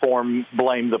 shape, or form,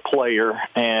 blame the player.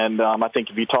 And I think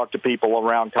if you talk to people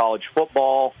around college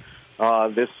football,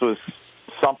 this was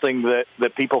something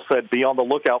that people said be on the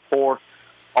lookout for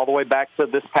all the way back to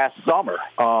this past summer.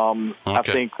 I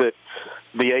think that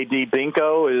the AD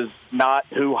Binko is not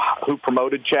who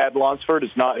promoted Chad Lunsford,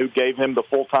 is not who gave him the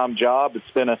full-time job.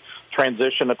 It's been a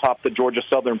transition atop the Georgia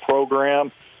Southern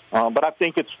program. But I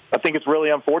think it's really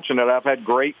unfortunate. I've had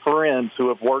great friends who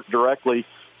have worked directly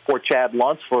for Chad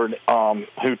Lunsford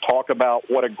who talk about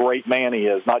what a great man he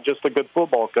is, not just a good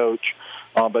football coach,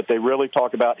 but they really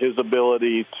talk about his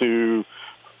ability to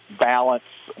balance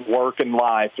work and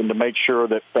life and to make sure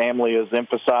that family is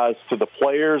emphasized to the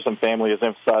players and family is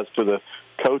emphasized to the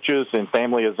coaches and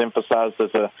family is emphasized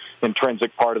as an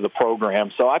intrinsic part of the program.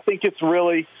 So I think it's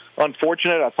really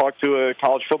unfortunate. I talked to a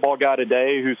college football guy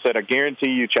today who said, I guarantee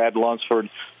you Chad Lunsford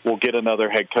will get another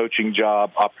head coaching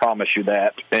job. I promise you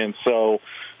that. And so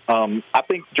I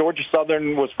think Georgia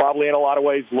Southern was probably in a lot of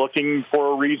ways looking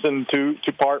for a reason to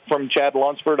part from Chad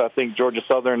Lunsford. I think Georgia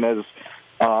Southern is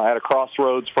at a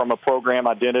crossroads from a program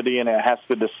identity, and it has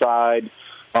to decide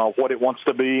what it wants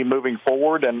to be moving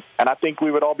forward. And I think we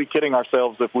would all be kidding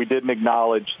ourselves if we didn't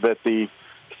acknowledge that the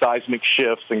seismic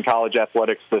shifts in college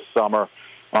athletics this summer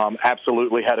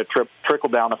absolutely had a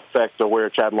trickle-down effect to where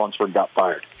Chad Lunsford got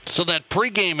fired. So that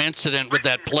pregame incident with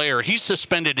that player, he's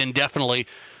suspended indefinitely.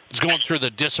 He's going through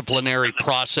the disciplinary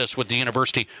process with the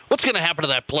university. What's going to happen to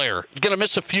that player? He's going to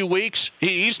miss a few weeks?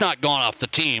 He's not gone off the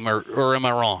team, or am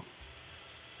I wrong?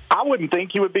 I wouldn't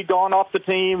think he would be gone off the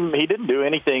team. He didn't do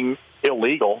anything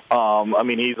illegal. I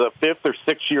mean, he's a 5th or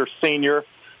 6th year senior.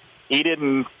 He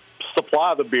didn't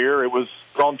supply the beer. It was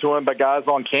thrown to him by guys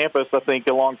on campus, I think,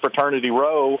 along Fraternity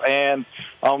Row. And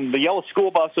the yellow school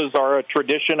buses are a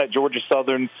tradition at Georgia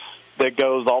Southern that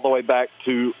goes all the way back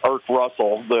to Irk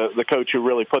Russell, the coach who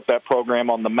really put that program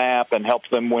on the map and helped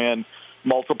them win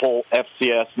multiple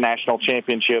FCS national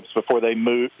championships before they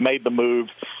made the move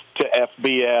to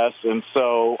FBS. And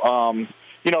so,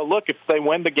 look, if they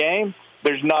win the game,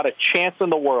 there's not a chance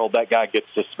in the world that guy gets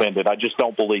suspended. I just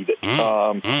don't believe it.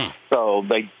 So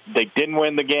they didn't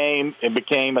win the game. It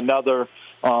became another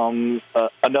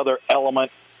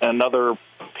element, another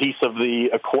piece of the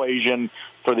equation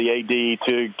for the AD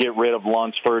to get rid of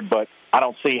Lunsford. But I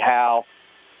don't see how.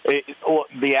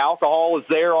 The alcohol is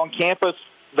there on campus.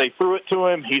 They threw it to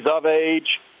him. He's of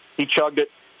age. He chugged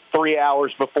it 3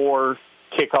 hours before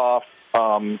kickoff.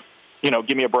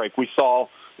 Give me a break. We saw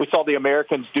the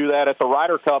Americans do that at the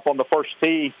Ryder Cup on the first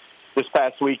tee this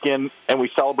past weekend, and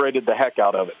we celebrated the heck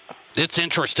out of it. It's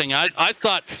interesting. I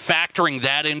thought factoring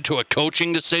that into a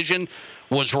coaching decision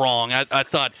was wrong. I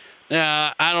thought,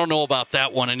 I don't know about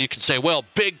that one. And you could say, well,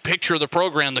 big picture of the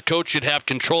program, the coach should have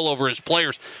control over his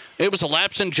players. It was a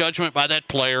lapse in judgment by that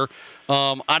player.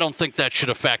 I don't think that should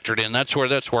have factored in. That's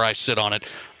where I sit on it.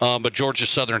 But Georgia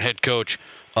Southern head coach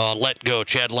let go.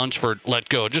 Chad Lunsford let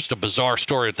go. Just a bizarre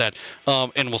story at that.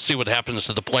 And we'll see what happens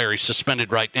to the player. He's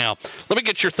suspended right now. Let me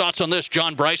get your thoughts on this.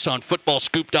 John Brice on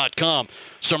footballscoop.com.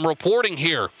 Some reporting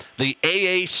here. The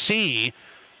AAC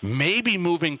may be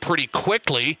moving pretty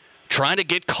quickly, trying to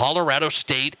get Colorado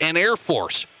State and Air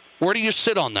Force. Where do you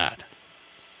sit on that?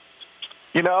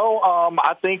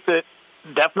 I think that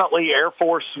definitely Air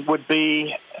Force would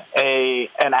be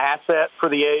an asset for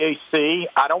the AAC.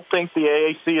 I don't think the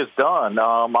AAC is done.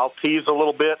 I'll tease a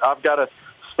little bit. I've got a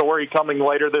story coming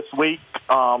later this week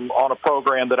on a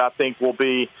program that I think will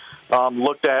be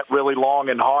looked at really long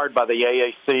and hard by the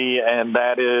AAC, and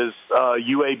that is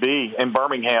UAB in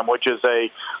Birmingham, which is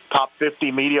a top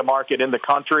 50 media market in the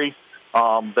country.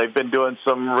 They've been doing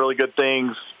some really good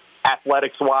things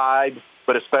athletics-wide,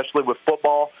 but especially with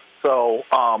football. So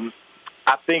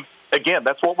I think, again,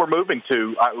 that's what we're moving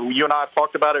to. You and I have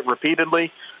talked about it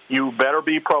repeatedly. You better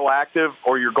be proactive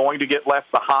or you're going to get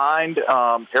left behind.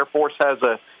 Air Force has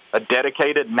a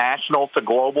dedicated national to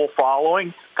global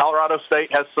following. Colorado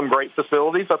State has some great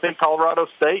facilities. I think Colorado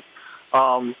State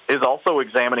is also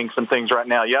examining some things right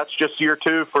now. Yeah, it's just year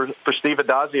 2 for Steve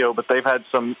Adazio, but they've had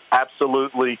some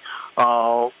absolutely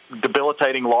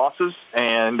debilitating losses,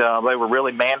 and they were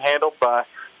really manhandled by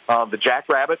the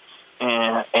Jackrabbits.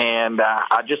 And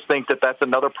I just think that that's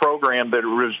another program that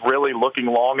is really looking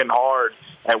long and hard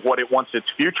at what it wants its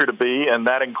future to be, and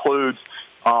that includes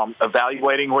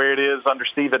evaluating where it is under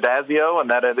Steve Adazio, and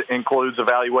that includes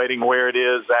evaluating where it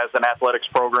is as an athletics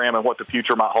program and what the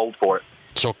future might hold for it.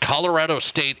 So Colorado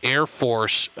State Air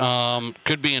Force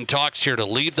could be in talks here to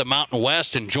leave the Mountain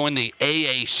West and join the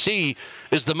AAC.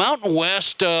 Is the Mountain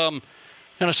West kind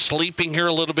of sleeping here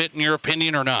a little bit, in your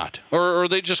opinion, or not? Or are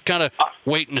they just kind of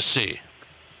waiting to see?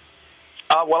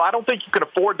 Well, I don't think you can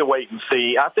afford to wait and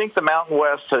see. I think the Mountain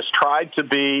West has tried to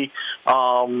be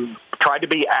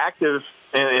active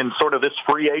in sort of this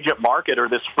free agent market or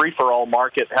this free-for-all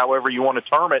market, however you want to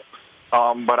term it.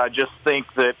 But I just think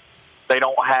that they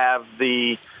don't have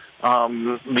the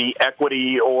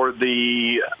equity or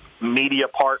the media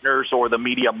partners or the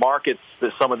media markets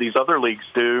that some of these other leagues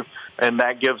do, and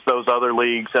that gives those other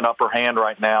leagues an upper hand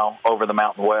right now over the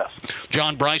Mountain West.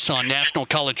 John Brice on National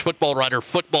College Football Writer,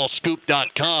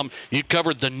 footballscoop.com. You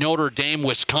covered the Notre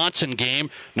Dame-Wisconsin game.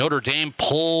 Notre Dame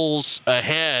pulls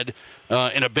ahead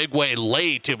in a big way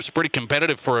late. It was pretty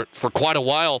competitive for quite a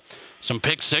while. Some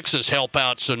pick sixes help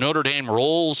out, so Notre Dame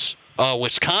rolls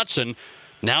Wisconsin.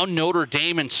 Now Notre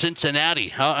Dame and Cincinnati.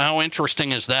 How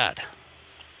interesting is that?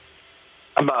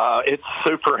 It's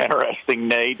super interesting,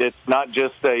 Nate. It's not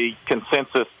just a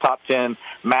consensus top 10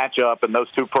 matchup and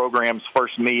those two programs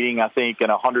first meeting, I think, in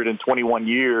 121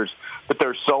 years, but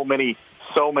there's so many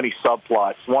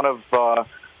subplots. One of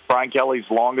Brian Kelly's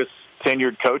longest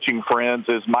tenured coaching friends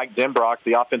is Mike Denbrock,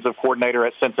 the offensive coordinator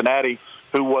at Cincinnati,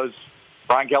 who was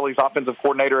Brian Kelly's offensive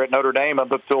coordinator at Notre Dame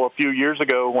up until a few years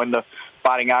ago when the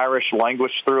Fighting Irish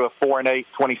languished through a 4-8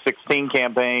 2016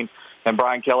 campaign. And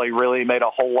Brian Kelly really made a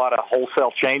whole lot of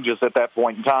wholesale changes at that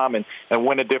point in time and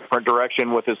went a different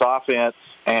direction with his offense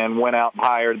and went out and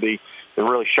hired the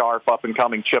really sharp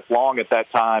up-and-coming Chip Long at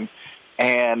that time.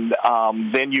 And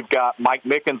then you've got Mike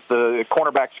Mickens, the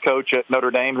cornerbacks coach at Notre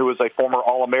Dame, who was a former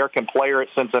All-American player at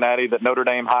Cincinnati that Notre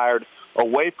Dame hired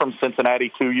away from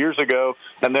Cincinnati 2 years ago.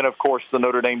 And then, of course, the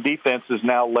Notre Dame defense is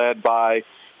now led by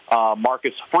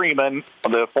Marcus Freeman,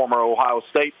 the former Ohio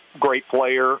State great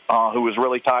player who was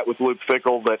really tight with Luke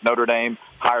Fickell that Notre Dame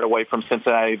hired away from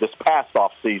Cincinnati this past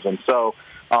offseason. So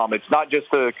it's not just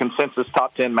a consensus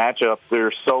top 10 matchup.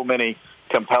 There's so many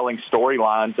compelling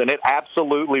storylines, and it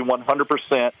absolutely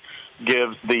 100%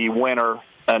 gives the winner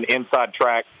an inside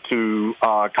track to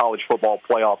college football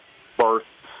playoff berth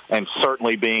and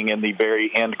certainly being in the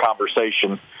very end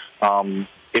conversation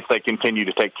if they continue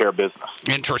to take care of business.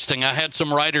 Interesting. I had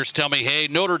some writers tell me, hey,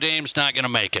 Notre Dame's not going to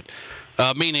make it,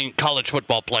 meaning college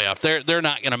football playoff. They're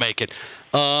not going to make it.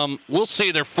 We'll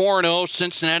see. They're 4-0,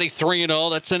 Cincinnati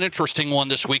 3-0. That's an interesting one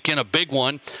this weekend, a big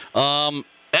one.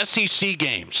 SEC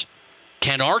games.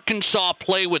 Can Arkansas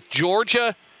play with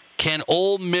Georgia? Can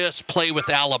Ole Miss play with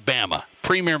Alabama?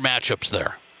 Premier matchups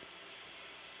there.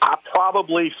 I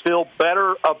probably feel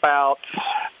better about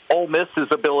Ole Miss's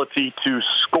ability to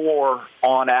score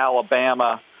on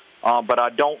Alabama, but I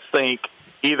don't think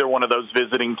either one of those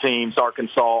visiting teams,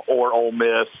 Arkansas or Ole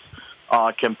Miss,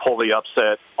 can pull the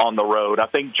upset on the road. I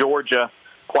think Georgia,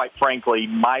 quite frankly,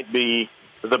 might be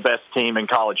the best team in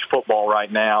college football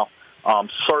right now,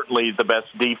 certainly the best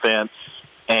defense,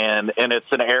 and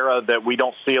it's an era that we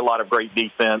don't see a lot of great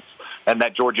defense, and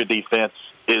that Georgia defense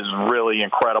is really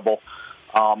incredible.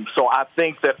 So I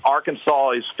think that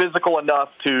Arkansas is physical enough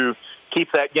to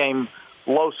keep that game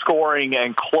low-scoring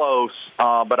and close,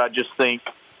 but I just think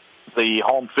the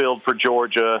home field for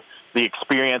Georgia, the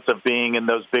experience of being in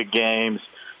those big games,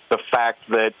 the fact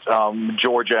that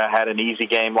Georgia had an easy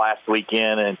game last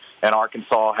weekend and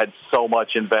Arkansas had so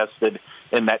much invested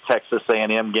in that Texas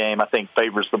A&M game, I think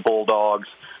favors the Bulldogs.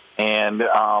 And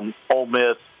Ole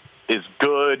Miss is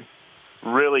good,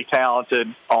 really talented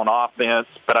on offense,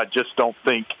 but I just don't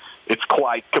think it's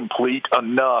quite complete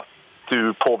enough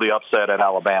to pull the upset at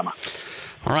Alabama.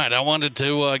 All right, I wanted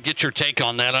to get your take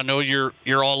on that. I know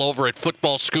you're all over at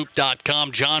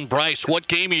footballscoop.com. John Brice, what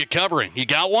game are you covering? You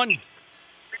got one?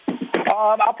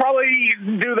 I'll probably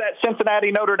do that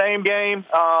Cincinnati-Notre Dame game,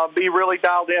 be really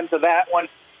dialed into that one.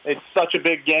 It's such a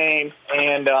big game,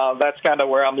 and that's kind of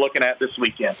where I'm looking at this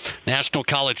weekend. National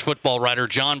College Football Writer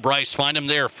John Brice. Find him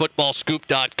there,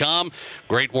 footballscoop.com.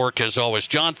 Great work as always.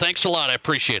 John, thanks a lot. I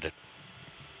appreciate it.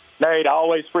 Nate, I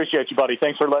always appreciate you, buddy.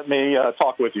 Thanks for letting me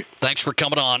talk with you. Thanks for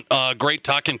coming on. Great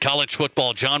talking college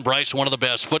football. John Brice, one of the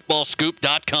best.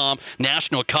 Footballscoop.com,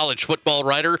 National College Football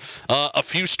Writer. A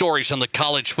few stories on the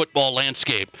college football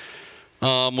landscape.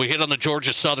 We hit on the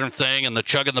Georgia Southern thing and the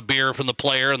chugging the beer from the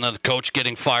player and then the coach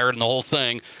getting fired and the whole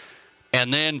thing.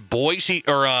 And then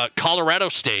Colorado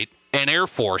State and Air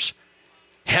Force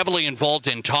heavily involved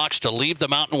in talks to leave the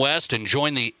Mountain West and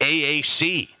join the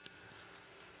AAC.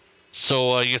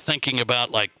 So you're thinking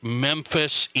about like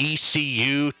Memphis,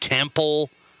 ECU, Temple,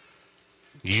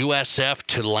 USF,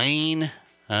 Tulane,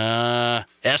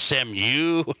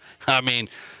 SMU. I mean,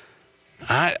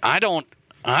 I don't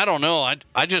know.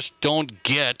 I just don't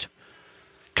get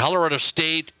Colorado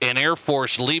State and Air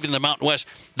Force leaving the Mountain West.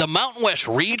 The Mountain West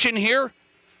region here,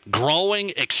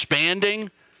 growing,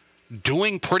 expanding,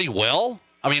 doing pretty well.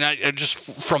 I mean, I just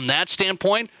from that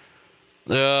standpoint,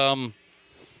 Colorado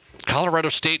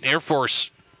State Air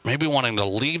Force maybe wanting to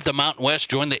leave the Mountain West,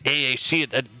 join the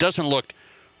AAC. It doesn't look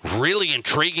really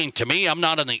intriguing to me. I'm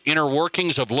not in the inner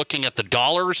workings of looking at the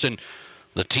dollars and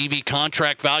the TV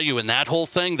contract value and that whole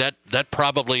thing. That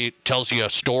probably tells you a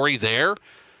story there.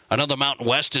 I know the Mountain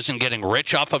West isn't getting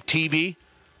rich off of TV.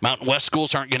 Mountain West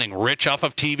schools aren't getting rich off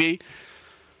of TV.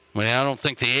 I mean, I don't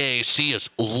think the AAC is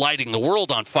lighting the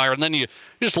world on fire. And then you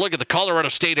just look at the Colorado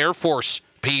State Air Force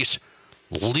piece,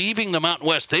 leaving the Mountain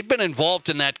West. They've been involved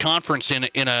in that conference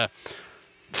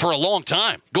for a long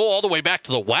time. Go all the way back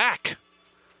to the WAC.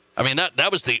 I mean,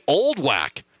 that was the old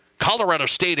WAC. Colorado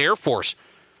State Air Force.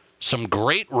 Some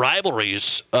great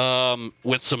rivalries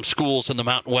with some schools in the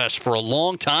Mountain West for a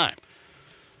long time.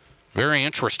 Very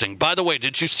interesting. By the way,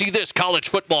 did you see this, college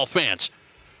football fans?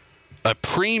 A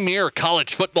premier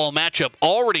college football matchup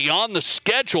already on the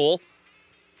schedule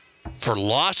for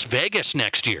Las Vegas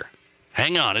next year.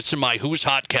 Hang on, it's in my Who's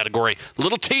Hot category.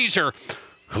 Little teaser.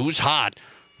 Who's hot?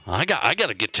 I got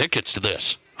to get tickets to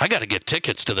this.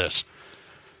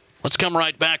 Let's come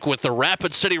right back with the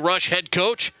Rapid City Rush head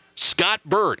coach, Scott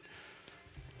Burt.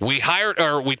 We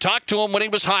talked to him when he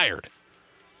was hired.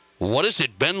 What has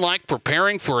it been like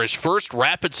preparing for his first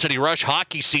Rapid City Rush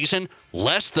hockey season?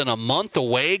 Less than a month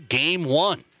away, game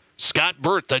 1. Scott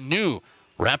Burt, the new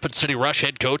Rapid City Rush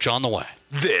head coach, on the way.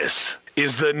 This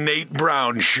is the Nate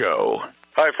Brown Show.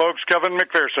 Hi, folks. Kevin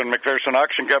McPherson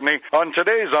Auction Company. On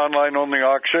today's online-only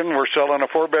auction, we're selling a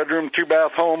 4-bedroom,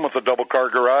 2-bath home with a double-car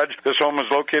garage. This home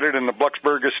is located in the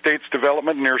Blacksburg Estates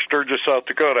development near Sturgis, South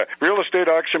Dakota. Real estate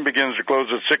auction begins to close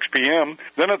at 6 p.m.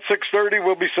 Then at 6:30,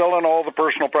 we'll be selling all the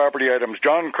personal property items.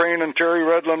 John Crane and Terry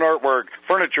Redland artwork,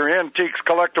 furniture, antiques,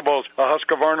 collectibles, a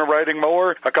Husqvarna riding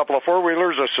mower, a couple of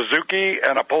four-wheelers, a Suzuki,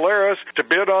 and a Polaris. To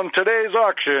bid on today's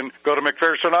auction, go to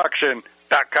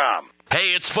McPhersonAuction.com.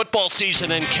 Hey, it's football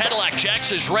season, and Cadillac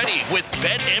Jacks is ready with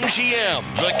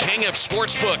BetMGM, the king of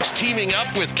sportsbooks, teaming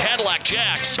up with Cadillac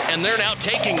Jacks, and they're now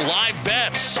taking live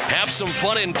bets. Have some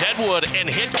fun in Deadwood and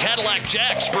hit Cadillac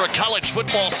Jacks for a college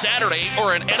football Saturday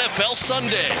or an NFL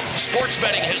Sunday. Sports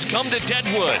betting has come to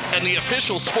Deadwood, and the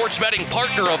official sports betting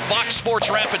partner of Fox Sports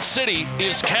Rapid City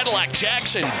is Cadillac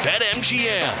Jacks and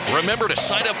BetMGM. Remember to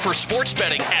sign up for sports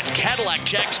betting at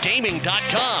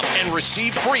CadillacJacksGaming.com and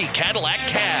receive free Cadillac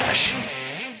cash.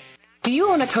 Do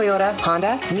you own a Toyota,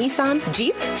 Honda, Nissan,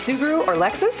 Jeep, Subaru, or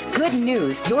Lexus? Good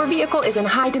news. Your vehicle is in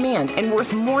high demand and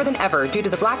worth more than ever due to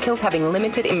the Black Hills having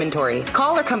limited inventory.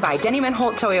 Call or come by Denny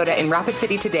Menholt Toyota in Rapid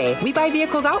City today. We buy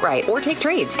vehicles outright or take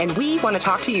trades, and we want to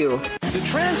talk to you. The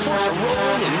transports are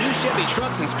rolling and new Chevy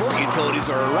trucks and sport utilities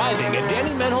are arriving at Denny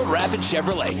Menholt Rapid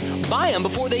Chevrolet. Buy them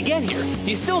before they get here.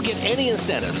 You still get any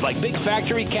incentives like big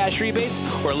factory cash rebates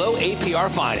or low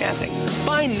APR financing.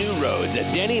 Find new roads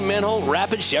at Denny Menholt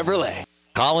Rapid Chevrolet.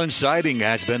 Collins Siding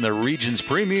has been the region's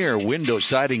premier window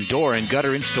siding, door, and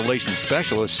gutter installation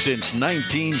specialist since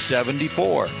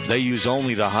 1974. They use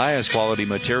only the highest quality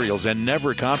materials and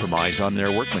never compromise on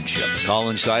their workmanship.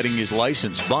 Collins Siding is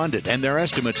licensed, bonded, and their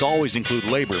estimates always include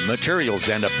labor, materials,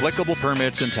 and applicable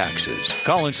permits and taxes.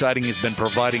 Collins Siding has been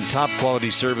providing top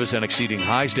quality service and exceeding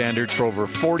high standards for over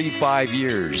 45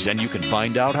 years, and you can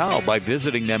find out how by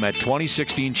visiting them at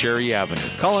 2016 Cherry Avenue.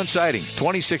 Collins Siding,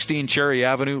 2016 Cherry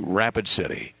Avenue, Rapid City.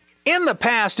 In the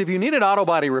past, if you needed auto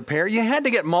body repair, you had to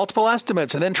get multiple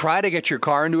estimates and then try to get your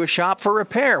car into a shop for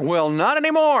repair. Well, not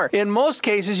anymore. In most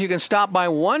cases, you can stop by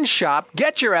one shop,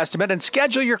 get your estimate, and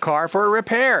schedule your car for a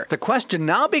repair. The question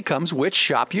now becomes which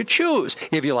shop you choose.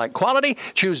 If you like quality,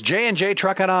 choose J&J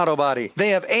Truck and Auto Body. They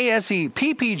have ASE,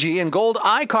 PPG, and Gold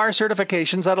iCar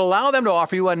certifications that allow them to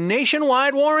offer you a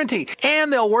nationwide warranty.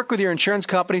 And they'll work with your insurance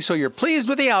company so you're pleased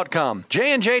with the outcome.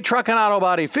 J&J Truck and Auto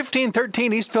Body,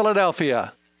 1513 East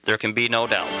Philadelphia. There can be no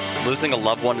doubt, losing a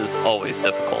loved one is always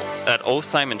difficult. At O.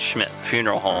 Simon Schmidt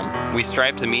Funeral Home, we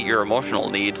strive to meet your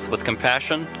emotional needs with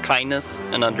compassion, kindness,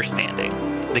 and understanding.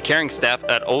 The caring staff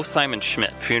at O. Simon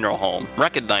Schmidt Funeral Home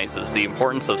recognizes the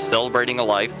importance of celebrating a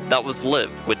life that was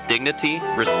lived with dignity,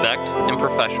 respect, and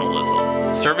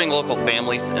professionalism, serving local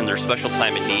families in their special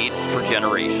time of need for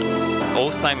generations.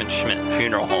 O. Simon Schmidt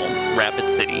Funeral Home, Rapid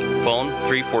City. Phone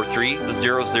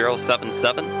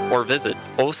 343-0077 or visit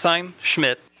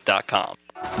osimschmidt.com.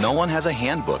 No one has a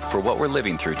handbook for what we're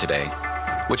living through today,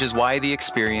 which is why the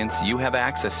experience you have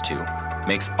access to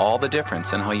makes all the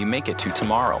difference in how you make it to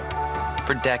tomorrow.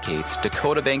 For decades,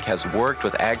 Dakota Bank has worked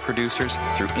with ag producers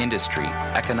through industry,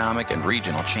 economic, and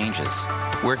regional changes.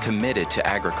 We're committed to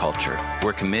agriculture.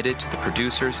 We're committed to the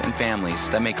producers and families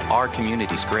that make our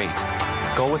communities great.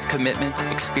 Go with commitment,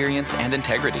 experience, and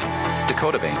integrity.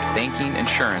 Dakota Bank, banking,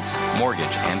 insurance,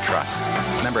 mortgage, and trust.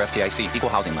 Member FDIC, equal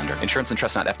housing lender. Insurance and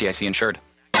trust not FDIC insured.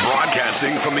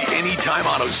 Broadcasting from the Anytime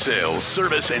Auto Sales,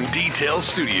 Service, and Detail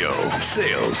Studio.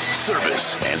 Sales,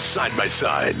 service, and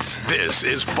side-by-sides. This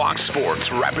is Fox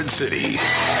Sports Rapid City.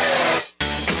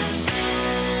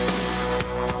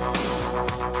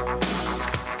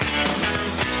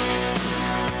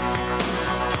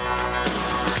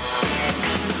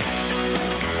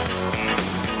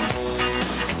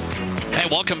 Hey,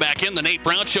 welcome back in the Nate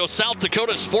Brown Show, South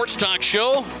Dakota Sports Talk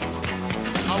Show.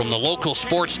 From the local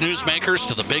sports newsmakers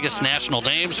to the biggest national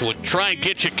names, we'll try and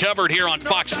get you covered here on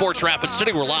Fox Sports Rapid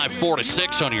City. We're live 4 to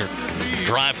 6 on your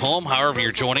drive home, however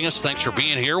you're joining us. Thanks for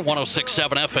being here. 106.7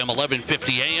 FM,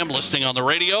 1150 AM, listening on the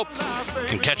radio. You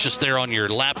can catch us there on your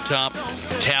laptop,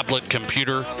 tablet,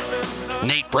 computer.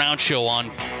 Nate Brown Show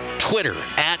on Twitter,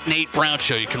 at Nate Brown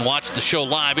Show. You can watch the show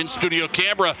live in studio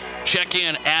camera. Check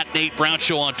in at Nate Brown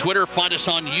Show on Twitter. Find us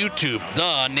on YouTube,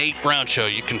 The Nate Brown Show.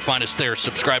 You can find us there.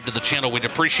 Subscribe to the channel. We'd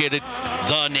appreciate it.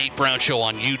 The Nate Brown Show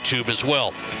on YouTube as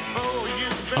well.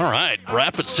 All right,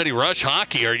 Rapid City Rush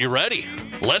Hockey. Are you ready?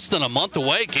 Less than a month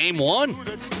away, Game 1.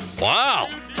 Wow.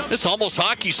 It's almost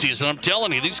hockey season. I'm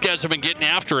telling you, these guys have been getting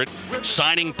after it,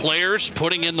 signing players,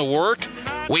 putting in the work.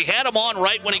 We had him on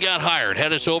right when he got hired.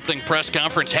 Had his opening press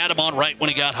conference, had him on right when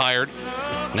he got hired.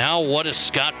 Now what has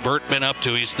Scott Burt been up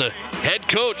to? He's the head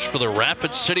coach for the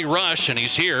Rapid City Rush, and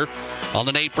he's here on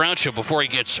the Nate Brown Show before he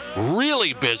gets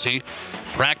really busy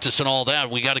practicing all that.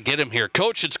 We got to get him here.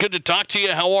 Coach, it's good to talk to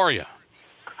you. How are you?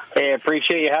 Hey, I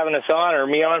appreciate you having us on, or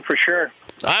me on for sure.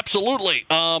 Absolutely.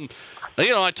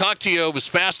 I talked to you. It was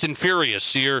fast and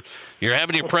furious. You're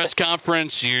having your press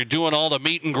conference. You're doing all the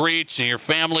meet and greets, and your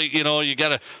family. You got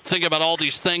to think about all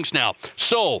these things now.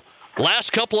 So,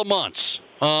 last couple of months,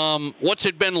 what's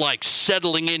it been like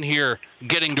settling in here,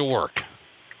 getting to work?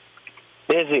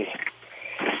 Busy.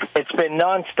 It's been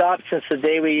nonstop since the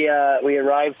day we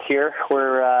arrived here.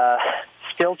 We're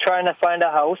still trying to find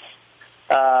a house.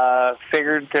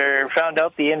 Found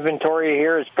out the inventory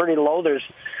here is pretty low.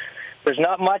 There's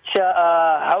not much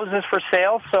houses for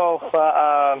sale,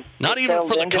 so not even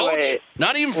for the coach.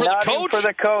 Not even for the coach. Not even for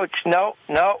the coach. No.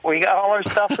 We got all our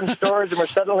stuff in storage, and we're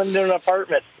settling into an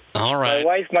apartment. All right. My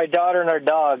wife, my daughter, and our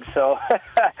dog. So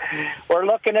we're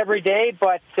looking every day,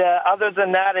 but other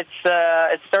than that,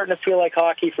 it's starting to feel like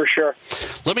hockey for sure.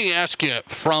 Let me ask you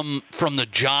from the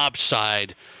job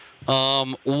side,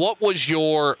 what was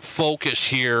your focus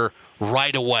here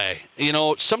right away?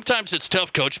 Sometimes it's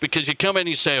tough, Coach, because you come in and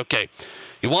you say, okay,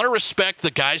 you want to respect the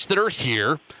guys that are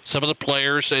here, some of the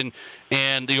players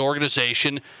and the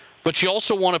organization, but you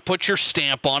also want to put your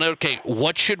stamp on it. Okay,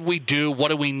 what should we do? What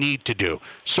do we need to do?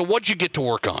 So what'd you get to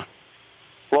work on?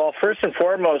 Well, first and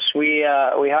foremost, we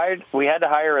had to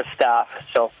hire a staff.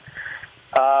 So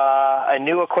a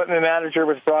new equipment manager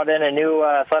was brought in, a new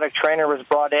athletic trainer was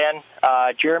brought in.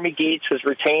 Jeremy Geets was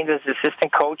retained as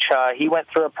assistant coach. He went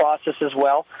through a process as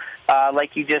well.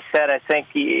 Like you just said, I think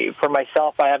for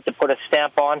myself, I have to put a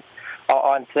stamp on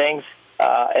things,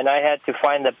 and I had to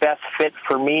find the best fit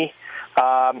for me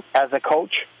as a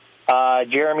coach.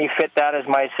 Jeremy fit that as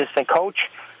my assistant coach,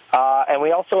 and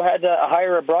we also had to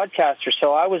hire a broadcaster.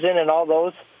 So I was in all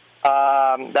those.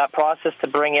 That process to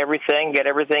bring everything, get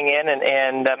everything in,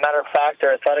 and matter of fact,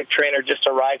 our athletic trainer just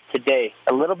arrived today.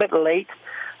 A little bit late,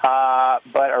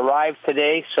 but arrived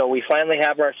today. So we finally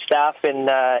have our staff in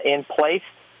place,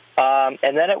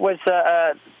 and then it was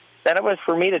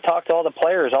for me to talk to all the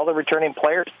players, all the returning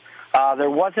players. There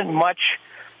wasn't much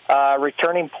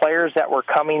returning players that were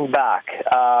coming back.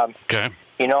 Okay.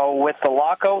 With the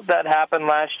lockout that happened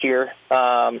last year,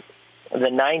 the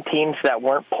 9 teams that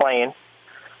weren't playing.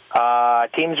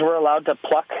 Teams were allowed to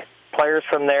pluck players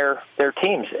from their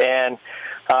teams, and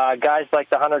guys like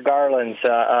the Hunter Garlands,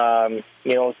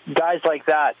 guys like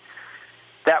that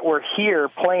were here,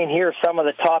 playing here, some of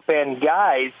the top-end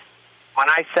guys. When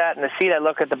I sat in the seat, I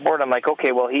look at the board, I'm like,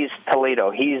 okay, well, he's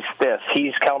Toledo, he's this,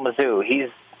 he's Kalamazoo,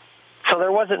 so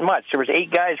there wasn't much. There was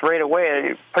 8 guys right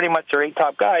away, pretty much their 8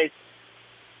 top guys,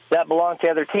 that belonged to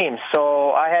other teams.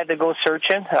 So I had to go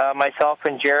searching, myself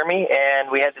and Jeremy, and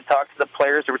we had to talk to the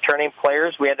players, the returning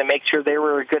players. We had to make sure they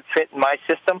were a good fit in my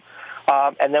system.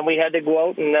 And then we had to go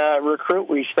out and recruit.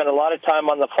 We spent a lot of time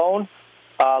on the phone,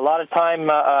 a lot of time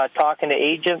talking to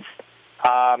agents.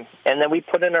 And then we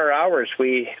put in our hours.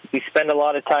 We spend a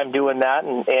lot of time doing that,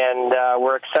 and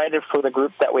we're excited for the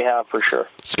group that we have for sure.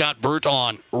 Scott Burt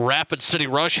on Rapid City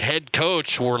Rush, head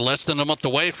coach. We're less than a month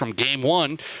away from Game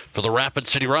 1 for the Rapid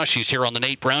City Rush. He's here on the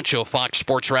Nate Brown Show, Fox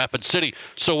Sports Rapid City.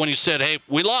 So when you said, hey,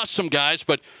 we lost some guys,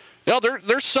 but You know,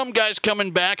 there's some guys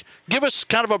coming back. Give us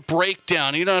kind of a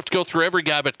breakdown. You don't have to go through every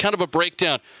guy, but kind of a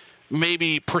breakdown,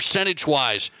 maybe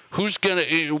percentage-wise. What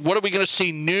are we going to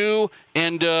see new,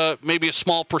 and maybe a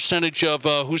small percentage of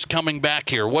who's coming back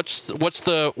here? What's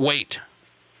the weight?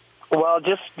 Well,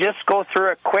 just go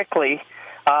through it quickly.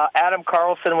 Adam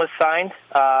Carlson was signed.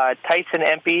 Tyson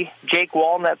Empey, Jake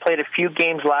Walnut played a few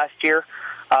games last year.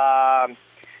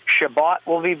 Shabbat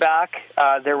will be back.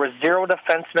 There was 0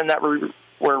 defensemen that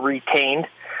were retained.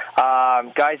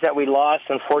 Guys that we lost,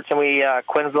 unfortunately,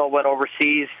 Quinville went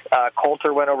overseas.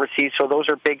 Coulter went overseas. So those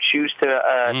are big shoes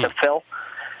to fill.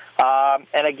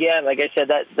 And again, like I said,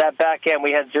 that back end,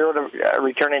 we had 0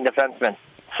 returning defensemen.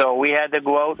 So we had to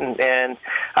go out, and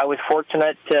I was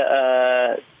fortunate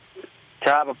to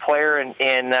have a player in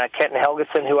Kenton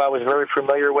Helgeson, who I was very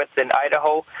familiar with in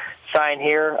Idaho, sign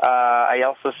here. I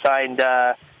also signed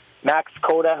Max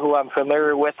Coda, who I'm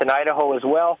familiar with in Idaho as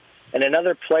well, and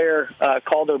another player,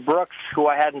 Calder Brooks, who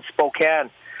I had in Spokane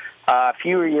a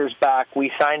few years back.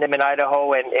 We signed him in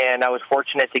Idaho, and I was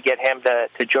fortunate to get him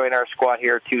to join our squad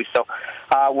here too. So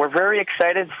we're very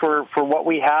excited for what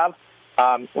we have.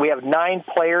 We have 9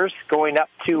 players going up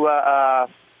to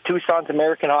Tucson's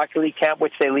American Hockey League camp,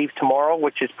 which they leave tomorrow,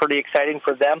 which is pretty exciting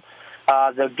for them.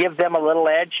 They'll give them a little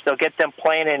edge. They'll get them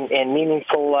playing in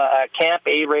meaningful camp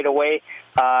A right away,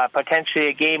 potentially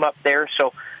a game up there.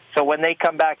 So when they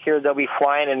come back here, they'll be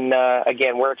flying, and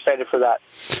again, we're excited for that.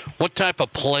 What type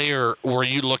of player were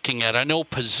you looking at? I know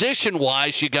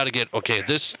position-wise, you got to get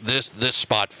this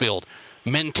spot filled.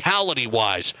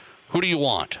 Mentality-wise, who do you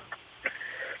want?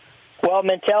 Well,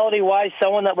 mentality-wise,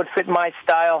 someone that would fit my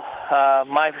style.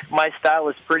 My style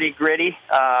is pretty gritty.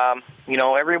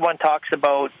 Everyone talks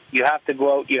about you have to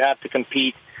go out, you have to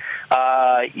compete,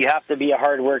 you have to be a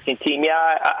hard-working team. Yeah,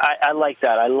 I like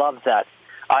that. I love that.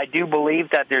 I do believe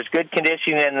that there's good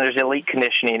conditioning and there's elite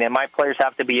conditioning, and my players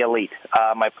have to be elite.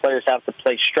 My players have to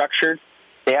play structured.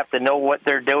 They have to know what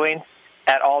they're doing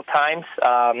at all times,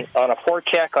 on a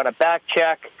forecheck, on a back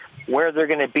check, where they're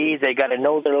going to be. They got to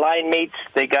know their line mates.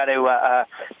 They got to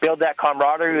build that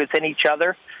camaraderie within each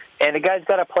other, and the guys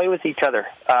got to play with each other.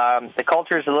 The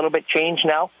culture is a little bit changed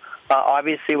now,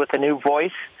 obviously with a new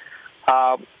voice,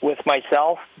 with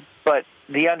myself, but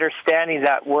the understanding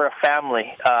that we're a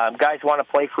family. Guys want to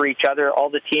play for each other. All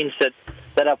the teams that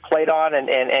I've played on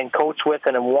and coached with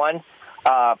and have won,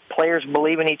 players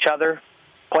believe in each other.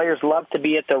 Players love to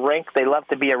be at the rink. They love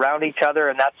to be around each other,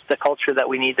 and that's the culture that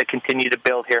we need to continue to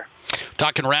build here.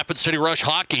 Talking Rapid City Rush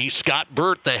hockey, Scott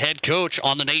Burt, the head coach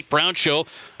on the Nate Brown Show.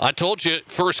 I told you,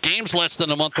 first game's less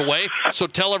than a month away, so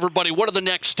tell everybody, what are the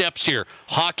next steps here?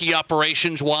 Hockey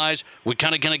operations-wise, we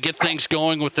kind of going to get things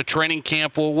going with the training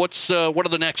camp. Well, what are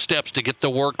the next steps to get the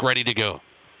work ready to go?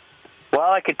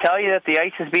 Well, I could tell you that the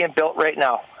ice is being built right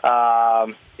now.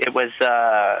 It was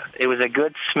a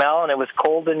good smell, and it was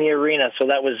cold in the arena, so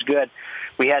that was good.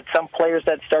 We had some players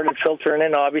that started filtering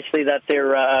in, obviously, that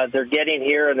they're getting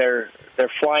here, and they're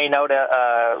flying out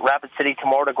of Rapid City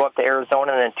tomorrow to go up to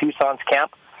Arizona and then Tucson's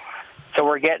camp. So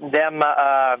we're getting them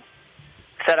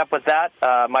set up with that.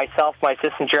 Myself, my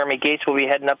assistant Jeremy Gates will be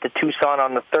heading up to Tucson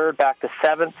on the 3rd, back the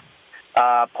 7th.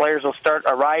 Players will start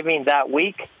arriving that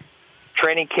week.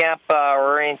 Training camp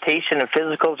orientation and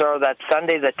physicals are that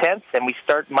Sunday the 10th, and we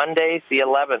start Monday the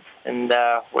 11th, and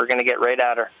we're going to get right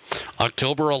at her.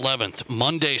 October 11th,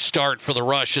 Monday start for the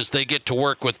Rush as they get to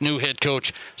work with new head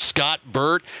coach Scott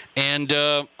Burt. And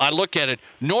I look at it,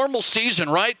 normal season,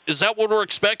 right? Is that what we're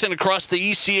expecting across the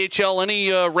ECHL?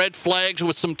 Any red flags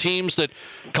with some teams that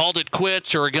called it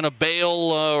quits or are going to bail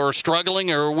or struggling,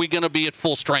 or are we going to be at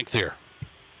full strength here?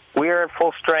 We are at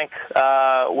full strength.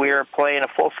 We are playing a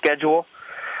full schedule.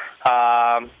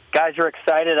 Guys are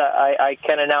excited. I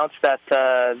can announce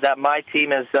that my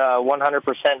team is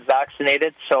 100%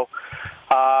 vaccinated. So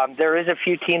there is a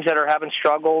few teams that are having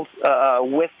struggles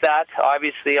with that.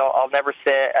 Obviously, I'll never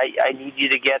say I need you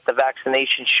to get the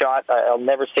vaccination shot. I'll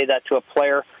never say that to a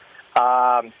player.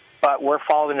 But we're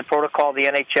following the protocol of the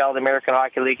NHL, the American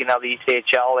Hockey League, and now the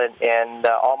ECHL, and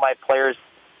all my players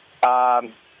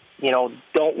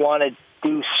don't want to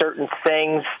do certain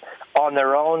things on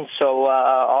their own, so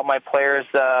all my players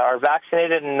are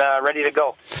vaccinated and ready to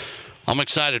go. I'm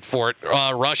excited for it.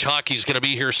 Rush Hockey's going to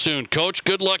be here soon. Coach,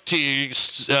 good luck to you.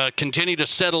 Continue to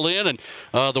settle in, and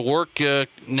the work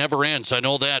never ends. I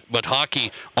know that, but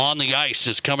hockey on the ice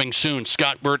is coming soon.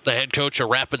 Scott Burt, the head coach of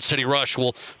Rapid City Rush.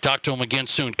 We'll talk to him again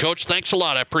soon. Coach, thanks a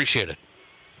lot. I appreciate it.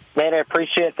 Nate, I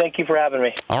appreciate it. Thank you for having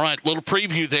me. All right, little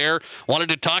preview there. Wanted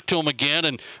to talk to him again,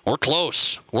 and we're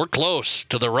close. We're close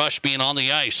to the Rush being on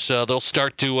the ice. They'll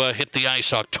start to hit the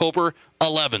ice October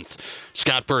 11th.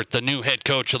 Scott Burt, the new head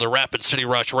coach of the Rapid City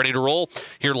Rush, ready to roll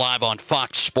here live on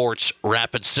Fox Sports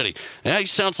Rapid City. Yeah, he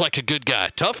sounds like a good guy,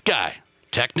 tough guy,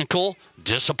 technical,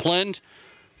 disciplined.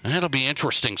 That'll be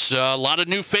interesting. So, a lot of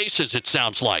new faces, it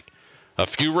sounds like. A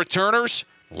few returners,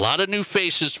 a lot of new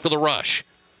faces for the Rush.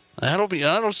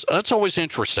 That's always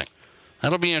interesting.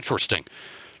 That'll be interesting.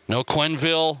 No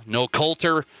Quenville, no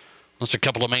Coulter. Those are a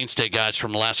couple of mainstay guys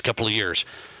from the last couple of years.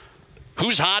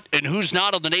 Who's hot and who's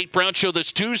not on the Nate Brown Show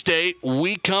this Tuesday?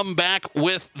 We come back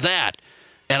with that.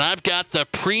 And I've got the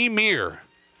premier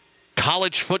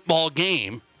college football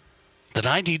game that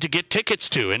I need to get tickets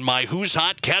to in my Who's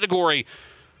Hot category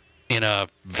in a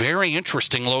very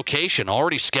interesting location,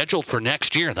 already scheduled for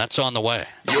next year. That's on the way.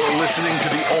 You're listening to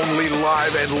the only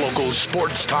live and local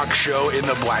sports talk show in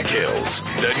the Black Hills.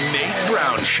 The Nate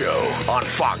Brown Show on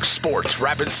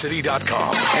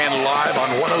FoxSportsRapidCity.com and live on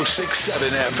 106.7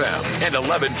 FM and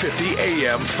 1150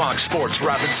 AM Fox Sports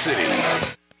Rapid City.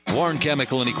 Warren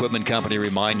Chemical and Equipment Company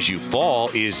reminds you fall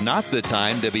is not the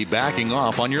time to be backing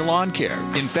off on your lawn care.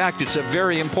 In fact, it's a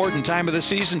very important time of the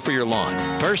season for your lawn.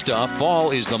 First off,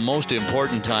 fall is the most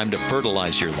important time to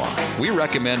fertilize your lawn. We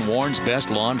recommend Warren's Best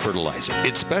Lawn Fertilizer.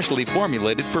 It's specially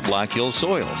formulated for Black Hills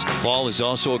soils. Fall is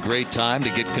also a great time to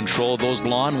get control of those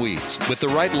lawn weeds with the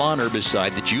right lawn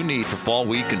herbicide that you need for fall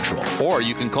weed control. Or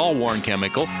you can call Warren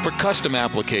Chemical for custom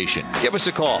application. Give us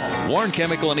a call. Warren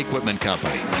Chemical and Equipment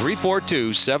Company,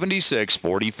 342-7644.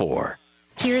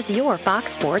 Here's your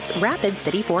Fox Sports Rapid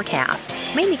City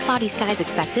forecast. Mainly cloudy skies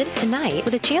expected tonight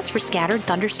with a chance for scattered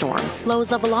thunderstorms.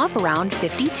 Lows level off around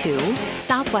 52.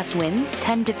 Southwest winds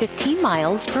 10 to 15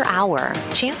 miles per hour.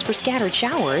 Chance for scattered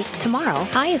showers tomorrow.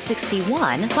 High of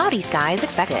 61. Cloudy skies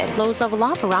expected. Lows level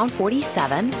off around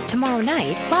 47. Tomorrow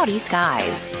night, cloudy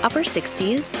skies. Upper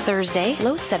 60s Thursday,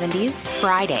 low 70s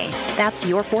Friday. That's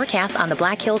your forecast on the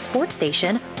Black Hills Sports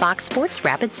Station, Fox Sports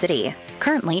Rapid City.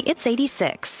 Currently, it's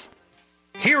 86.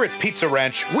 Here at Pizza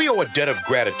Ranch, we owe a debt of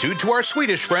gratitude to our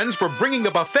Swedish friends for bringing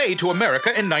the buffet to America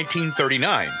in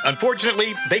 1939.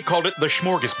 Unfortunately, they called it the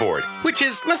smorgasbord, which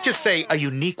is, let's just say, a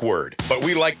unique word. But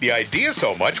we liked the idea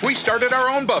so much, we started our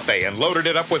own buffet and loaded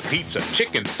it up with pizza,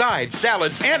 chicken, sides,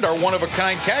 salads, and our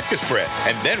one-of-a-kind cactus bread.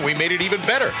 And then we made it even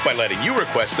better by letting you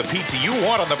request the pizza you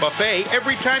want on the buffet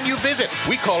every time you visit.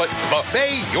 We call it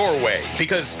Buffet Your Way,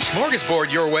 because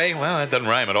smorgasbord your way, well, that doesn't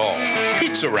rhyme at all.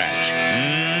 Pizza Ranch.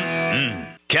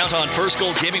 Count on First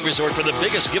Gold Gaming Resort for the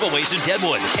biggest giveaways in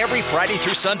Deadwood. Every Friday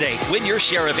through Sunday, win your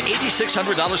share of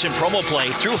 $8,600 in promo play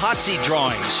through hot seat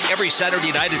drawings. Every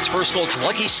Saturday night, it's First Gold's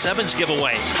Lucky Sevens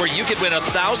giveaway, where you can win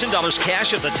 $1,000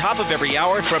 cash at the top of every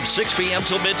hour from 6 p.m.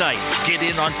 till midnight. Get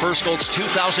in on First Gold's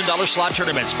 $2,000 slot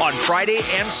tournaments on Friday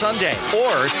and Sunday.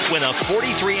 Or win a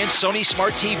 43-inch Sony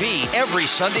Smart TV every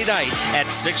Sunday night at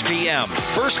 6 p.m.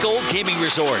 First Gold Gaming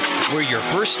Resort, where your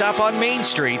first stop on Main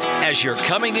Street as you're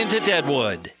coming into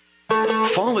Deadwood.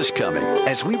 Fall is coming.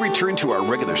 As we return to our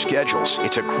regular schedules,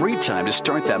 it's a great time to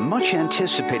start that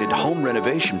much-anticipated home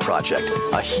renovation project.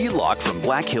 A HELOC from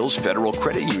Black Hills Federal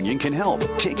Credit Union can help.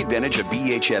 Take advantage of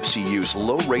BHFCU's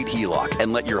low-rate HELOC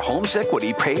and let your home's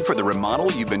equity pay for the remodel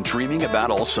you've been dreaming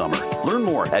about all summer. Learn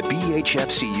more at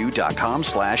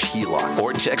bhfcu.com/HELOC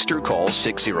or text or call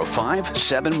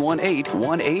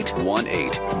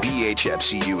 605-718-1818.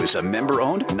 BHFCU is a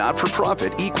member-owned,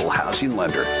 not-for-profit, equal housing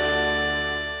lender.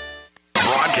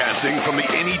 Broadcasting from the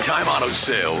Anytime Auto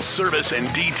Sales, Service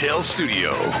and Detail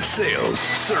Studio. Sales,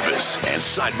 service, and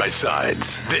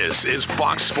side-by-sides. This is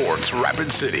Fox Sports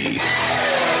Rapid City.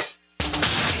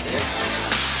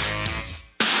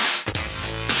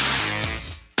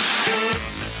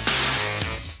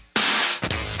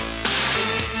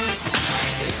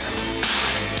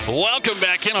 Welcome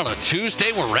back in on a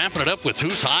Tuesday. We're wrapping it up with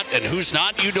Who's Hot and Who's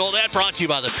Not. You know that. Brought to you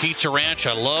by the Pizza Ranch.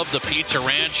 I love the Pizza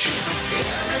Ranch.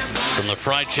 From the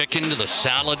fried chicken to the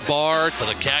salad bar to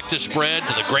the cactus bread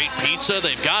to the great pizza,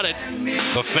 they've got it.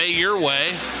 Buffet your way.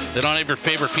 They don't have your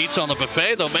favorite pizza on the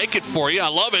buffet. They'll make it for you. I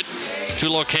love it. 2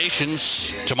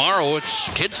 locations. Tomorrow, it's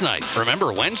Kids Night.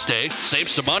 Remember, Wednesday, save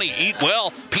some money, eat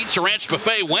well. Pizza Ranch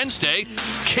Buffet Wednesday.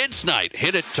 Kids Night.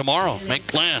 Hit it tomorrow. Make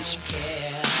plans.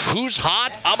 Who's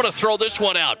hot? I'm going to throw this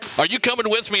one out. Are you coming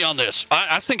with me on this?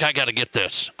 I think I got to get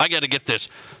this.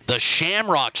 The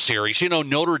Shamrock Series,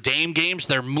 Notre Dame games,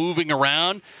 they're moving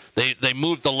around. They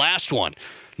moved the last one,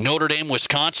 Notre Dame,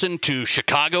 Wisconsin, to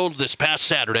Chicago this past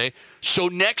Saturday. So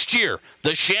next year,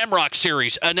 the Shamrock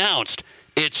Series announced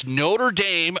it's Notre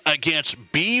Dame against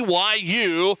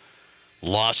BYU,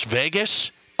 Las Vegas,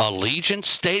 Allegiant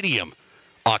Stadium,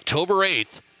 October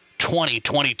 8th,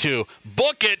 2022.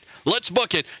 Book it. Let's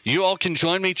book it. You all can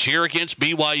join me, cheer against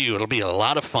BYU. It'll be a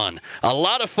lot of fun. A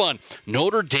lot of fun.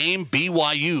 Notre Dame,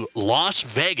 BYU, Las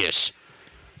Vegas.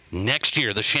 Next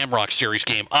year, the Shamrock Series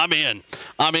game. I'm in.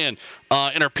 In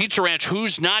our Pizza Ranch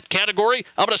Who's Not category,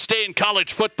 I'm going to stay in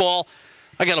college football.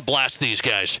 I got to blast these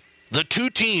guys. The two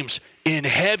teams in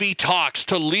heavy talks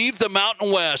to leave the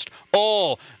Mountain West.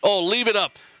 Leave it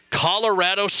up.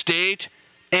 Colorado State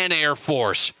and Air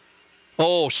Force.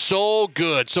 Oh, so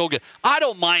good, so good. I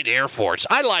don't mind Air Force.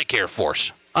 I like Air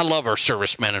Force. I love our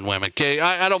servicemen and women, okay?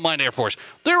 I don't mind Air Force.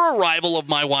 They're a rival of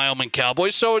my Wyoming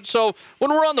Cowboys, so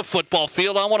when we're on the football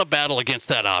field, I want to battle against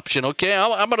that option, okay?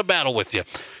 I'm going to battle with you.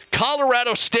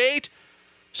 Colorado State,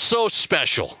 so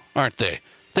special, aren't they?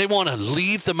 They want to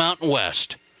leave the Mountain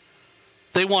West.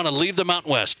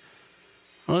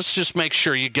 Let's just make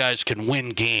sure you guys can win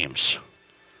games.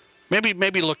 Maybe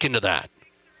look into that.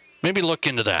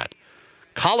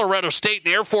 Colorado State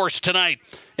and Air Force tonight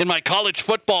in my college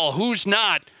football Who's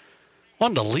Not.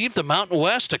 Wanting to leave the Mountain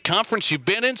West, a conference you've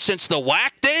been in since the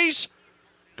WAC days?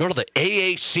 Go to the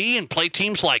AAC and play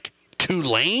teams like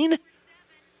Tulane?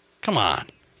 Come on.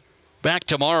 Back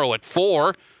tomorrow at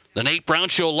 4, the Nate Brown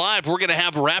Show Live. We're going to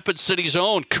have Rapid City's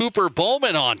own Cooper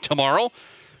Bowman on tomorrow.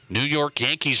 New York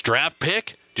Yankees draft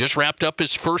pick. Just wrapped up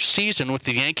his first season with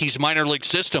the Yankees minor league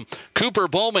system. Cooper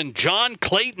Bowman, John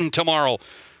Clayton tomorrow.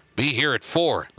 Be here at 4.